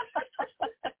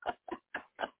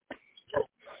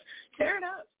 Fair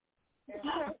enough.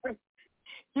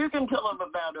 You can tell them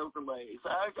about overlays.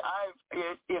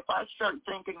 If I start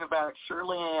thinking about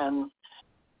Shirley Ann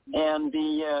and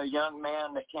the young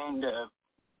man that came to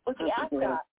with the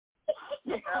ascot.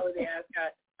 With the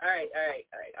ascot. All right.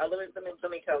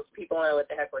 Let me tell people know what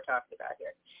the heck we're talking about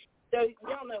here. So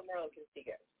y'all know Merlin can see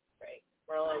ghosts, right?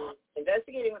 Merlin,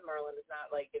 investigating with Merlin is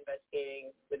not like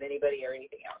investigating with anybody or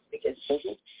anything else, because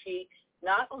she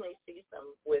not only sees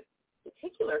them with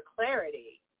particular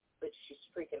clarity, but she's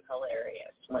freaking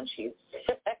hilarious when she's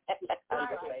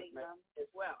describing them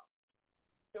as well.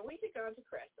 So we had gone to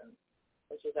Crescent,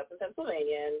 which is up in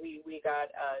Pennsylvania, and we got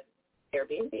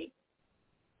Airbnb.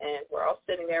 And we're all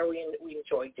sitting there. We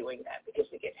enjoy doing that because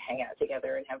we get to hang out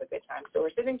together and have a good time. So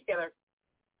we're sitting together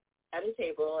at a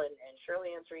table, and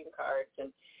Shirley Ann's reading cards,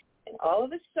 and all of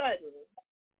a sudden,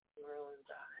 Merlin's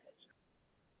eyes,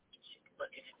 she's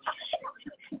looking at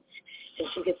me, and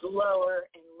she gets lower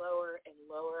and lower and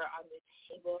lower on the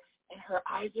table, and her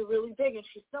eyes are really big, and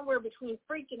she's somewhere between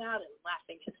freaking out and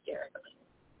laughing hysterically.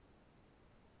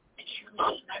 And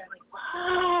Shirley and I are like,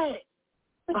 what?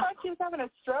 I thought she was having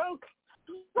a stroke.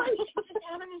 Right, she's just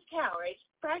having this cow, right?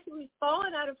 She's practically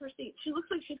falling out of her seat. She looks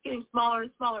like she's getting smaller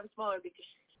and smaller and smaller because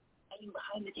she's hiding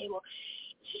behind the table.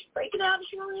 She's freaking out, and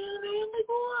she's going, I'm like,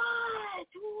 what?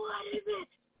 What is it?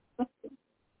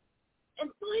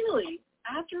 And finally,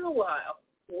 after a while,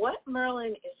 what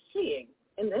Merlin is seeing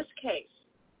in this case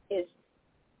is,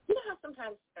 you know how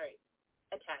sometimes,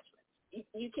 attachments.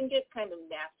 You can get kind of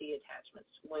nasty attachments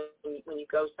when you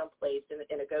go someplace and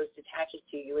a ghost attaches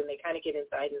to you and they kind of get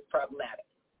inside and it's problematic.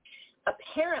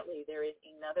 Apparently, there is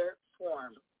another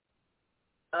form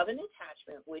of an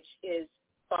attachment which is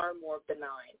far more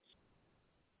benign.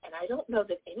 And I don't know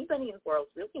that anybody in the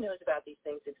world really knows about these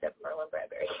things except Merlin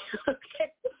Bradbury. Okay?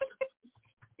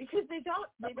 Because they don't.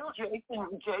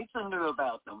 Jason knew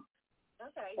about them.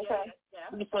 Okay.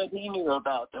 Yeah. He said he knew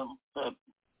about them, but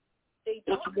it's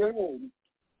weird.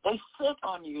 They sit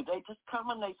on you. They just come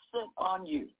and they sit on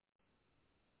you.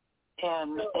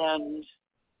 And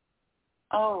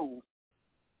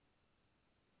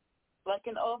like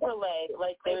an overlay,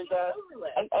 like there's a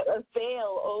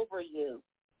veil over you.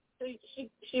 So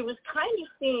she was kind of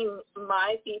seeing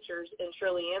my features and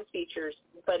Shirley Ann's features,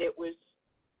 but it was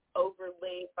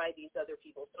overlaid by these other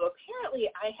people. So apparently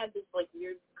I had this like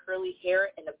weird curly hair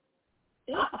and a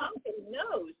big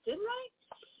nose, didn't I?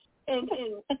 And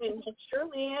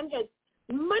Shirley Ann had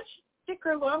much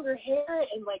thicker, longer hair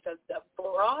and like a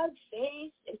broad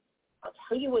face. And I'll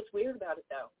tell you what's weird about it,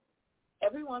 though.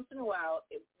 Every once in a while,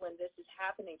 when this is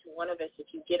happening to one of us, if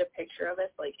you get a picture of us,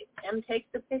 like if Em takes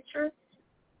the picture,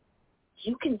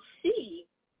 you can see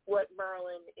what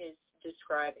Merlin is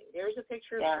describing. There's a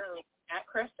picture of Shirley at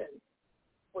Crescent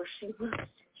where she looks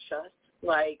just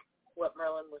like what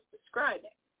Merlin was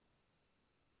describing.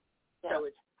 Yeah. So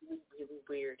it's really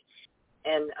weird.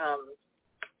 And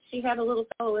she had a little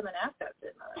fellow in an ascot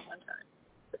sitting on it one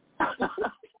time.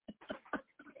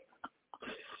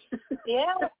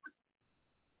 Yeah.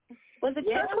 Was it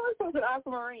turquoise or was it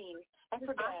aquamarine? I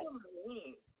forgot.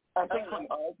 Aquamarine. I think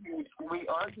we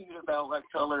argued about what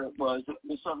color it was. It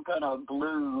was some kind of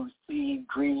blue, sea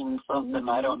green, something. Mm-hmm.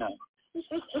 I don't know.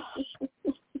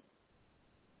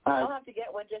 I'll have to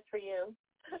get one just for you.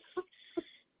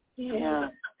 Yeah.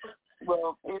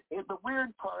 Well, the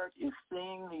weird part is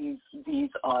seeing these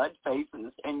odd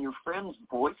faces and your friends'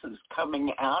 voices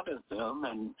coming out of them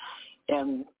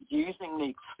and using the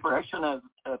expression of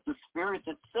the spirit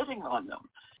that's sitting on them.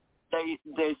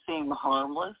 They seem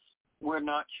harmless. We're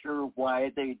not sure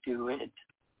why they do it.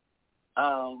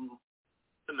 And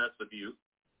that's with you.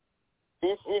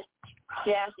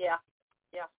 Yeah.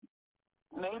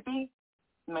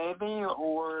 Maybe,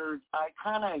 or I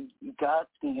kind of got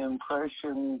the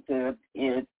impression that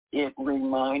it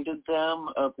reminded them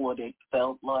of what it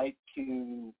felt like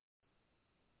to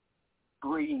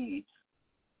breathe,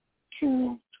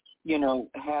 to,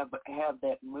 have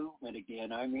that movement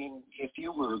again. I mean, if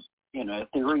you were,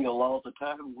 ethereal all the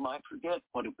time, you might forget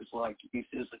what it was like to be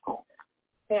physical.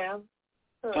 Yeah.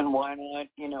 Sure. And why not,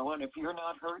 and if you're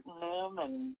not hurting them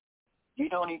and you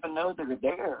don't even know they're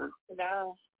there.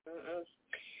 No. Mm-mm.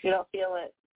 You don't feel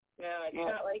it. No, it's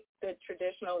not like the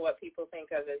traditional what people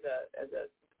think of as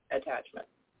a attachment.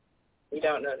 You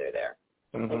don't know they're there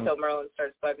until Merlin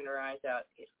starts bugging her eyes out.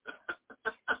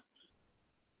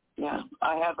 Yeah,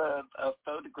 I have a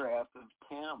photograph of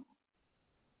Tim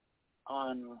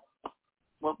on,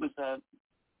 what was that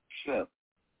ship?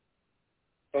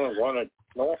 Oh, one at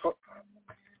Norfolk?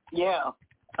 Yeah,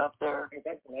 up there. I think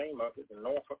that's the name of it, in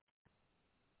Norfolk.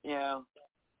 Yeah,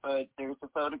 but there's a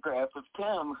photograph of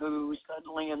Tim who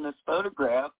suddenly in this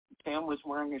photograph, Tim was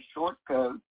wearing a short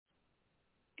coat,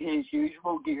 his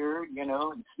usual gear,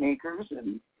 and sneakers,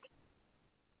 and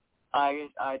I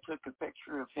took a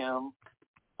picture of him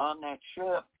on that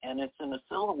ship, and it's in a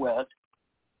silhouette,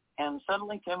 and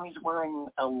suddenly Timmy's wearing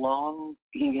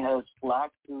he has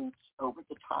black boots over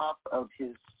the top of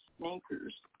his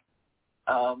sneakers,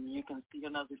 you can see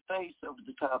another face over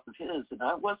the top of his, and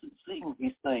I wasn't seeing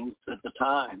these things at the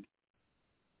time.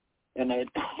 And it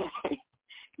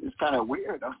was kind of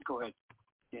weird. I was going,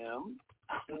 Tim?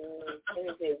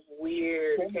 It is a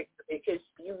weird picture because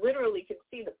you literally can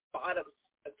see the bottoms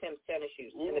of Tim's tennis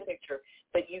shoes in the picture,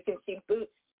 but you can see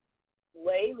boots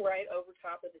lay right over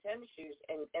top of the tennis shoes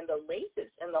and the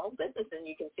laces and the whole business, and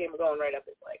you can see them going right up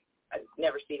his leg. I've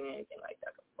never seen anything like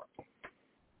that before.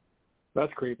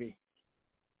 That's creepy.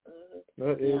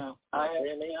 That is. Yeah,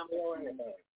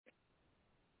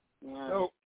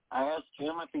 I asked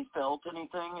him if he felt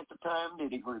anything at the time.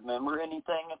 Did he remember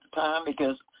anything at the time?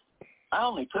 Because I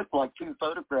only took like 2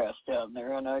 photographs down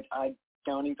there, and I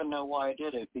don't even know why I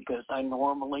did it, because I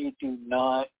normally do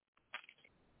not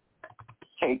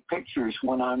take pictures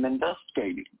when I'm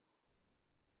investigating.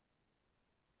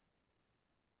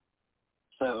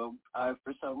 So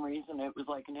for some reason, it was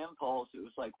like an impulse. It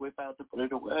was like whip out to put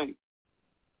it away.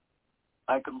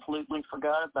 I completely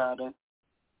forgot about it.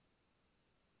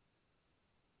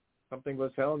 Something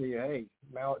was telling you, hey,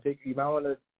 you might want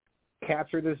to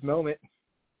capture this moment.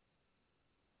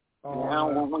 Yeah,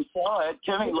 when we saw it,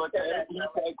 Jimmy looked at it, and he's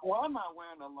like, why am I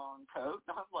wearing a long coat?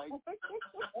 And I'm like,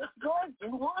 that's good,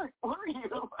 you weren't, were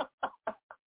you?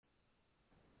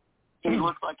 He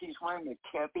looks like he's wearing a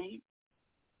kepi.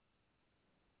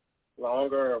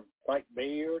 Longer white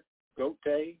beard,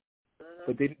 goatee.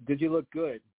 But did you look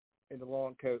good in the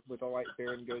long coat with a white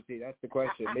beard and goatee? That's the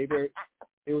question. Maybe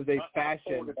it was a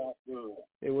fashion.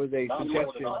 It was a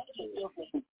suggestion.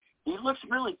 He looks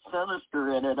really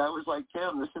sinister in it. I was like,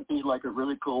 Tim, this would be like a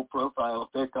really cool profile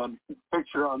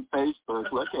picture on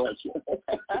Facebook. Look at you.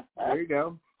 There you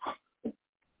go.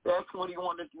 That's what he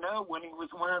wanted to know when he was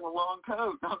wearing a long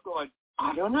coat. And I'm going,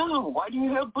 I don't know. Why do you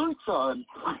have boots on?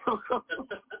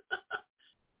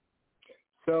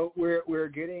 So we're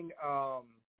getting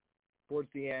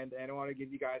towards the end, and I want to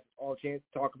give you guys all a chance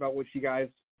to talk about what you guys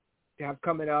have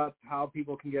coming up, how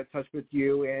people can get in touch with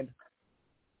you, and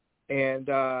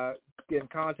get in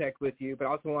contact with you. But I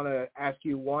also want to ask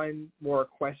you one more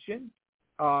question.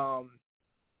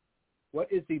 What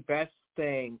is the best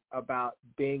thing about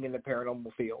being in the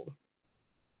paranormal field?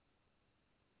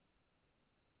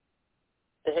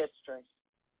 The history,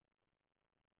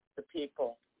 the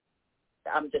people,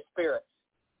 the spirits,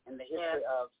 and the history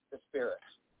of the spirits.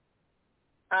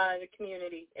 The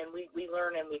community, and we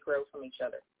learn and we grow from each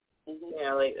other. Mm-hmm. You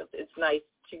know, it's nice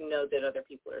to know that other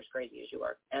people are as crazy as you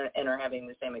are and are having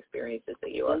the same experiences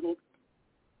that you are. Mm-hmm.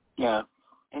 Yeah,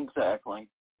 exactly.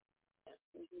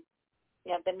 Mm-hmm.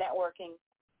 Yeah, the networking,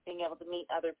 being able to meet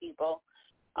other people,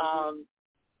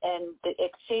 and the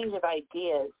exchange of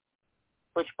ideas,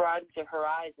 which broadens your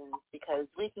horizons, because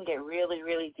we can get really,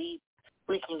 really deep,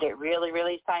 we can get really,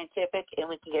 really scientific, and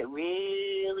we can get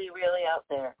really, really out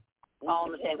there, all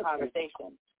in the same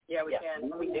conversation. Yeah, we can.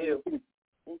 We do. Mm-hmm.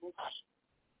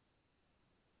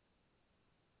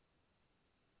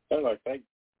 So like they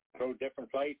go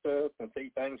different places and see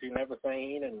things you've never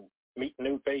seen and meet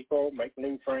new people, make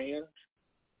new friends.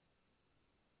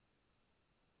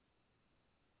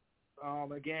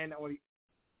 Again, I want to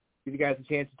give you guys a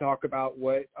chance to talk about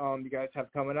what you guys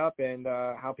have coming up and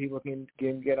how people can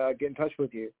get in touch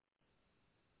with you.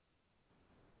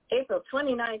 April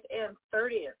 29th and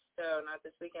 30th. So not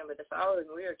this weekend, but the following,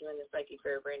 we are doing the Psychic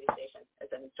Fair Brandy Station at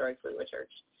the historic Fleetwood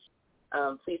Church.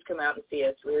 Please come out and see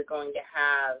us. We're going to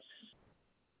have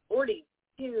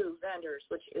 42 vendors,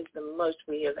 which is the most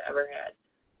we have ever had.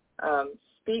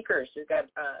 Speakers, we've got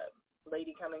a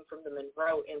lady coming from the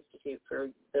Monroe Institute,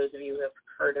 for those of you who have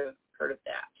heard of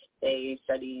that. They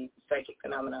study psychic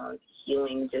phenomena,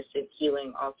 healing, distant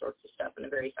healing, all sorts of stuff in a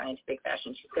very scientific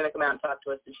fashion. She's going to come out and talk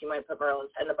to us, and she might put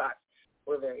Merlin's head in the box.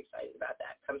 We're very excited about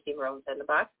that. Come see Merlin's head in the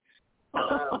box.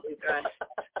 We've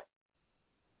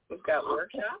got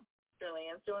workshops.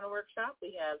 Shirley Ann's doing a workshop.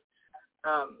 We have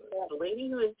the lady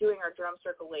who is doing our drum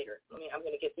circle later. I'm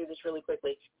going to get through this really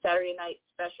quickly. Saturday night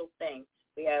special thing.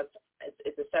 We have,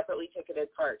 it's a separately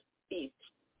ticketed part, feast,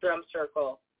 drum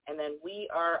circle, and then we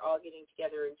are all getting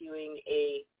together and doing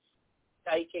a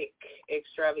psychic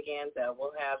extravaganza.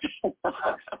 We'll have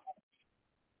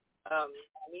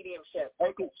mediumship.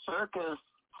 Psychic circus.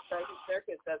 Psychic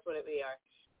circus, that's what we are.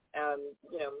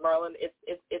 Merlin,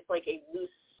 it's like a loose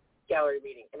gallery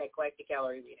reading, an eclectic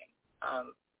gallery reading.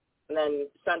 And then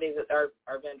Sundays, our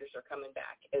vendors are coming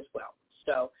back as well.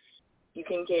 So you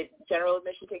can get general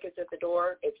admission tickets at the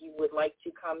door. If you would like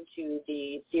to come to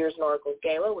the Sears and Oracles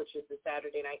Gala, which is the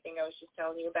Saturday night thing I was just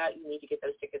telling you about, you need to get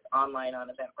those tickets online on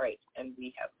Eventbrite. And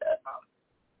we have the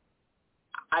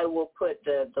I will put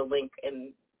the link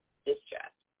in this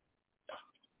chat.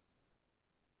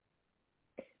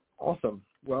 Awesome.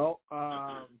 Well,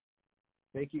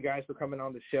 thank you guys for coming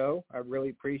on the show. I really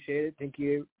appreciate it. Thank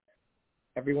you,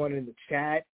 everyone in the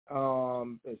chat.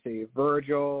 Let's see,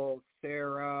 Virgil,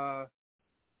 Sarah,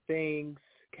 Things,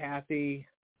 Kathy,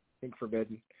 I think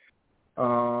Forbidden,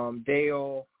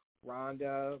 Dale,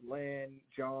 Rhonda, Lynn,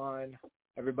 John,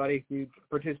 everybody who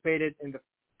participated in the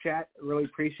chat. Really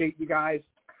appreciate you guys.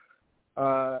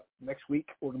 Next week,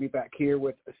 we're going to be back here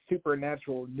with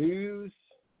supernatural news.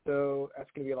 So that's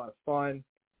going to be a lot of fun.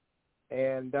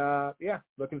 And,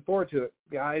 looking forward to it,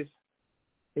 guys.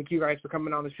 Thank you guys for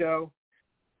coming on the show.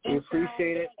 We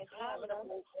appreciate it.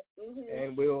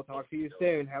 And we will talk to you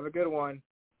soon. Have a good one.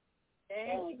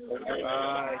 Thank you.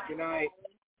 Bye. Good night.